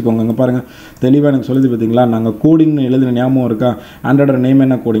பண்ணி வச்சுக்கோங்க. அங்கே பாருங்கள் தெளிவாக எனக்கு சொல்லுது பார்த்தீங்களா, நாங்கள் கோடிங்னு எழுதுன ஞாபகம் இருக்கா, ஆண்ட்ராய்டோட நேம்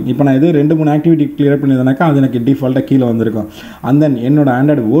என்ன கோடிங். இப்போ நான் இது 2-3 ஆக்டிவிட்டி கிளியர் பண்ணியிருந்தேனாக்கா அது எனக்கு டிஃபால்ட்டாக கீழே வந்திருக்கும். அண்ட் தென் என்னோட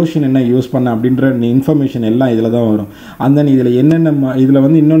ஆண்ட்ராய்டு வேர்ஷன் என்ன யூஸ் பண்ண அப்படின்ற இன்ஃபர்மேஷன் எல்லாம் இதில் தான் வரும். அண்ட் தென் இதில் என்னென்ன இதில்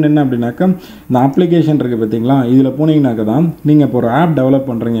வந்து இன்னொன்று என்ன அப்படின்னாக்கா இந்த அப்ளிகேஷன் இருக்குது பார்த்தீங்களா, இதில் போனீங்கன்னாக்கா தான் நீங்கள் இப்போ ஒரு ஆப் டெவலப்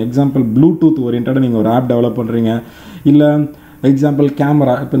பண்ணுறீங்க, எக்ஸாம்பிள் ப்ளூடூத் ஓரியன்டாக நீங்கள் ஒரு ஆப் டெவலப் பண்ணுறீங்க, இல்லை எக்ஸாம்பிள்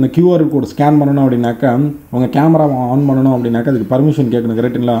கேமரா, இப்போ இந்த கியூஆர் கோட் ஸ்கேன் பண்ணணும் அப்படின்னாக்கா உங்கள் கேமராவை ஆன் பண்ணணும் அப்படின்னாக்கா அதுக்கு பர்மிஷன் கேட்கணும்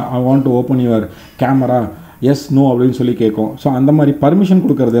கரெக்டுங்களா. I want to open your camera, yes no அப்படின்னு சொல்லி கேட்கும். ஸோ அந்த மாதிரி பர்மிஷன்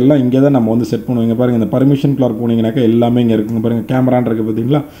கொடுக்குறது எல்லாம் இங்கே தான் நம்ம வந்து செட் பண்ணுவோம். இங்கே பாருங்கள் இந்த பர்மிஷன்குள்ளார் போனீங்கன்னாக்கா எல்லாமே இங்கே இருக்குங்க. பாருங்கள் கேமரான் இருக்குது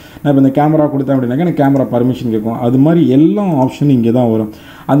பார்த்தீங்களா, நான் இப்போ இந்த கேமரா கொடுத்தேன் அப்படின்னாக்கா எனக்கு கேமரா பர்மிஷன் கேட்கும். அது மாதிரி எல்லா ஆப்ஷனும் இங்கே தான் வரும்.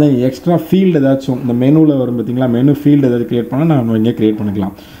 அந்த எக்ஸ்ட்ரா ஃபீல்டு ஏதாச்சும் இந்த மெனுவில் வரும் பார்த்தீங்களா, மெனு ஃபீல்டு ஏதாவது க்ரியேட் பண்ணால் நம்ம இங்கே க்ரியேட்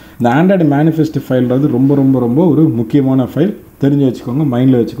பண்ணிக்கலாம். இந்த ஆண்ட்ராய்டு மேனிஃபெஸ்ட் ஃபைல்ன்றது ரொம்ப ரொம்ப ரொம்ப ஒரு முக்கியமான ஃபைல், தெரிஞ்சு வச்சுக்கோங்க,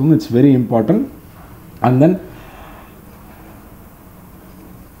 மைண்டில் வச்சுக்கோங்க, it's very important. And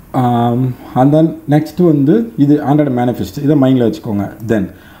then next வந்து இது ஆண்ட்ராய்டு மேனிஃபெஸ்ட், இதை மைண்டில் வச்சுக்கோங்க. தென்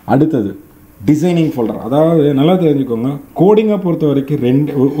அடுத்தது டிசைனிங் ஃபோல்டர். அதாவது நல்லா தெரிஞ்சுக்கோங்க, கோடிங்கை பொறுத்த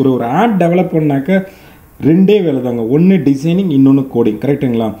வரைக்கும் ஒரு ஆப் டெவலப் பண்ணாக்க 2 வேலை தாங்க. ஒன்று டிசைனிங், இன்னொன்று கோடிங்.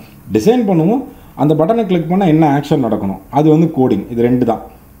 கரெக்டுங்களா. டிசைன் பண்ணுவோம், அந்த பட்டனை கிளிக் பண்ணால் என்ன ஆக்ஷன் நடக்கணும், அது வந்து கோடிங். இது 2 தான்.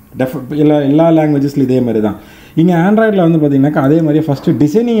 எல்லா லாங்குவேஜஸ்லையும் இதே மாதிரி தான். இங்கே ஆண்ட்ராய்டில் வந்து பார்த்தீங்கன்னாக்கா அதே மாதிரி ஃபஸ்ட்டு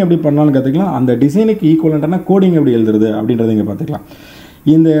டிசைனிங் எப்படி பண்ணாலும் கற்றுக்கலாம், அந்த டிசைனுக்கு ஈக்குவலண்ட்டான கோடிங் எப்படி எழுதுறது அப்படின்றத இங்கே பார்த்துக்கலாம்.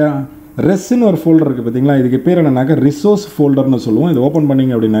 இந்த ரெஸ்ன்னு ஒரு ஃபோல்டர் இருக்குது பார்த்தீங்களா, இதுக்கு பேர் என்னன்னாக்கா ரிசோர்ஸ் ஃபோல்டர்னு சொல்லுவோம். இது ஓப்பன்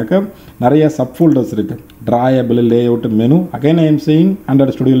பண்ணிங்க அப்படின்னாக்கா நிறைய சப் ஃபோல்டர்ஸ் இருக்குது. ட்ராயபிள், lay out, menu. Again I am saying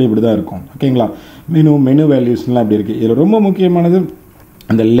Android ஸ்டுடியோவில் இப்படி தான் இருக்கும். ஓகேங்களா. மெனு வேல்யூஸ்லாம் இப்படி இருக்குது. இதில் ரொம்ப முக்கியமானது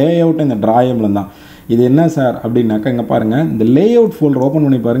இந்த லே அவுட், இந்த ட்ராயபிள் தான். இது என்ன சார் அப்படின்னாக்கா இங்கே பாருங்கள், இந்த லே அவுட் ஃபோல்டர் ஓப்பன்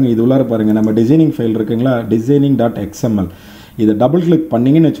பண்ணி பாருங்கள். இது உள்ளார பாருங்கள் நம்ம டிசைனிங் ஃபைல் இருக்குங்களா, designing.xml. இதை டபுள் கிளிக்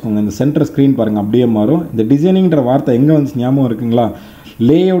பண்ணிங்கன்னு வச்சுக்கோங்க, இந்த சென்டர் ஸ்க்ரீன் பாருங்கள் அப்படியே மாறும். இந்த டிசைனிங்கிற வார்த்தை எங்கே வந்து ஞாபகம் இருக்குங்களா,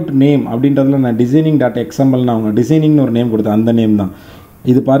 லே அவுட் நேம் அப்படின்றதுல நான் designing.xml அவங்க டிசைனிங்னு ஒரு நேம் கொடுத்தேன், அந்த நேம் தான்.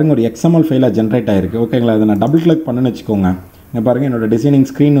 இது பாருங்கள் ஒரு XML ஃபைலாக ஜென்ரேட் ஆகிருக்கு. ஓகேங்களா. இதை நான் டபுள் கிளிக் பண்ணுன்னு வச்சுக்கோங்க, இங்கே பாருங்கள் என்னோட டிசைனிங்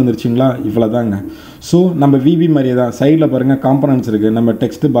ஸ்க்ரீன் வந்துருச்சுங்களா, இவ்வளோ தாங்க. ஸோ நம்ம விவி மாதிரியே தான். சைடில் பாருங்கள் காம்பனன்ட்ஸ் இருக்குது, நம்ம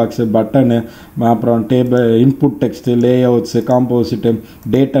டெக்ஸ்ட் பாக்ஸு, பட்டனு, அப்புறம் table, input text, Leh outs, composite,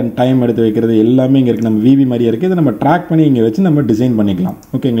 date and time எடுத்து வைக்கிறது எல்லாமே இங்கே இருக்குது. நம்ம விவி மாதிரியே இருக்குது. இதை நம்ம ட்ராக் பண்ணி இங்கே வச்சு நம்ம டிசைன் பண்ணிக்கலாம்.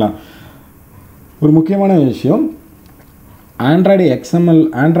 ஓகேங்களா. ஒரு முக்கியமான விஷயம்,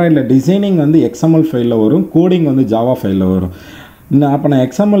 ஆண்ட்ராய்டில் டிசைனிங் வந்து XML ஃபைலில் வரும், கோடிங் வந்து ஜாவா ஃபைலில் வரும். அப்போ நான்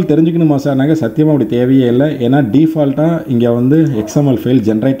XML தெரிஞ்சுக்கணுமா சார்னாக்க சத்தியமாக அப்படி தேவையே இல்லை. ஏன்னா டிஃபால்ட்டாக இங்கே வந்து XML ஃபைல்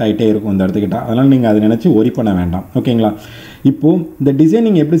ஜென்ரேட் ஆகிட்டே இருக்கும் இந்த இடத்துக்கிட்ட. அதனால் நீங்கள் அதை நினச்சி ஒரி பண்ண வேண்டாம். ஓகேங்களா. இப்போது இந்த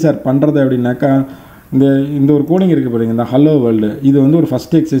டிசைனிங் எப்படி சார் பண்ணுறது அப்படின்னாக்கா இந்த ஒரு கோடிங் இருக்குது பாருங்கள், இந்த ஹலோ வேர்ல்டு. இது வந்து ஒரு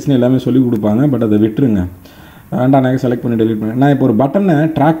ஃபஸ்ட் எக்ஸசைஸ்னு எல்லாமே சொல்லிக் கொடுப்பாங்க. பட் அதை விட்டுருங்க, வேண்டாம். நான் செலக்ட் பண்ணி டெலிட் பண்ணேன். நான் இப்போ ஒரு பட்டனை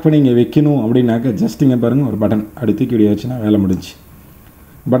ட்ராக் பண்ணி இங்கே வைக்கணும் அப்படின்னாக்க ஜஸ்ட் இங்கே பாருங்கள் ஒரு பட்டன் அப்படி தூக்கி இப்படி வச்சுன்னா வேலை முடிஞ்சு.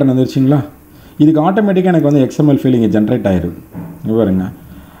 பட்டன் வந்துருச்சிங்களா. இதுக்கு ஆட்டோமேட்டிக்காக எனக்கு வந்து XML ஃபைல் இங்கே ஜென்ரேட் ஆயிடும். பாருங்க.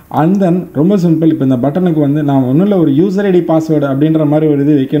 அண்ட் தென் ரொம்ப சிம்பிள். இப்போ இந்த பட்டனுக்கு வந்து நான் ஒன்றும் இல்லை, ஒரு யூசர் ஐடி பாஸ்வேர்டு அப்படின்ற மாதிரி ஒரு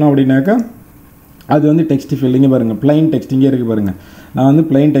இது வைக்கணும் அப்படின்னாக்கா அது வந்து டெக்ஸ்ட் ஃபீல்டு. இங்கே பாருங்கள் பிளைன் டெக்ஸ்ட் இங்கே இருக்குது பாருங்கள். நான் வந்து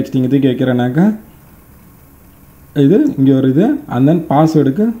பிளைன் டெக்ஸ்ட் இங்கே தூக்கி வைக்கிறேன்னாக்கா இது இங்கே ஒரு இது. அண்ட் தென்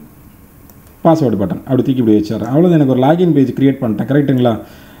பாஸ்வேர்டு பட்டன் அப்படி தூக்கி இப்படி வச்சிடறேன். அவ்வளோதான், எனக்கு ஒரு லாகின் பேஜ் க்ரியேட் பண்ணிட்டேன். கரெக்டுங்களா.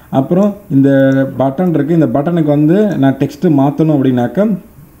 அப்புறம் இந்த பட்டன் இருக்குது, இந்த பட்டனுக்கு வந்து நான் டெக்ஸ்ட்டு மாற்றணும் அப்படின்னாக்கா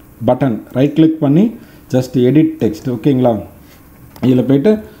பட்டன் ரைட் கிளிக் பண்ணி ஜஸ்ட் எடிட் டெக்ஸ்ட். ஓகேங்களா. இதில்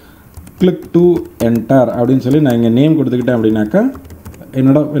போய்ட்டு கிளிக் டு என்டர் அப்படின்னு சொல்லி நான் இங்கே நேம் கொடுத்துக்கிட்டேன் அப்படின்னாக்கா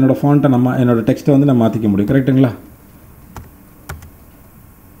என்னோடய ஃபாண்ட்டை என்னோடய டெக்ஸ்ட்டை வந்து நான் மாற்றிக்க முடியும். கரெக்டுங்களா.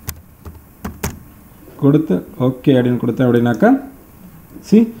 கொடுத்து ஓகே அப்படின்னு கொடுத்தேன் அப்படின்னாக்கா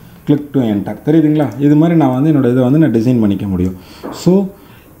கிளிக் டு என்டர் தெரியுதுங்களா. இது மாதிரி நான் வந்து என்னோடய இதை வந்து நான் டிசைன் பண்ணிக்க முடியும். ஸோ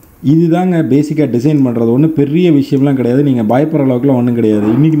இதுதாங்க பேசிக்காக டிசைன் பண்ணுறது. ஒன்றும் பெரிய விஷயம்லாம் கிடையாது, நீங்கள் பயப்படுற அளவுக்குலாம் ஒன்றும் கிடையாது.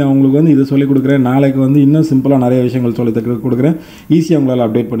 இன்றைக்கி நான் உங்களுக்கு வந்து இதை சொல்லிக் கொடுக்குறேன், நாளைக்கு வந்து இன்னும் சிம்பிளாக நிறைய விஷயங்கள் சொல்லி கொடுக்குறேன், ஈஸியாக உங்களால்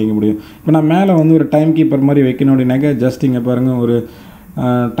அப்டேட் பண்ணிக்க முடியும். இப்போ நான் மேலே வந்து ஒரு டைம் கீப்பர் மாதிரி வைக்கணும் அப்படின்னாக்க ஜஸ்ட் இங்கே பாருங்கள் ஒரு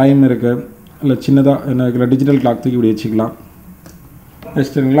டைம் இருக்குது, இல்லை சின்னதாக என்ன வைக்கிற டிஜிட்டல் கிளாக் தூக்கி இப்படி வச்சுக்கலாம்.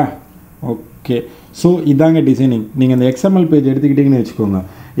 வச்சுட்டுங்களா. ஓகே. ஸோ இதாங்க டிசைனிங். நீங்கள் இந்த XML பேஜ் எடுத்துக்கிட்டிங்கன்னு வச்சுக்கோங்க,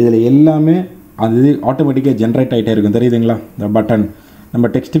 இதில் எல்லாமே அது ஆட்டோமேட்டிக்காக ஜென்ரேட் ஆகிட்டே இருக்கும். தெரியுதுங்களா. இந்த பட்டன் நம்ம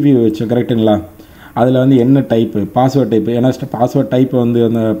டெக்ஸ்ட் வியூ வச்சோம். கரெக்டுங்களா. அதில் வந்து என்ன டைப்பு, பாஸ்வேர்ட் டைப்பு, ஏன்னா பாஸ்வேர்ட் டைப்பு வந்து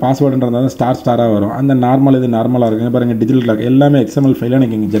அந்த பாஸ்வேர்டுன்றது ஸ்டாராக வரும். அந்த நார்மல் இது நார்மலாக இருக்குங்க பாருங்கள். டிஜிட்டல் கிளாக் எல்லாமே XML ஃபைலாக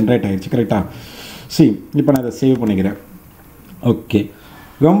எனக்கு இங்கே ஜென்ரேட் ஆகிடுச்சு. கரெக்டாக. இப்போ நான் அதை சேவ் பண்ணிக்கிறேன். ஓகே.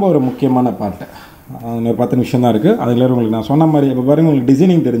 ரொம்ப ஒரு முக்கியமான பார்ட்டு இன்னொரு 10 நிமிஷம் தான் இருக்குது. அதில் உங்களுக்கு நான் சொன்ன மாதிரி இப்போ பாருங்கள் உங்களுக்கு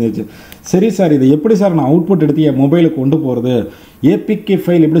டிசைனிங் தெரிஞ்சிச்சு. சரி சார் இது எப்படி சார் நான் அவுட்புட் எடுத்து என் மொபைலுக்கு கொண்டு போகிறது, ஏபிகே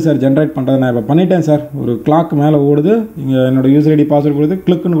ஃபைல் எப்படி சார் ஜென்ரேட் பண்ணுறது, நான் இப்போ பண்ணிட்டேன் சார். ஒரு கிளாக் மேலே ஓடுது, இங்கே என்னோடய யூசர் ஐடி பாஸ்வேர்டு கொடுத்து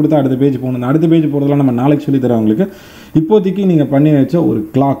கிளிக்குன்னு கொடுத்து அடுத்த பேஜ் போகணும். அடுத்த பேஜ் போகிறதுலாம் நம்ம நாளைக்கு சொல்லி தரோம் உங்களுக்கு. இப்போதைக்கு நீங்கள் பண்ணி வச்ச ஒரு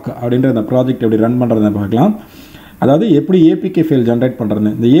கிளாக் அப்படின்ற அந்த ப்ராஜெக்ட் எப்படி ரன் பண்ணுறதை பார்க்கலாம். அதாவது எப்படி ஏபிகே ஃபைல் ஜென்ரேட்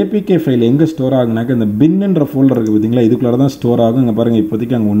பண்ணுறதுன்னு. இந்த ஏபிகே ஃபைல் எங்கே ஸ்டோர் ஆகுனாக்க இந்த பின்ன்ற ஃபோல்டர் இருக்குது பார்த்தீங்களா, இதுக்குள்ளே தான் ஸ்டோர் ஆகும். இங்கே பாருங்கள்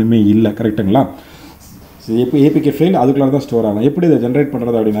இப்போதைக்கு அங்கே ஒன்றுமே இல்லை, கரெக்டுங்களா. ஏபிகே ஃபைல் அதுக்குள்ளே தான் ஸ்டோர் ஆகும். எப்படி இதை ஜென்ரேட்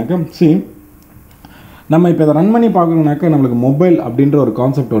பண்ணுறது அப்படின்னாக்கா நம்ம இப்போ இதை ரன் பண்ணி பார்க்கணுன்னாக்கா நம்மளுக்கு மொபைல் அப்படின்ற ஒரு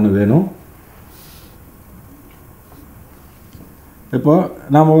கான்செப்ட் ஒன்று வேணும். இப்போ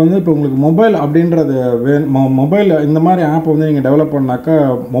நம்ம வந்து இப்போ உங்களுக்கு மொபைல் அப்படின்றது மொபைல் இந்த மாதிரி ஆப் வந்து நீங்கள் டெவலப் பண்ணாக்கா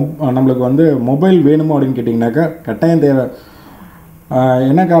நம்மளுக்கு வந்து மொபைல் வேணுமோ அப்படின்னு கேட்டிங்கனாக்கா கட்டாயம் தேவை.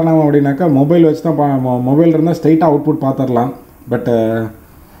 என்ன காரணம் அப்படின்னாக்கா மொபைல் வச்சு தான் மொபைல் இருந்தால் ஸ்ட்ரைட்டாக அவுட்புட் பார்த்துடலாம். பட்டு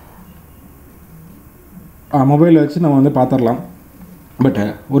மொபைல் வச்சு நம்ம வந்து பார்த்துடலாம். பட்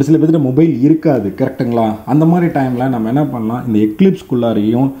ஒரு சில பேர்கிட்ட மொபைல் இருக்காது, கரெக்டுங்களா. அந்த மாதிரி டைமில் நம்ம என்ன பண்ணலாம், இந்த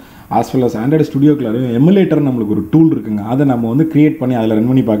எக்லிப்ஸ்குள்ளாரையும் as well as Android ஸ்டுடியோக்குள்ளாரையும் emulator நம்மளுக்கு ஒரு டூல் இருக்குங்க. அதை நம்ம வந்து க்ரியேட் பண்ணி அதில் ரன்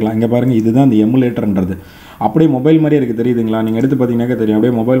பண்ணி பார்க்கலாம். இங்கே பாருங்கள் இதுதான் இந்த எமுலேட்டர்ன்றது. அப்படியே மொபைல் மாதிரியே இருக்குது, தெரியுதுங்களா. நீங்கள் எடுத்து பார்த்தீங்கன்னாக்கா தெரியும்,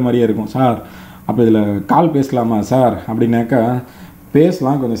 அப்படியே மொபைல் மாதிரியே இருக்கும். சார் அப்போ இதில் கால் பேசலாமா சார் அப்படின்னாக்கா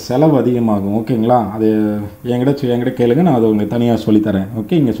பேசலாம், கொஞ்சம் செலவு அதிகமாகும், ஓகேங்களா. அது என்கிட்ட கேளுங்க, நான் அதை உங்களுக்கு தனியாக சொல்லித்தரேன்.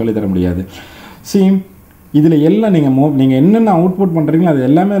 ஓகே, இங்கே சொல்லித்தர முடியாது. இதில் எல்லாம் நீங்கள் என்னென்ன அவுட்புட் பண்ணுறீங்களோ அது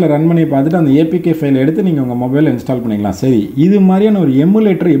எல்லாமே அதில் ரன் பண்ணி பார்த்துட்டு அந்த ஏபிகே ஃபைல் எடுத்து நீங்கள் உங்கள் மொபைலில் இன்ஸ்டால் பண்ணிக்கலாம். சரி, இது மாதிரியான ஒரு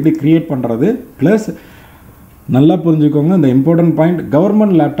எமுலேட்டர் எப்படி க்ரியேட் பண்ணுறது, ப்ளஸ் நல்லா புரிஞ்சுக்கோங்க இந்த இம்பார்ட்டன்ட் பாயிண்ட்,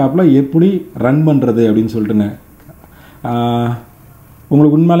 கவர்மெண்ட் லேப்டாப்பில் எப்படி ரன் பண்ணுறது அப்படின்னு சொல்லிட்டுன்னு.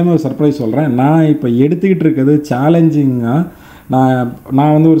 உங்களுக்கு உண்மையாலுமே ஒரு சர்ப்ரைஸ் சொல்கிறேன். நான் இப்போ எடுத்துக்கிட்டு இருக்கிறது சேலஞ்சிங்காக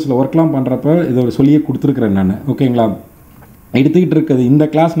நான் வந்து ஒரு சில ஒர்க்லாம் பண்ணுறப்ப இதை சொல்லியே கொடுத்துருக்குறேன் நான், ஓகேங்களா. எடுத்துக்கிட்டு இருக்கிறது இந்த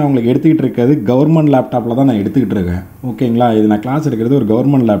கிளாஸ் நான் உங்களுக்கு எடுத்துக்கிட்டு இருக்கிறது கவர்மெண்ட் லேப்டாப்பில் தான் நான் எடுத்துக்கிட்டு இருக்கேன், ஓகேங்களா. இது நான் கிளாஸ் எடுக்கிறது ஒரு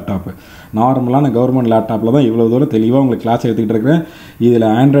கவர்மெண்ட் லேப்டாப்பு, நார்மலான கவர்மெண்ட் லேப்டாப்பில் தான் இவ்வளோ தூரம் தெளிவாக உங்களுக்கு கிளாஸ் எடுத்துக்கிட்டு இருக்கிறேன். இதில்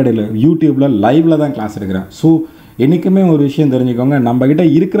ஆண்ட்ராய்டில் யூடியூப்பில் லைவில் தான் கிளாஸ் எடுக்கிறேன். ஸோ என்றைக்குமே ஒரு விஷயம் தெரிஞ்சுக்கோங்க, நம்மக்கிட்ட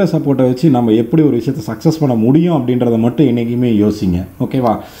இருக்கிற சப்போர்ட்டை வச்சு நம்ம எப்படி ஒரு விஷயத்தை சக்ஸஸ் பண்ண முடியும் அப்படின்றத மட்டும் என்றைக்குமே யோசிங்க,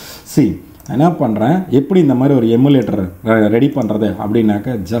 ஓகேவா. என்ன பண்ணுறேன், எப்படி இந்த மாதிரி ஒரு எமுலேட்டர் ரெடி பண்ணுறது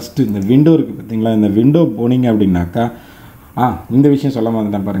அப்படின்னாக்கா ஜஸ்ட் இந்த விண்டோ இருக்குது பார்த்தீங்களா, இந்த விண்டோ போனீங்க அப்படின்னாக்கா இந்த விஷயம் சொல்ல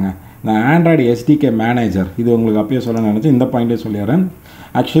மாதிரிதான் பாருங்கள். இந்த ஆண்ட்ராய்டு எஸ்டிகே மேனேஜர், இது உங்களுக்கு அப்பயே சொல்ல நினச்சேன், இந்த பாயிண்ட்டே சொல்லிடுறேன்.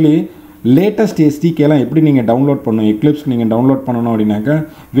 ஆக்சுவலி லேட்டஸ்ட் எஸ்டிகேலாம் எப்படி நீங்கள் டவுன்லோட் பண்ணணும், எக்லிப்ஸ்க்கு நீங்கள் டவுன்லோட் பண்ணணும் அப்படின்னாக்கா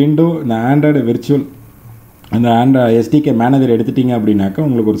விண்டோ இந்த ஆண்ட்ராய்டு விர்ச்சுவல் அந்த எஸ்டிகே மேனேஜர் எடுத்துட்டிங்க அப்படின்னாக்கா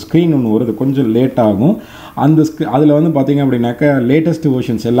உங்களுக்கு ஒரு ஸ்க்ரீன் ஒன்று வருது, கொஞ்சம் லேட் ஆகும். அந்த அதில் வந்து பார்த்திங்க அப்படின்னாக்கா லேட்டஸ்ட்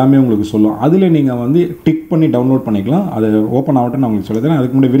வெர்ஷன்ஸ் எல்லாமே உங்களுக்கு சொல்லும். அதில் நீங்கள் வந்து டிக் பண்ணி டவுன்லோட் பண்ணிக்கலாம். அது ஓப்பன் ஆகட்டும் நான் உங்களுக்கு சொல்லித்தரேன்.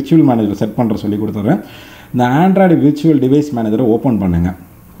 அதுக்கு முன்னாடி விர்ச்சுவல் மேனேஜர் செட் பண்ணுற சொல்லி கொடுத்துட்றேன். இந்த ஆண்ட்ராய்டு விர்ச்சுவல் டிவைஸ் மேனேஜரை ஓப்பன் பண்ணுங்கள்,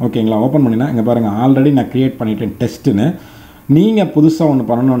 ஓகேங்களா. ஓப்பன் பண்ணினா இங்கே பாருங்கள், ஆல்ரெடி நான் க்ரியேட் பண்ணிட்டேன் டெஸ்ட்டுன்னு. நீங்கள் புதுசாக ஒன்று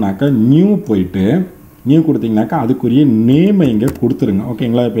பண்ணணுன்னாக்கா நியூ போயிட்டு நியூ கொடுத்தீங்கன்னாக்கா அதுக்குரிய நேமை இங்கே கொடுத்துருங்க,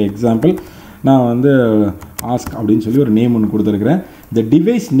 ஓகேங்களா. இப்போ எக்ஸாம்பிள் நான் வந்து ஆஸ்க் அப்படின்னு சொல்லி ஒரு நேம் ஒன்று கொடுத்துருக்குறேன். இந்த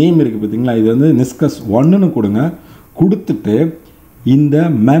டிவைஸ் நேம் இருக்குது பார்த்தீங்களா, இது வந்து நிஸ்கஸ் 1ன்னு கொடுங்க. கொடுத்துட்டு இந்த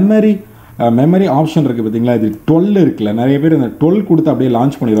மெமரி ஆப்ஷன் இருக்குது பார்த்தீங்களா, இது 12 இருக்குல்ல, நிறைய பேர் இந்த 12 கொடுத்து அப்படியே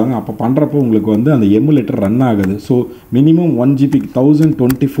லான்ச் பண்ணிடுவாங்க. அப்போ பண்ணுறப்போ உங்களுக்கு வந்து அந்த எமுலேட்டர் ரன் ஆகுது. ஸோ மினிமம் 1 GB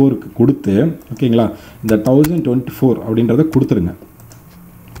 1024க்கு கொடுத்து, ஓகேங்களா, இந்த 1024 அப்படின்றத கொடுத்துருங்க.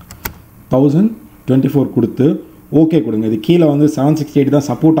 1024 கொடுத்து ஓகே கொடுங்க. இது கீழே வந்து 768 தான்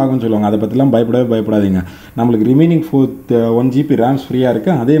சப்போர்ட் ஆகும்னு சொல்லுவாங்க. அதை பற்றிலாம் பயப்படாதீங்க. நம்மளுக்கு ரிமைனிங் 1 GB ரேம்ஸ் ஃப்ரீயாக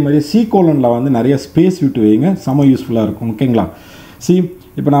இருக்குது. அதே மாதிரி C::ல் வந்து நிறைய ஸ்பேஸ் விட்டு வைங்க, செம்ம யூஸ்ஃபுல்லாக இருக்கும், ஓகேங்களா.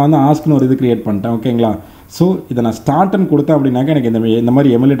 இப்போ நான் வந்து ஆஸ்க்னு ஒரு இது க்ரியேட் பண்ணிட்டேன், ஓகேங்களா. ஸோ இதை நான் ஸ்டார்ட்னு கொடுத்தேன் அப்படின்னாக்கா எனக்கு இந்த மாதிரி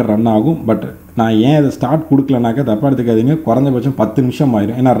எமுலேட்டர் ரன் ஆகும். பட் நான் ஏன் இதை ஸ்டார்ட் கொடுக்கலனாக்கா தப்பாக எடுத்துக்காதீங்க, குறைஞ்சபட்சம் 10 நிமிஷம்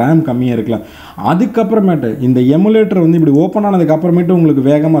ஆயிடும், ஏன்னா ரேம் கம்மியாக இருக்கலாம். அதுக்கப்புறமேட்டு இந்த எமுலேட்டர் வந்து இப்படி ஓப்பன் ஆனதுக்கப்புறமேட்டு உங்களுக்கு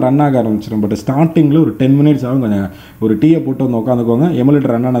வேகமாக ரன் ஆக ஆரம்பிச்சிடும். பட் ஸ்டார்டிங்கில் ஒரு 10 மினிட்ஸ் ஆகும். கொஞ்சம் ஒரு டீயை போட்டு வந்து உட்காந்துக்கோங்க.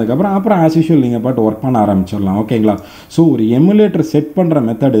 எமுலேட்டர் ரன் ஆனதுக்கப்புறம் ஆஸ் யூஷுவல் நீங்கள் பாட்டு ஒர்க் பண்ண ஆரம்பிச்சிடலாம், ஓகேங்களா. ஸோ ஒரு எமுலேட்டர் செட் பண்ணுற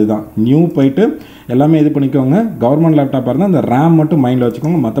மெத்தட் இதுதான். நியூ போயிட்டு எல்லாமே இது பண்ணிக்கோங்க. கவர்மெண்ட் லேப்டாப்பாக இருந்தால் அந்த ரேம் மட்டும் மைண்டில்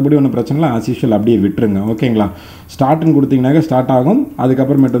வச்சுக்கோங்க, மற்றபடி ஒன்றும் பிரச்சனை இல்லை, ஆஸ் யூஷுவல் அப்படியே விட்டுருங்க, ஓகேங்களா. ஸ்டார்ட்னு கொடுத்தீங்கன்னாக்கா ஸ்டார்ட் ஆகும்.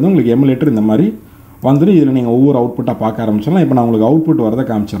 அதுக்கப்புறமேட்டு வந்து உங்களுக்கு எமுலேட்டர் இந்த மாதிரி வந்துடும். இதில் நீங்கள் ஒவ்வொரு அவுட்புட்டாக பார்க்க ஆரம்பிச்சிடலாம். இப்போ நான் உங்களுக்கு அவுட்புட் வரதை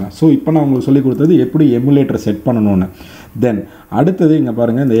காமிச்சிடறேன். ஸோ இப்போ நான் உங்களுக்கு சொல்லி கொடுத்தது எப்படி எமுலேட்டர் செட் பண்ணணும்னு. தென் அடுத்தது இங்கே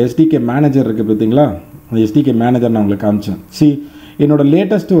பாருங்கள், இந்த எஸ்டிகே மேனேஜர் இருக்குது பார்த்தீங்களா, அந்த எஸ்டிகே மேனேஜர் நான் உங்களுக்கு காமிச்சேன். என்னோட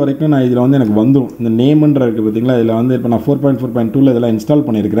லேட்டஸ்ட்டு வரைக்கும் நான் இதில் வந்து எனக்கு வந்துடும். இந்த நேம்ன்ற இருக்குது பார்த்தீங்களா, இதில் வந்து இப்போ நான் 4.4.2 இதெல்லாம் இன்ஸ்டால்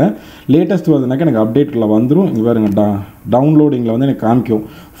பண்ணியிருக்கிறேன். லேட்டஸ்ட் வருதுனாக்கா எனக்கு அப்டேட்டில் வந்துடும். இங்கே பாருங்க, டவுன்லோடிங்கில் வந்து எனக்கு காமிக்கும்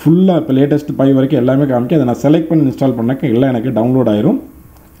ஃபுல்லாக. இப்போ லேட்டஸ்ட் 5 வரைக்கும் எல்லாமே காமிக்கும். அதை நான் செலக்ட் பண்ணி இன்ஸ்டால் பண்ணாக்கா எல்லாம் எனக்கு டவுன்லோட் ஆயிரும்.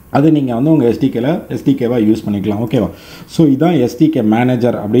 அது நீங்கள் வந்து உங்கள் எஸ்டிகேவாக யூஸ் பண்ணிக்கலாம், ஓகேவா. ஸோ இதுதான் எஸ்டிகே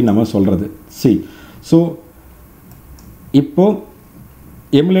மேனேஜர் அப்படின்னு நம்ம சொல்கிறது. ஸோ இப்போது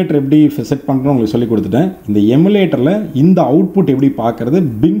எமுலேட்டர் எப்படி செட் பண்ணுறோம் உங்களுக்கு சொல்லி கொடுத்துட்டேன். இந்த எமுலேட்டரில் இந்த அவுட்புட் எப்படி பார்க்குறது,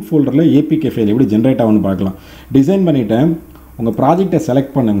 பின் ஃபோல்டரில் ஏபிகே ஃபைல் எப்படி ஜென்ரேட் ஆகும்னு பார்க்கலாம். டிசைன் பண்ணிவிட்டேன். உங்கள் ப்ராஜெக்டை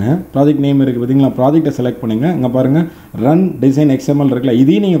செலக்ட் பண்ணுங்கள். ப்ராஜெக்ட் நேம் இருக்குது பார்த்தீங்களா, ப்ராஜெக்டை செலக்ட் பண்ணுங்கள். இங்கே பாருங்கள் ரன் டிசைன் எக்ஸ்எம்எல் இருக்குல்ல,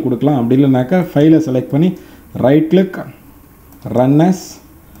 இதையும் நீங்கள் கொடுக்கலாம். அப்படி இல்லைனாக்கா ஃபைலை செலக்ட் பண்ணி right click run as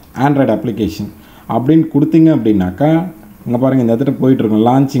Android application அப்படின்னு கொடுத்தீங்க அப்படின்னாக்கா இங்கே பாருங்கள் இந்த இடத்துல போயிட்டுருக்கோம்.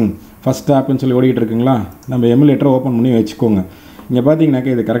 லான்ச்சிங் ஃபஸ்ட் ஆப்னு சொல்லி ஓடிக்கிட்டு இருக்குங்களா. நம்ம எமுலேட்டரை ஓப்பன் பண்ணி வச்சுக்கோங்க. இங்கே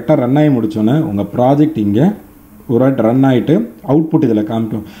பார்த்தீங்கன்னாக்கா இது கரெக்டாக ரன் ஆகி முடிச்சோன்னே உங்கள் ப்ராஜெக்ட் இங்கே ஒரு வாட்டி ரன் ஆகிட்டு அவுட்புட் இதில்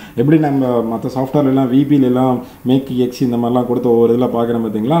காமிக்கும். எப்படி நம்ம மற்ற சாஃப்ட்வேர்லாம் விபிலெலாம் மேக் எக்ஸ் இந்த மாதிரிலாம் கொடுத்து ஒவ்வொரு இதில் பார்க்குறோம்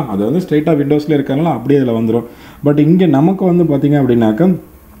பார்த்தீங்களா, அது வந்து ஸ்ட்ரெயிட்டாக விண்டோஸில் இருக்காங்களா அப்படியே இதில் வந்துடும். பட் இங்கே நமக்கு வந்து பார்த்திங்க அப்படின்னாக்கா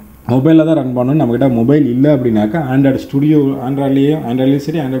மொபைலில் தான் ரன் பண்ணணும். நம்மக்கிட்ட மொபைல் இல்லை அப்படின்னாக்கா ஆண்ட்ராய்ட்லேயும்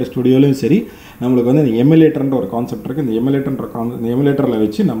சரி ஆண்ட்ராய்டு ஸ்டுடியோலையும் சரி நம்மளுக்கு வந்து இந்த எமுலேட்டர்ன்ற ஒரு கான்செப்ட் இருக்குது. இந்த எமுலேட்டரில்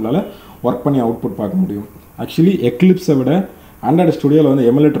வச்சு நம்மளால் ஒர்க் பண்ணி அவுட்புட் பார்க்க முடியும். ஆக்சுவலி எக்லிப்ஸை விட ஆண்ட்ராய்டு ஸ்டுடியோவில் வந்து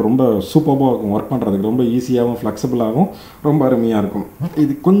எமுலேட்டர் ரொம்ப சூப்பராக இருக்கும். ஒர்க் பண்ணுறதுக்கு ரொம்ப ஈஸியாகவும் ஃப்ளெக்சிபிளாகவும் ரொம்ப அருமையாக இருக்கும்.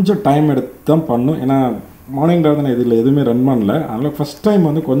 இது கொஞ்சம் டைம் எடுத்து தான் பண்ணும். ஏன்னா மார்னிங் தான் இதில் எதுவுமே ரன் பண்ணல. அதனால் ஃபஸ்ட் டைம்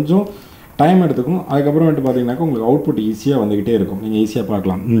வந்து கொஞ்சம் டைம் எடுத்துக்கும். அதுக்கப்புறமேட்டு பார்த்தீங்கன்னாக்கா உங்களுக்கு அவுட்புட் ஈஸியாக வந்துக்கிட்டே இருக்கும். நீங்கள் ஈஸியாக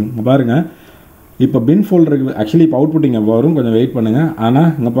பார்க்கலாம். பாருங்கள் இப்போ பின் ஃபோல்டருக்கு ஆக்சுவலி இப்போ அவுட்புட் இங்கே வரும். கொஞ்சம் வெயிட் பண்ணுங்கள். ஆனால்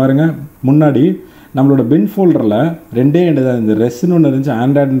இங்கே பாருங்கள் முன்னாடி நம்மளோட பின் ஃபோல்டரில் ரெண்டே ரெண்டு தான் இந்த ரெஸ்ன்னு ஒன்று இருந்துச்சு,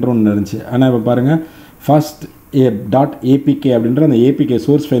 ஆண்ட்ராய்டுன்ற ஒன்று இருந்துச்சு. ஆனால் இப்போ பாருங்கள் ஃபஸ்ட் .apk அப்படின்ற அந்த ஏபிகே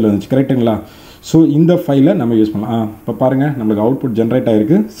சோர்ஸ் ஃபைல் வந்துச்சு. கரெக்டுங்களா? ஸோ இந்த ஃபைலை நம்ம யூஸ் பண்ணலாம். இப்போ பாருங்கள் நம்மளுக்கு அவுட்புட் ஜென்ரேட்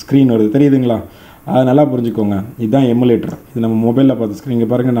ஆகிருக்கு. ஸ்க்ரீன் வருது தெரியுதுங்களா? அது நல்லா புரிஞ்சுக்கோங்க. இதுதான் எமுலேட்டர். இது நம்ம மொபைலில் பார்த்து ஸ்க்ரீன். இங்கே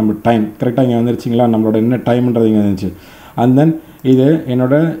பாருங்கள் நம்ம டைம் கரெக்டாக இங்கே வந்துருச்சிங்களா, நம்மளோட என்ன டைம்ன்றது இங்கே வந்துச்சு. அண்ட் தென் இது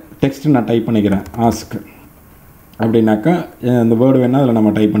என்னோடய டெக்ஸ்ட்டு நான் டைப் பண்ணிக்கிறேன். ஆஸ்க் அப்படின்னாக்கா இந்த வேர்டு வேணால் அதில்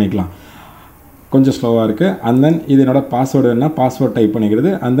நம்ம டைப் பண்ணிக்கலாம். கொஞ்சம் ஸ்லோவாக இருக்குது. அண்ட் தென் இது என்னோட பாஸ்வேர்டு வேணால் பாஸ்வேர்ட் டைப்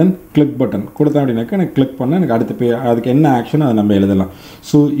பண்ணிக்கிறது. அண்ட் தென் கிளிக் பட்டன் கொடுத்தேன் அப்படின்னாக்கா எனக்கு கிளிக் பண்ண எனக்கு அடுத்து அதுக்கு என்ன ஆக்ஷனோ அதை நம்ம எழுதலாம்.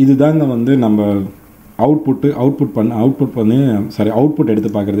 ஸோ இதுதாங்க வந்து நம்ம அவுட்புட்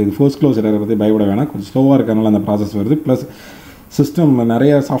எடுத்து பார்க்குறது. இது ஃபர்ஸ்ட் க்ளோஸ் எரரை பற்றி பயப்பட வேணாம். கொஞ்சம் ஸ்லோவாக இருக்கிறனால அந்த ப்ராசஸ் வருது. ப்ளஸ் சிஸ்டம்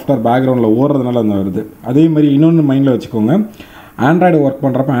நிறைய சாஃப்ட்வேர் பேக்ரவுண்டில் ஓடுறதுனால அந்த வருது. அதே மாதிரி இன்னொன்று மைண்டில் வச்சுக்கோங்க. ஆண்ட்ராய்டு ஒர்க்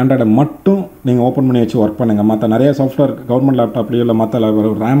பண்ணுறப்ப ஆண்ட்ராய்டை மட்டும் நீங்கள் ஓப்பன் பண்ணி வச்சு ஒர்க் பண்ணுங்கள். மற்ற நிறைய சாஃப்ட்வேர் கவர்மெண்ட் லேப்டாப்லேயோ இல்லை மற்ற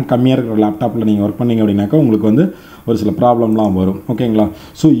ரேம் கம்மியாக இருக்கிற லேப்டாப்பில் நீங்கள் ஒர்க் பண்ணிங்க அப்படின்னாக்கா உங்களுக்கு வந்து ஒரு சில ப்ராப்ளம்லாம் வரும். ஓகேங்களா?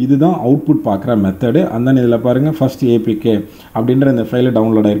 ஸோ இதுதான் அவுட்புட் பார்க்குற மெத்தடு. அந்த இதில் பாருங்கள் ஃபஸ்ட் ஏபிகே அப்படின்ற இந்த ஃபைலை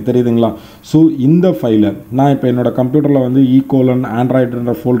டவுன்லோட் ஆகிருக்கு தெரியுதுங்களா? ஸோ இந்த ஃபைலை நான் இப்போ என்னோடய கம்ப்யூட்டரில் வந்து ஈகோலன்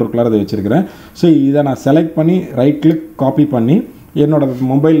ஆண்ட்ராய்டுன்ற ஃபோல்டருக்குள்ளே அதை வச்சுருக்கிறேன். ஸோ இதை நான் செலக்ட் பண்ணி ரைட் கிளிக் காப்பி பண்ணி என்னோடய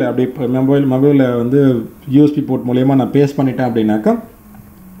மொபைலில் அப்படி மொபைலில் வந்து யூஎஸ்பி போர்ட் மூலயமா நான் பேஸ்ட் பண்ணிட்டேன் அப்படின்னாக்கா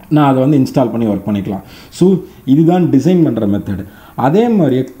நான் அதை வந்து இன்ஸ்டால் பண்ணி ஒர்க் பண்ணிக்கலாம். ஸோ இதுதான் டிசைன் பண்ணுற மெத்தடு. அதே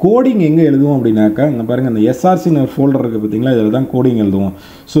மாதிரி கோடிங் எங்கே எழுதுவோம் அப்படின்னாக்கா இங்கே பாருங்கள் இந்த எஸ்ஆர்சின்னு ஒரு ஃபோல்டர் இருக்குது பார்த்தீங்களா, இதில் தான் கோடிங் எழுதுவோம்.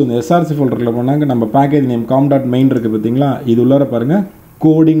 ஸோ இந்த எஸ்ஆர்சி ஃபோல்டரில் போனாங்க நம்ம பேக்கேஜ் நேம் com.main இருக்குது பார்த்தீங்களா, இது உள்ளார பாருங்கள்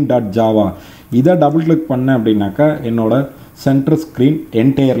coding.java. இதை டபுள் கிளிக் பண்ணேன் அப்படின்னாக்கா என்னோட சென்டர் ஸ்க்ரீன்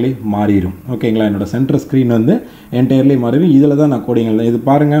என்டையர்லி மாறிடும். ஓகேங்களா? என்னோட சென்டர் ஸ்க்ரீன் வந்து என்டையர்லி மாறிடும். இதில் தான் நான் கோடிங் எழுதுறேன். இது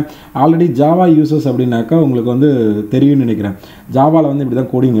பாருங்கள் ஆல்ரெடி ஜாவா யூசர்ஸ் அப்படின்னாக்கா உங்களுக்கு வந்து தெரியும்னு நினைக்கிறேன். ஜாவாவில் வந்து இப்படி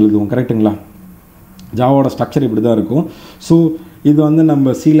தான் கோடிங் எழுதுவோம். கரெக்டுங்களா? ஜாவாவோட ஸ்ட்ரக்சர் இப்படி தான் இருக்கும். ஸோ இது வந்து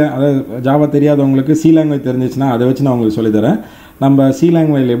நம்ம அதாவது ஜாவா தெரியாதவங்களுக்கு சி லாங்குவேஜ் தெரிஞ்சிச்சுன்னா அதை வச்சு நான் உங்களுக்கு சொல்லித்தரேன். நம்ம சி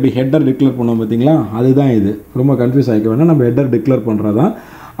லாங்குவேஜில் எப்படி ஹெட்டர் டிக்ளேர் பண்ணுவோம் பார்த்தீங்களா, அதுதான் இது. ரொம்ப கன்ஃபியூஸ் ஆகிக்க வேணாம். நம்ம ஹெட்டர் டிக்ளேர் பண்ணுறது தான்.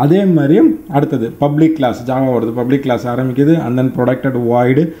 அதே மாதிரி அடுத்தது பப்ளிக் கிளாஸ் ஜாவா வருது. பப்ளிக் கிளாஸ் ஆரம்பிக்குது. And then protected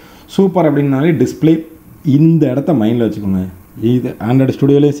void super அப்படின்னாலே டிஸ்பிளே. இந்த இடத்த மைண்டில் வச்சுக்கோங்க. இது ஆண்ட்ராய்டு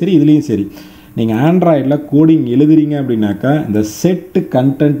ஸ்டுடியோலையும் சரி இதுலேயும் சரி நீங்கள் ஆண்ட்ராய்டில் கோடிங் எழுதுறீங்க அப்படின்னாக்கா இந்த செட்டு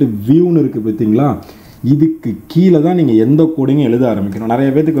கண்டென்ட் வியூன்னு இருக்குது பார்த்தீங்களா, இதுக்கு கீழே தான் நீங்கள் எந்த கோடிங்கும் எழுத ஆரம்பிக்கணும். நிறைய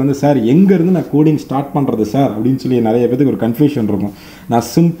பேத்துக்கு வந்து சார் எங்கேருந்து நான் கோடிங் ஸ்டார்ட் பண்ணுறது சார் அப்படின்னு சொல்லி நிறைய பேத்துக்கு ஒரு கன்ஃபியூஷன் இருக்கும். நான்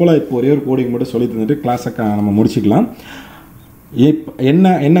சிம்பிளாக இப்போ ஒரே ஒரு கோடிங் மட்டும் சொல்லி தந்துட்டு கிளாஸை நம்ம முடிச்சுக்கலாம்.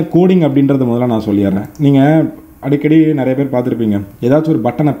 என்ன கோடிங் அப்படின்றத முதல்ல நான் சொல்லிடுறேன். நீங்கள் அடிக்கடி நிறைய பேர் பார்த்துருப்பீங்க. ஏதாச்சும் ஒரு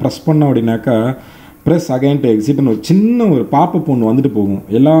பட்டனை ப்ரெஸ் பண்ணோம் அப்படின்னாக்கா ப்ரெஸ் அகைன் டு எக்ஸிட்னு ஒரு சின்ன ஒரு பாப்பப் ஒன்று வந்துட்டு போகும்.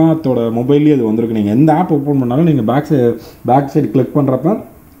 எல்லாத்தோட மொபைல்லேயும் அது வந்திருக்கு. நீங்கள் எந்த ஆப் ஓப்பன் பண்ணாலும் நீங்கள் பேக் சைடு கிளிக் பண்ணுறப்ப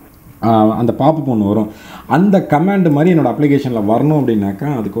அந்த பாப்பப் ஒன்று வரும். அந்த கமாண்டு மாதிரி என்னோடய அப்ளிகேஷனில் வரணும் அப்படின்னாக்கா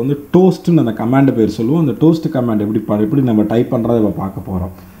அதுக்கு வந்து டோஸ்ட்டுன்னு அந்த கமாண்டு பேர் சொல்லுவோம். அந்த டோஸ்ட் கமாண்ட் எப்படி நம்ம டைப் பண்ணுறதை இப்போ பார்க்க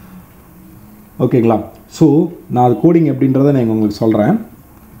போகிறோம். ஓகேங்களா? ஸோ நான் அது கோடிங் எப்படின்றத நான் உங்களுக்கு சொல்கிறேன்.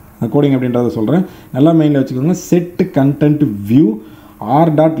 நல்லா மைண்டில் வச்சுக்கோங்க. செட் கண்டென்ட் வியூ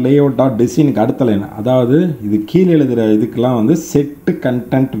r.layout.design அடுத்த லைன். அதாவது இது கீழே எழுதுகிற இதுக்கெல்லாம் வந்து செட்டு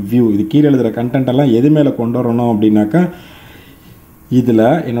கண்டென்ட் வியூ. இது கீழே எழுதுகிற கண்டென்ட் எல்லாம் எது மேலே கொண்டு வரணும் அப்படின்னாக்கா இதில்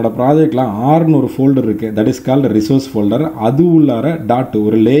என்னோடய ப்ராஜெக்டில் ஆர்னு ஒரு ஃபோல்டர் இருக்குது, that is called resource folder. அது உள்ளார டாட்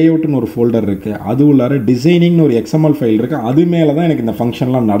ஒரு லேஅவுட்னு ஒரு ஃபோல்டர் இருக்குது, அது உள்ளார டிசைனிங்னு ஒரு XML ஃபைல் இருக்குது. அது மேலே தான் எனக்கு இந்த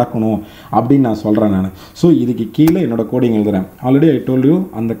ஃபங்க்ஷன்லாம் நடக்கணும் அப்படின்னு நான் சொல்கிறேன் நான். ஸோ இதுக்கு கீழே என்னோடய கோடிங் எழுதுகிறேன். ஆல்ரெடி ஐ டோல்ட் யூ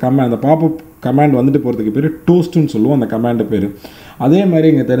அந்த அந்த பாப்அப் கமாண்ட் வந்துட்டு போகிறதுக்கு பேர் டோஸ்ட்டுன்னு சொல்லுவோம் அந்த கமாண்டு பேர். அதே மாதிரி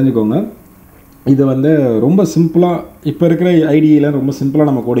இங்கே தெரிஞ்சுக்கோங்க, இது வந்து ரொம்ப சிம்பிளாக இப்போ இருக்கிற ஐடியில் ரொம்ப சிம்பிளாக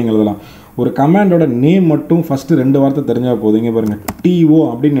நம்ம கோடிங் எழுதலாம். ஒரு கமாண்டோட நேம் மட்டும் ஃபஸ்ட்டு 2 வார்த்தை தெரிஞ்சால் போதும். இங்கே பாருங்கள், TO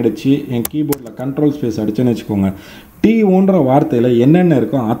அப்படின்னு அடித்து என் கீபோர்டில் கண்ட்ரோல் ஸ்பேஸ் அடிச்சுன்னு வச்சுக்கோங்க. TOன்ற வார்த்தையில் என்னென்ன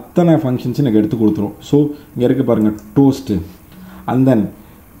இருக்கோ அத்தனை ஃபங்க்ஷன்ஸ் எனக்கு எடுத்து கொடுத்துரும். ஸோ இங்கே இருக்குது பாருங்கள், டோஸ்ட்டு. அண்ட் தென்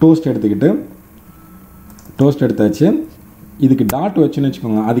டோஸ்ட் எடுத்துக்கிட்டு டோஸ்ட் எடுத்தாச்சு. இதுக்கு டாட் வச்சுன்னு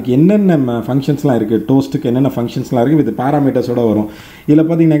வச்சுக்கோங்க, அதுக்கு என்னென்ன ஃபங்க்ஷன்ஸ்லாம் இருக்குது, டோஸ்ட்டுக்கு என்னென்ன ஃபங்க்ஷன்ஸ்லாம் இருக்குது வித் பேராமீட்டர்ஸோடு வரும். இதில்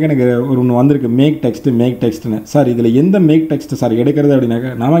பார்த்தீங்கன்னாக்கா எனக்கு ஒன்று வந்திருக்கு, மேக் டெக்ஸ்ட்டுன்னு. சார் இதில் எந்த மேக் டெக்ஸ்ட்டு சார் எடுக்கிறது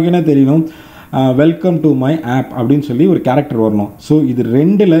அப்படின்னாக்கா நமக்கு என்ன தெரியணும், வெல்கம் டு மை ஆப் அப்படின்னு சொல்லி ஒரு கேரக்டர் வரணும். ஸோ இது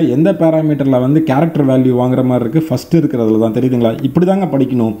 2ல் எந்த பேராமீட்டரில் வந்து கேரக்டர் வேல்யூ வாங்குற மாதிரி இருக்குது, ஃபஸ்ட்டு இருக்கிறதுல தான். தெரியுதுங்களா? இப்படி தாங்க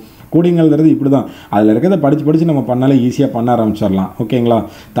படிக்கணும். கோடிங் எழுதுறது இப்படி தான். அதில் இருக்கிறத படித்து நம்ம பண்ணாலே ஈஸியாக பண்ண ஆரம்பிச்சிடலாம். ஓகேங்களா?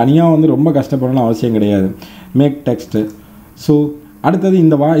 தனியாக வந்து ரொம்ப கஷ்டப்படணும் அவசியம் கிடையாது. Make text. ஸோ அடுத்தது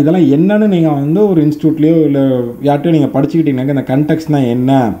இதெல்லாம் என்னன்னு நீங்கள் வந்து ஒரு இன்ஸ்டியூட்லேயோ இல்லை யார்ட்டையோ நீங்கள் படிச்சுக்கிட்டீங்கன்னாக்க இந்த கண்டெக்ஸ்ட்னால்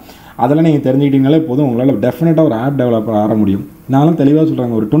என்ன அதெல்லாம் நீங்கள் தெரிஞ்சுக்கிட்டீங்களே போதும், உங்களால் டெஃபினட்டாக ஒரு ஆப் டெவலப்பர் ஆக முடியும். நானும் தெளிவாக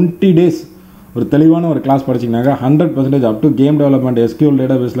சொல்கிறாங்க, ஒரு 20 days ஒரு தெளிவான ஒரு class படிச்சிங்கனாக்கா 100% up to game development, SQL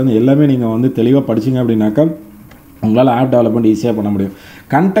டேட்டாபேஸ்லேருந்து எல்லாமே நீங்கள் வந்து தெளிவாக படிச்சிங்க அப்படின்னாக்கா உங்களால் ஆப் டெவலப்மெண்ட் ஈஸியாக பண்ண முடியும்.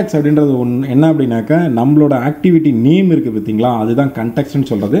 கண்டெக்ஸ்ட் அப்படின்றது என்ன அப்படின்னாக்கா நம்மளோட ஆக்டிவிட்டி நேம் இருக்குது பார்த்தீங்களா, அதுதான்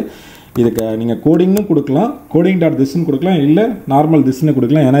கண்டெக்ஸ்ட்னு சொல்கிறது. இதுக்கு நீங்கள் கோடிங்னு கொடுக்கலாம், coding.thisன்னு கொடுக்கலாம், இல்லை நார்மல் திஸ்ன்னு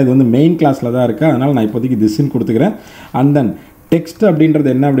கொடுக்கலாம். ஏன்னா இது வந்து மெயின் கிளாஸில் தான் இருக்குது, அதனால் நான் இப்போதைக்கு திஸ்ன்னு கொடுத்துக்கிறேன். அண்ட் தென் டெக்ஸ்ட் அப்படின்றது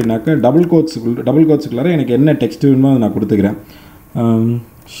என்ன அப்படின்னாக்கா டபுள் கோட்ஸுக்குள்ளார எனக்கு என்ன டெக்ஸ்ட் வேணுமோ அதை நான் கொடுத்துக்கிறேன்.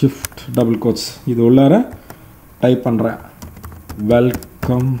 ஷிஃப்ட் டபுள் கோட்ஸ் இது உள்ளார டைப் பண்ணுறேன்,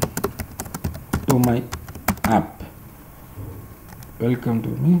 welcome to my app, welcome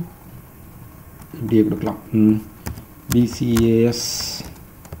to me இப்படியே கொடுக்கலாம். BCAS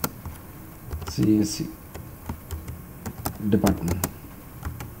CSC டிபார்ட்மெண்ட்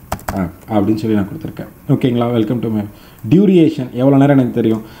அப்படின்னு சொல்லி நான் கொடுத்துருக்கேன். ஓகேங்களா? Welcome to my. டியூரேஷன் எவ்வளோ நேரம் எனக்கு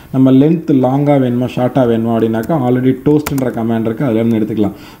தெரியும், நம்ம லென்த் லாங்காக வேணுமா ஷார்ட்டாக வேணுமா அப்படின்னாக்கா ஆல்ரெடி டோஸ்ட்ன்ற கமாண்ட் இருக்குது, அதிலேருந்து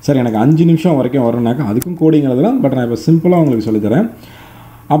எடுத்துக்கலாம். சார் எனக்கு 5 நிமிஷம் வரைக்கும் வரணுனாக்கா அதுக்கும் கோடிங் எழுதலாம். பட் நான் இப்போ சிம்பிளாக உங்களுக்கு சொல்லித்தரேன்.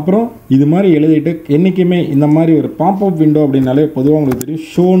 அப்புறம் இது மாதிரி எழுதிட்டு என்றைக்குமே இந்த மாதிரி ஒரு பாப்அப் விண்டோ அப்படின்னாலே பொதுவாக உங்களுக்கு தெரியும்,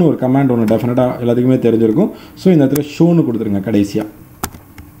 ஷோன்னு ஒரு கமாண்ட் ஒன்று டெஃபினட்டாக எல்லாத்துக்குமே தெரிஞ்சிருக்கும். ஸோ இந்த இடத்துல ஷோன்னு கொடுத்துருங்க கடைசியாக,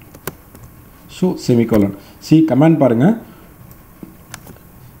 ஷோ செமிகோலன். கமாண்ட் பாருங்கள்,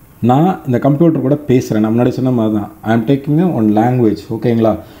 நான் இந்த கம்ப்யூட்டர் கூட பேசுகிறேன். நான் முன்னாடி சொன்ன மாதிரி தான், ஐ ஆம் டேக்கிங் ஒன் லாங்குவேஜ்.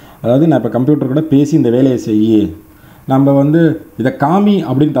 ஓகேங்களா? அதாவது நான் இப்போ கம்ப்யூட்டர் கூட பேசி இந்த வேலையை செய்ய, நம்ம வந்து இதை காமி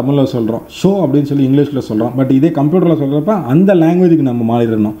அப்படின்னு தமிழில் சொல்கிறோம், ஷோ அப்படின்னு சொல்லி இங்கிலீஷில் சொல்கிறோம். பட் இதே கம்ப்யூட்டரில் சொல்கிறப்ப அந்த லாங்குவேஜுக்கு நம்ம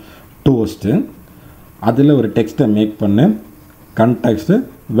மாறிடணும். டோஸ்ட்டு, அதில் ஒரு டெக்ஸ்ட்டை மேக் பண்ணு, கன்டெக்ஸ்ட்டு,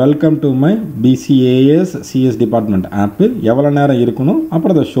 welcome to my BCAS CS department ஆப்பு, எவ்வளோ நேரம் இருக்கணும்,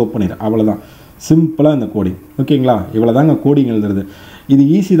 அப்புறம் அதை ஷோ பண்ணிடுறேன். அவ்வளோதான், சிம்பிளாக இந்த கோடிங். ஓகேங்களா? இவ்வளோ தாங்க கோடிங் எழுதுறது. இது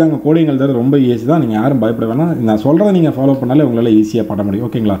ஈஸி தாங்க, கோடிங் எழுதுறது ரொம்ப ஈஸி தான். நீங்கள் யாரும் பயப்பட வேணாம், நான் சொல்கிறத நீங்கள் ஃபாலோ பண்ணாலே உங்களால் ஈஸியாக பண்ண முடியும்.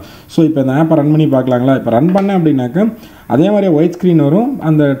 ஓகேங்களா? ஸோ இப்போ இந்த ஆப்பை ரன் பண்ணி பார்க்கலாங்களா? இப்போ ரன் பண்ணேன் அப்படின்னாக்கா அதே மாதிரி ஒயிட் ஸ்க்ரீன் வரும்,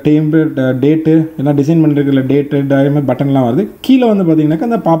 அந்த டேட்டு என்ன டிசைன் பண்ணிருக்கிற டேட்டு டைம் பட்டன்லாம் வருது. கீழே வந்து பார்த்தீங்கன்னாக்கா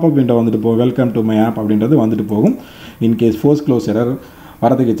அந்த பாப்அப் விண்டோ வந்துட்டு போகும், வெல்கம் டு மை ஆப் அப்படின்றது வந்துட்டு போகும். இன்கேஸ் ஃபோர்ஸ் க்ளோஸ் எரர்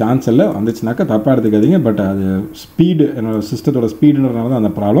வரதுக்கு சான்ஸ் இல்லை, வந்துச்சுனாக்கா தப்பாக எடுத்துக்காதீங்க. பட் அது ஸ்பீடு, என்னோடய சிஸ்டத்தோட ஸ்பீடுன்றதுனால தான்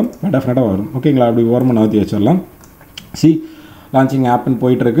அந்த ப்ராப்ளம். டெஃபினட்டாக வரும். ஓகேங்களா? அப்படி ஓரமாக நகர்த்தி வச்சிடலாம். லான்ச்சிங் ஆப்னு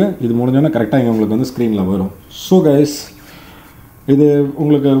போயிட்டுருக்கு. இது முடிஞ்சோன்னா கரெக்டாக இங்கே உங்களுக்கு வந்து ஸ்க்ரீனில் வரும். ஸோ கைஸ், இது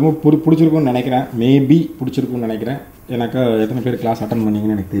உங்களுக்கு ரொம்ப பிடிச்சிருக்குன்னு நினைக்கிறேன். மேபி பிடிச்சிருக்குன்னு நினைக்கிறேன். எனக்கு எத்தனை பேர் கிளாஸ் அட்டன்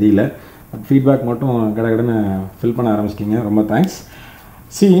பண்ணிங்கன்னு எனக்கு தெரியல. பட் ஃபீட்பேக் மட்டும் கடன்னு ஃபில் பண்ண ஆரம்பிச்சிட்டிங்க, ரொம்ப தேங்க்ஸ்.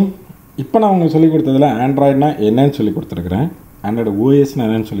 இப்போ நான் உங்களுக்கு சொல்லிக் கொடுத்ததில் ஆண்ட்ராய்டுனா என்னன்னு சொல்லி கொடுத்துருக்குறேன், ஆண்ட்ராய்டு ஓஎஸ்ன்னு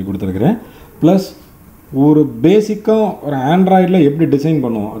என்னென்னு சொல்லி கொடுத்துருக்குறேன். ப்ளஸ் ஒரு பேசிக்காக ஒரு ஆண்ட்ராய்டில் எப்படி டிசைன்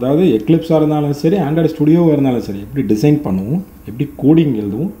பண்ணுவோம், அதாவது எக்லிப்ஸாக இருந்தாலும் சரி, ஆண்ட்ராய்டு ஸ்டுடியோவாக இருந்தாலும் சரி, எப்படி டிசைன் பண்ணுவோம், எப்படி கோடிங்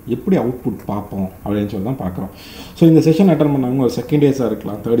எழுதுவோம், எப்படி அவுட்புட் பார்ப்போம் அப்படின்னு சொல்லி தான் பார்க்குறோம். ஸோ இந்த செஷன் அட்டன் பண்ணவங்க ஒரு செகண்ட் இயர்ஸாக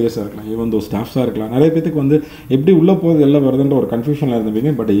இருக்கலாம், தேர்ட் இயர்ஸாக இருக்கலாம், ஈவன் தோ ஸ்டாஃப்ஸாக இருக்கலாம். நிறைய பேருக்கு வந்து எப்படி உள்ளே போகுது எல்லாம் வருதுன்ற ஒரு கன்ஃபியூஷனில்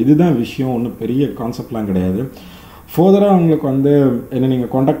இருந்தீங்க. பட் இதுதான் விஷயம், ஒன்றும் பெரிய கான்செப்ட்லாம் கிடையாது. ஃபர்தராக உங்களுக்கு வந்து என்ன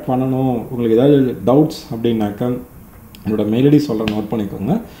நீங்கள் காண்டாக்ட் பண்ணணும், உங்களுக்கு ஏதாவது டவுட்ஸ் அப்படின்னாக்கா என்னோடய மெயில் ஐடி சொல்கிறேன், நோட்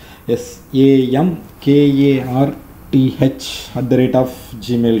பண்ணிக்கோங்க.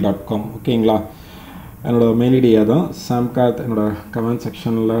 samkarth@gmail.com. ஓகேங்களா? என்னோடய மெயில் ஐடி தான் சாம்கார்த். என்னோடய கமெண்ட்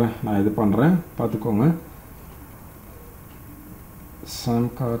செக்ஷனில் நான் இது பண்ணுறேன், பார்த்துக்கோங்க.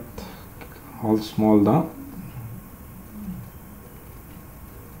 சாம்கார்த் ஆல் ஸ்மால் தான்.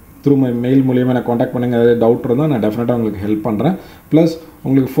 த்ரூ மை மெயில் மூலியமாக நான் காண்டாக்ட் பண்ணுங்கள். ஏதாவது டவுட் இருந்தால் நான் டெஃபினட்டாக உங்களுக்கு ஹெல்ப் பண்ணுறேன். ப்ளஸ்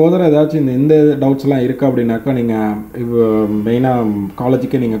உங்களுக்கு ஃபர்தராக ஏதாச்சும் இந்த டவுட்ஸ்லாம் இருக்குது அப்படின்னாக்கா நீங்கள் மெயினாக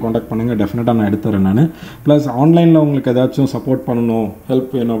காலேஜுக்கே நீங்கள் காண்டாக்ட் பண்ணுங்கள். டெஃபினட்டாக நான் எடுத்துறேன் நான். ப்ளஸ் ஆன்லைனில் உங்களுக்கு ஏதாச்சும் சப்போர்ட் பண்ணணும்,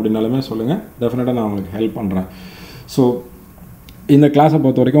 ஹெல்ப் வேணும் அப்படின்னாலுமே சொல்லுங்கள். டெஃபினட்டாக நான் உங்களுக்கு ஹெல்ப் பண்ணுறேன். ஸோ இந்த கிளாஸை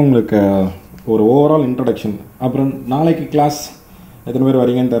பொறுத்த வரைக்கும் உங்களுக்கு ஒரு ஓவரால் இன்ட்ரடக்ஷன். அப்புறம் நாளைக்கு கிளாஸ் எத்தனை பேர்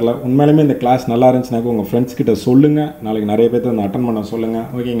வரீங்கன்னு தெரில. உண்மையிலுமே இந்த கிளாஸ் நல்லா இருந்துச்சுனாக்கா உங்கள் ஃப்ரெண்ட்ஸ் கிட்ட சொல்லுங்கள். நாளைக்கு நிறைய பேர் வந்து அட்டன் பண்ண சொல்லுங்கள்.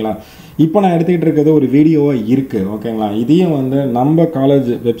 ஓகேங்களா? இப்போ நான் எடுத்துக்கிட்டு இருக்கிறது ஒரு வீடியோவாக இருக்குது. ஓகேங்களா? இதையும் வந்து நம்ம காலேஜ்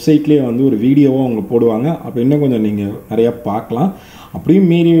வெப்சைட்லேயே வந்து ஒரு வீடியோவாக அவங்க போடுவாங்க. அப்போ இன்னும் கொஞ்சம் நீங்கள் நிறையா பார்க்கலாம். அப்படியும்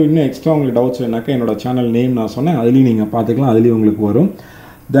மீறி இன்னும் எக்ஸ்ட்ரா உங்களுக்கு டவுட்ஸ் வேணாக்கா என்னோடய சேனல் நேம் நான் சொன்னேன், அதுலேயும் நீங்கள் பார்த்துக்கலாம். அதுலேயும் உங்களுக்கு வரும்.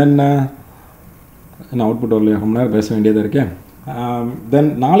 தென் நான் அவுட்புட் வரலையா, ரொம்ப நேரம் பேச வேண்டியதாக இருக்கேன். தென்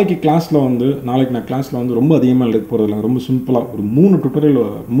நாளைக்கு நான் கிளாஸில் வந்து ரொம்ப அதிகமாக எடுக்க போகிறதில்ல. ரொம்ப சிம்பிளாக ஒரு 3 டுட்டோரியல்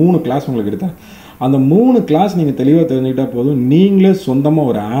 3 கிளாஸ் உங்களுக்கு எடுத்தேன். அந்த 3 கிளாஸ் நீங்கள் தெளிவாக தெரிஞ்சுக்கிட்டால் போதும், நீங்களே சொந்தமாக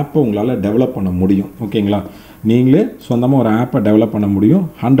ஒரு ஆப்பை உங்களால் டெவலப் பண்ண முடியும். ஓகேங்களா? நீங்களே சொந்தமாக ஒரு ஆப்பை டெவலப் பண்ண முடியும்.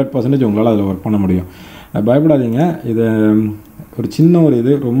 100% உங்களால் அதில் ஒர்க் பண்ண முடியும். பயப்படாதீங்க. இது ஒரு சின்ன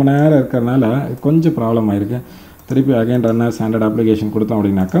இது ரொம்ப நேரம் இருக்கிறதுனால கொஞ்சம் ப்ராப்ளம் ஆகிருக்கு. திருப்பி அகைன் ரன் ஸ்டாண்டர்ட் அப்ளிகேஷன் கொடுத்தோம்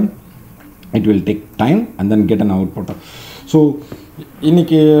அப்படின்னாக்கா it will take time and then get an output. So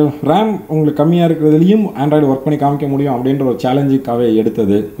இன்றைக்கி ரேம் உங்களுக்கு கம்மியாக இருக்கிறதுலையும் ஆண்ட்ராய்டு ஒர்க் பண்ணி காமிக்க முடியும் அப்படின்ற ஒரு சேலஞ்சுக்காகவே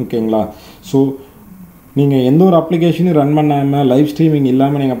எடுத்தது. ஓகேங்களா? ஸோ நீங்கள் எந்த ஒரு அப்ளிகேஷனும் ரன் பண்ணாமல் லைவ் ஸ்ட்ரீமிங்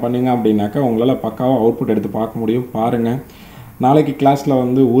இல்லாமல் நீங்கள் பண்ணீங்க அப்படின்னாக்கா உங்களால் பக்காவாக அவுட்புட் எடுத்து பார்க்க முடியும். பாருங்கள், நாளைக்கு கிளாஸில்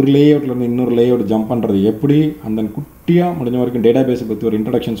வந்து ஒரு லேஅவுட்லேருந்து இன்னொரு லேஅவுட் ஜம்ப் பண்ணுறது எப்படி, அந்த குட்டியாக முடிஞ்ச வரைக்கும் டேட்டா பேஸை பற்றி ஒரு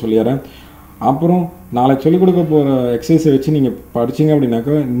இன்ட்ரடக்ஷன் சொல்லிடுறேன். அப்புறம் நாளைக்கு சொல்லிக் கொடுக்க போகிற எக்ஸசைஸை வச்சு நீங்கள் படிச்சிங்க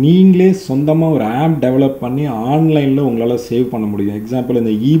அப்படின்னாக்கா நீங்களே சொந்தமாக ஒரு ஆப் டெவலப் பண்ணி ஆன்லைனில் உங்களால் சேவ் பண்ண முடியும். எக்ஸாம்பிள்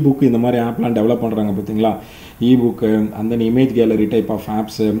இந்த புக்கு இந்த மாதிரி ஆப்லாம் டெவலப் பண்ணுறாங்க பார்த்தீங்களா, புக்கு அந்த image gallery type of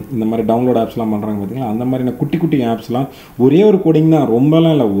apps, இந்த மாதிரி டவுன்லோட் ஆப்ஸ்லாம் பண்ணுறாங்க பார்த்தீங்களா, அந்த மாதிரி குட்டி குட்டி ஆப்ஸ்லாம் ஒரே ஒரு கோடிங் தான்,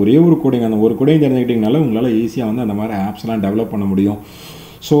 ரொம்பலாம் இல்லை, ஒரே ஒரு கோடிங். அந்த ஒரு கோடிங் தெரிஞ்சுக்கிட்டிங்கனால உங்களால் ஈஸியாக வந்து அந்த மாதிரி ஆப்ஸ்லாம் டெவலப் பண்ண முடியும்.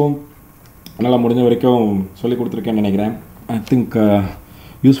 ஸோ அதனால் முடிஞ்ச வரைக்கும் சொல்லிக் கொடுத்துருக்கேன்னு நினைக்கிறேன். ஐ திங்க்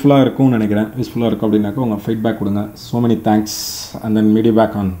யூஸ்ஃபுல்லாக இருக்கும்னு நினைக்கிறேன். யூஸ்ஃபுல்லாக இருக்கும் அப்படின்னாக்கா உங்கள் ஃபீட்பேக் கொடுங்க. So many thanks and then meet you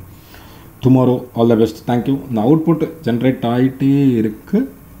back on tomorrow. All the best. Thank you. இந்த அவுட்புட் ஜென்ரேட் ஆகிட்டே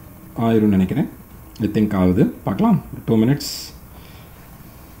ஆயிரும்னு நினைக்கிறேன். ஐ திங்க் ஆகுது. பார்க்கலாம். 2 minutes.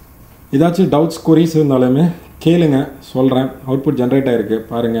 ஏதாச்சும் டவுட்ஸ் கொரிஸ் இருந்தாலுமே கேளுங்க, சொல்கிறேன். அவுட்புட் ஜென்ரேட் ஆகிருக்கு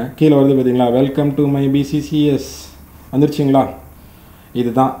பாருங்கள். கீழே வருது பார்த்தீங்களா, வெல்கம் டு மை BCAS வந்துருச்சிங்களா.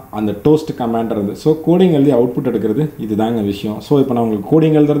 இதுதான் அந்த டோஸ்ட் கமாண்டர். ஸோ கோடிங் எழுதி அவுட்புட் எடுக்கிறது இதுதாங்க விஷயம். ஸோ இப்போ நான் உங்களுக்கு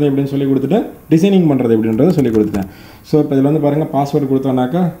கோடிங் எழுதுறது எப்படின்னு சொல்லி கொடுத்துட்டு டிசைனிங் பண்ணுறது எப்படின்றத சொல்லி கொடுத்துட்டேன். ஸோ இப்போ இதில் வந்து பாருங்கள், பாஸ்வேர்டு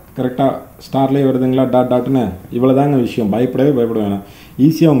கொடுத்தோன்னாக்கா கரெக்டாக ஸ்டார்லேயே வருதுங்களா, டாட்னு. இவ்வளோ தாங்க விஷயம். பயப்பட வேணாம்.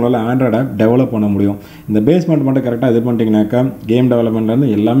 ஈஸியாக உங்களால் ஆண்ட்ராய்ட் ஆப் டெவலப் பண்ண முடியும். இந்த பேஸ்மெண்ட் மட்டும் கரெக்டாக இது பண்ணிட்டீங்கன்னாக்கா கேம்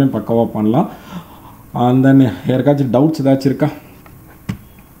டெவலப்மெண்ட்லேருந்து எல்லாமே பக்காவாக பண்ணலாம். அண்ட் தென் யாருக்காச்சும் டவுட்ஸ் ஏதாச்சும் இருக்கா?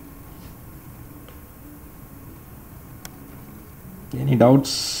 Any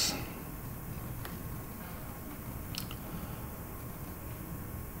doubts?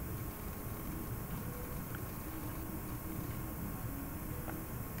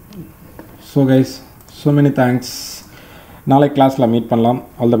 So guys, so many thanks. நாளைக்கு கிளாஸில் மீட் பண்ணலாம்.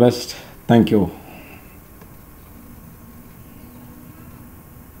 All the best. தேங்க்யூ.